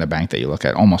probably in a bank that you look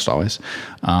at, almost always.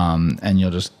 And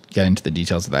you'll just get into the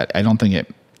details of that. I don't think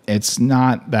it's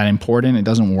not that important. It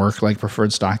doesn't work like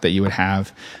preferred stock that you would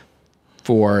have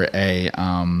for a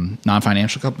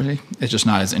non-financial company. It's just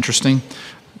not as interesting.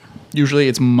 Usually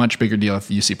it's a much bigger deal if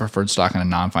you see preferred stock in a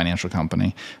non-financial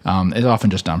company. It's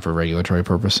often just done for regulatory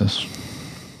purposes.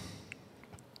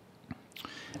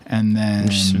 And then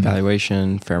Just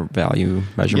valuation, fair value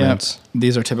measurements.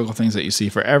 these are typical things that you see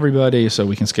for everybody, so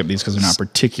we can skip these because they're not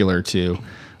particular to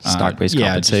Stock-based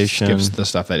compensation. It just skips the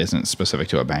stuff that isn't specific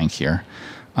to a bank here.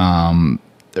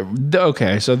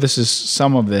 Okay, so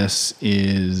some of this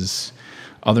is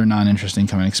other non-interest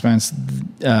income and expense.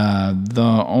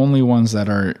 The only ones that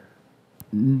are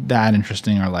that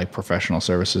interesting are like professional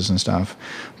services and stuff,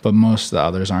 but most of the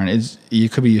others aren't. You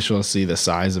could be useful to see the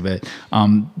size of it.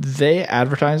 They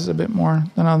advertise a bit more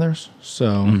than others,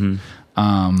 so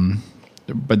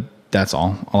but that's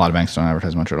all. A lot of banks don't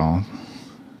advertise much at all.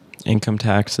 Income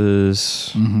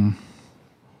taxes.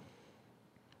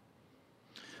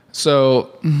 So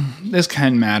this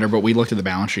can matter, but we looked at the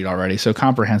balance sheet already. So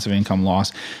comprehensive income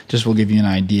loss just will give you an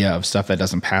idea of stuff that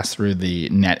doesn't pass through the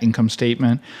net income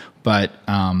statement, but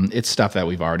it's stuff that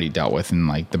we've already dealt with in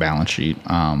like the balance sheet.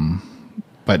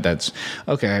 But that's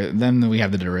okay. Then we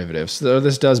have the derivatives. So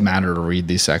this does matter to read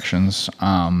these sections.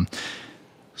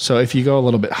 So if you go a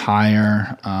little bit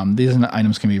higher, these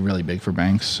items can be really big for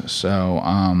banks. So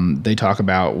they talk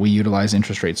about we utilize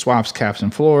interest rate swaps, caps,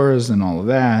 and floors, and all of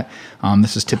that.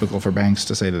 This is typical for banks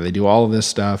to say that they do all of this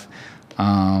stuff.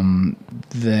 Following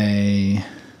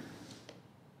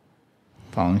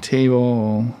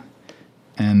table,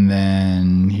 and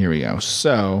then here we go.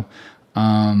 So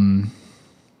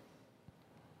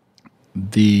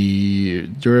the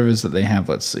derivatives that they have,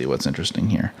 let's see what's interesting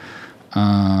here.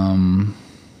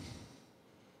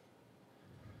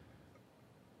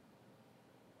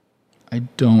 I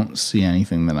don't see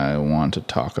anything that I want to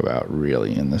talk about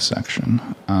really in this section.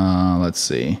 Let's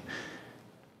see.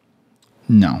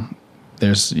 No.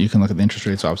 You can look at the interest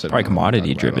rate swaps. Probably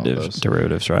commodity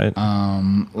derivatives, right?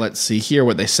 Let's see here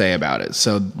what they say about it.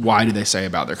 So why do they say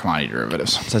about their commodity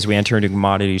derivatives? It says we enter into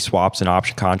commodity swaps and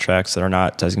option contracts that are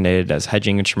not designated as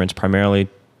hedging instruments primarily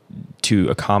to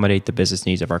accommodate the business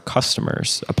needs of our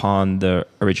customers. Upon the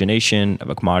origination of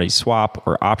a commodity swap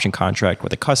or option contract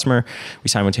with a customer, we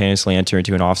simultaneously enter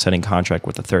into an offsetting contract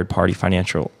with a third-party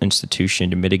financial institution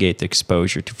to mitigate the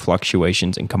exposure to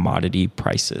fluctuations in commodity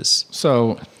prices.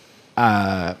 So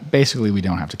basically, we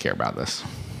don't have to care about this.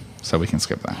 So we can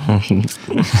skip that.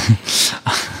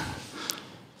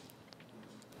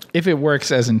 If it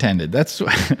works as intended. That's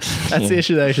the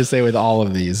issue that I should say with all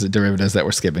of these derivatives that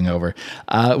we're skipping over.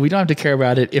 We don't have to care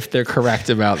about it if they're correct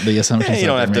about the assumptions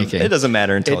that they're making. It doesn't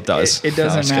matter until it does. It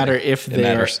doesn't matter if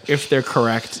they're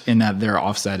correct in that they're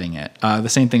offsetting it. The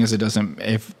same thing as it doesn't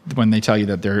when they tell you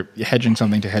that they're hedging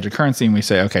something to hedge a currency and we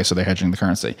say, okay, so they're hedging the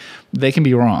currency. They can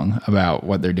be wrong about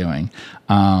what they're doing.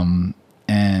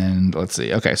 And let's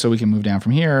see. Okay, so we can move down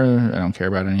from here. I don't care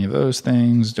about any of those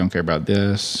things. Don't care about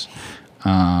this.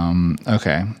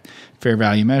 Okay. Fair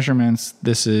value measurements.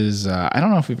 This is, I don't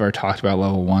know if we've ever talked about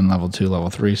level 1, level 2, level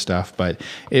 3 stuff, but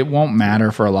it won't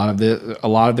matter for a lot of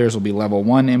theirs will be level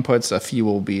 1 inputs. A few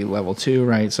will be level 2,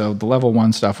 right? So the level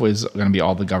 1 stuff is going to be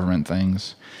all the government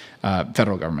things,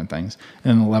 federal government things.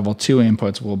 And the level 2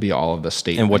 inputs will be all of the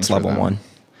state. And what's level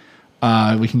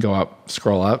 1? We can go up,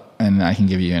 scroll up, and I can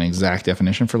give you an exact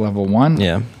definition for level 1.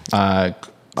 Yeah.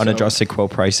 Unadjusted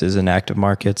quote prices in active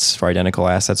markets for identical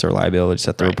assets or liabilities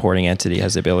that the reporting entity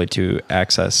has the ability to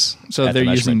access. So they're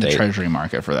using the treasury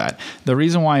market for that. The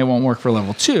reason why it won't work for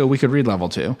level 2, we could read level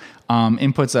 2.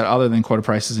 Inputs that other than quoted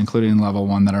prices included in level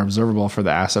 1 that are observable for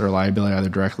the asset or liability either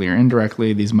directly or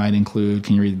indirectly. These might include,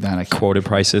 can you read that? Quoted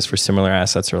prices for similar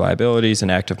assets or liabilities in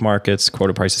active markets,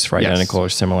 quoted prices for identical or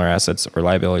similar assets or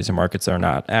liabilities in markets that are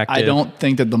not active. I don't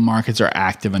think that the markets are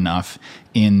active enough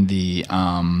in the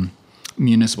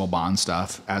municipal bond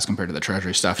stuff as compared to the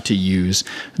treasury stuff to use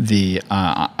the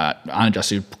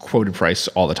unadjusted quoted price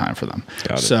all the time for them.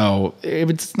 So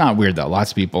it's not weird though.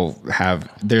 Lots of people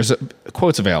there's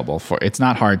quotes available for, it's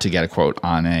not hard to get a quote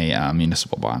on a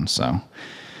municipal bond. So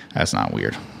that's not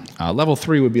weird. Level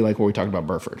 3 would be like what we talked about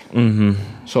Burford.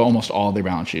 So almost all their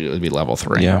balance sheet would be level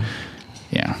 3. Yeah.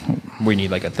 Yeah. We need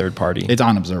like a third party. It's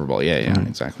unobservable. Yeah,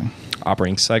 exactly.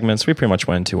 Operating segments. We pretty much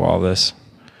went into all this.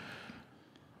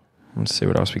 Let's see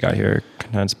what else we got here.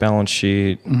 Condensed balance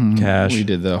sheet, cash. We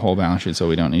did the whole balance sheet, so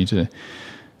we don't need to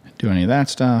do any of that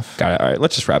stuff. Got it. All right,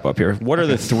 let's just wrap up here. What are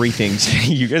the three things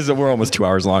you guys? We're almost 2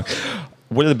 hours long.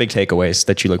 What are the big takeaways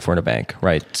that you look for in a bank,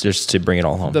 right? Just to bring it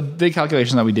all home. The big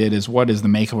calculation that we did is what is the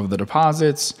makeup of the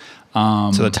deposits?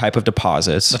 So the type of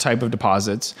deposits.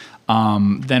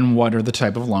 Then what are the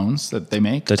type of loans that they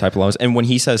make? The type of loans. And when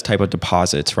he says type of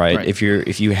deposits, right? If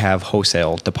you have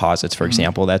wholesale deposits, for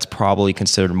example, that's probably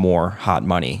considered more hot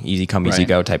money, easy come, easy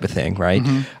go type of thing, right?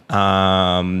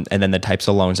 And then the types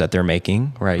of loans that they're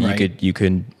making, right? You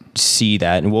could see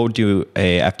that, and we'll do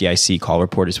a FDIC call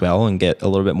report as well and get a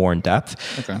little bit more in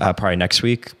depth probably next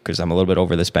week, because I'm a little bit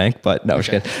over this bank, but no, just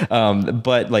kidding.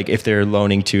 But like if they're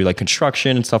loaning to like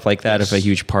construction and stuff like that, if a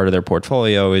huge part of their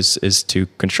portfolio is to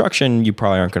construction, you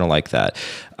probably aren't going to like that.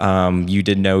 You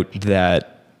did note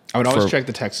that I would always check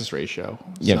the Texas ratio.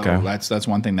 So that's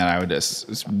one thing that I would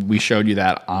we showed you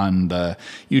that on the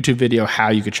YouTube video, how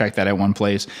you could check that at one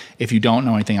place. If you don't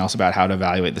know anything else about how to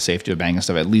evaluate the safety of a bank and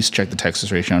stuff, at least check the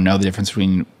Texas ratio. Know the difference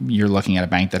between you're looking at a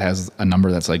bank that has a number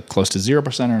that's like close to 0%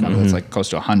 or a number that's like close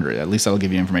to 100. At least that'll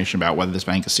give you information about whether this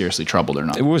bank is seriously troubled or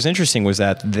not. What was interesting was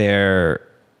that the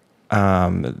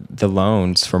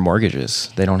loans for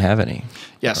mortgages, they don't have any.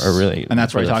 Yes. Or really. And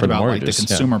that's what I talked about, like the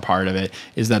consumer part of it,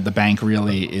 is that the bank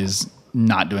really is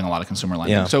not doing a lot of consumer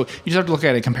lending. Yeah. So you just have to look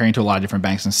at it comparing to a lot of different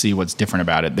banks and see what's different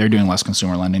about it. They're doing less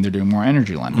consumer lending. They're doing more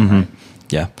energy lending, right?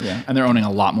 Yeah. And they're owning a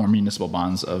lot more municipal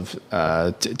bonds of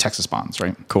Texas bonds,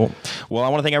 right? Cool. Well, I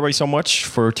want to thank everybody so much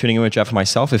for tuning in with Jeff and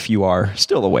myself. If you are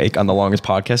still awake on the longest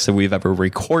podcast that we've ever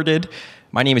recorded,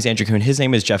 my name is Andrew Kuhn. His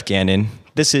name is Jeff Gannon.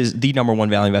 This is the #1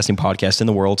 value investing podcast in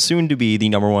the world, soon to be the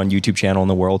 #1 YouTube channel in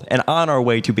the world, and on our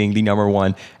way to being the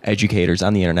 #1 educators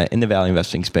on the internet in the value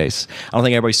investing space. I want to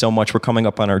thank everybody so much. We're coming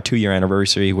up on our 2-year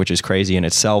anniversary, which is crazy in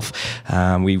itself.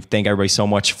 We thank everybody so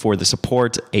much for the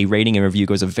support. A rating and review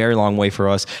goes a very long way for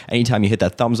us. Anytime you hit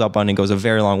that thumbs up button, it goes a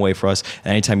very long way for us.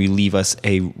 And anytime you leave us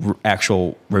a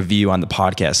actual review on the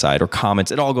podcast side or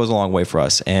comments, it all goes a long way for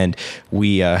us. And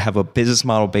we have a business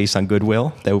model based on goodwill,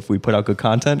 that if we put out good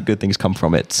content, good things come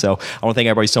from it. So I want to thank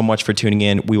everybody so much for tuning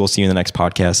in. We will see you in the next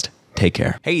podcast. Take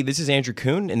care. Hey, this is Andrew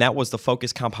Kuhn, and that was the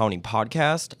Focus Compounding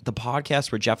Podcast, the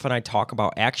podcast where Jeff and I talk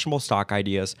about actionable stock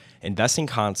ideas, investing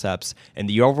concepts, and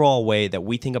the overall way that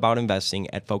we think about investing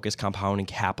at Focus Compounding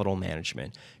Capital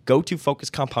Management. Go to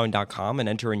focuscompounding.com and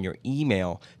enter in your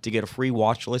email to get a free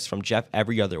watch list from Jeff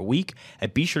every other week.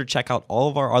 And be sure to check out all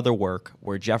of our other work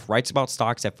where Jeff writes about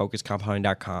stocks at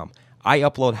focuscompounding.com. I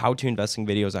upload how-to investing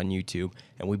videos on YouTube,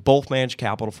 and we both manage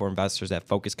capital for investors at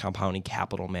Focus Compounding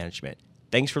Capital Management.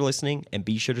 Thanks for listening, and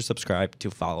be sure to subscribe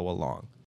to follow along.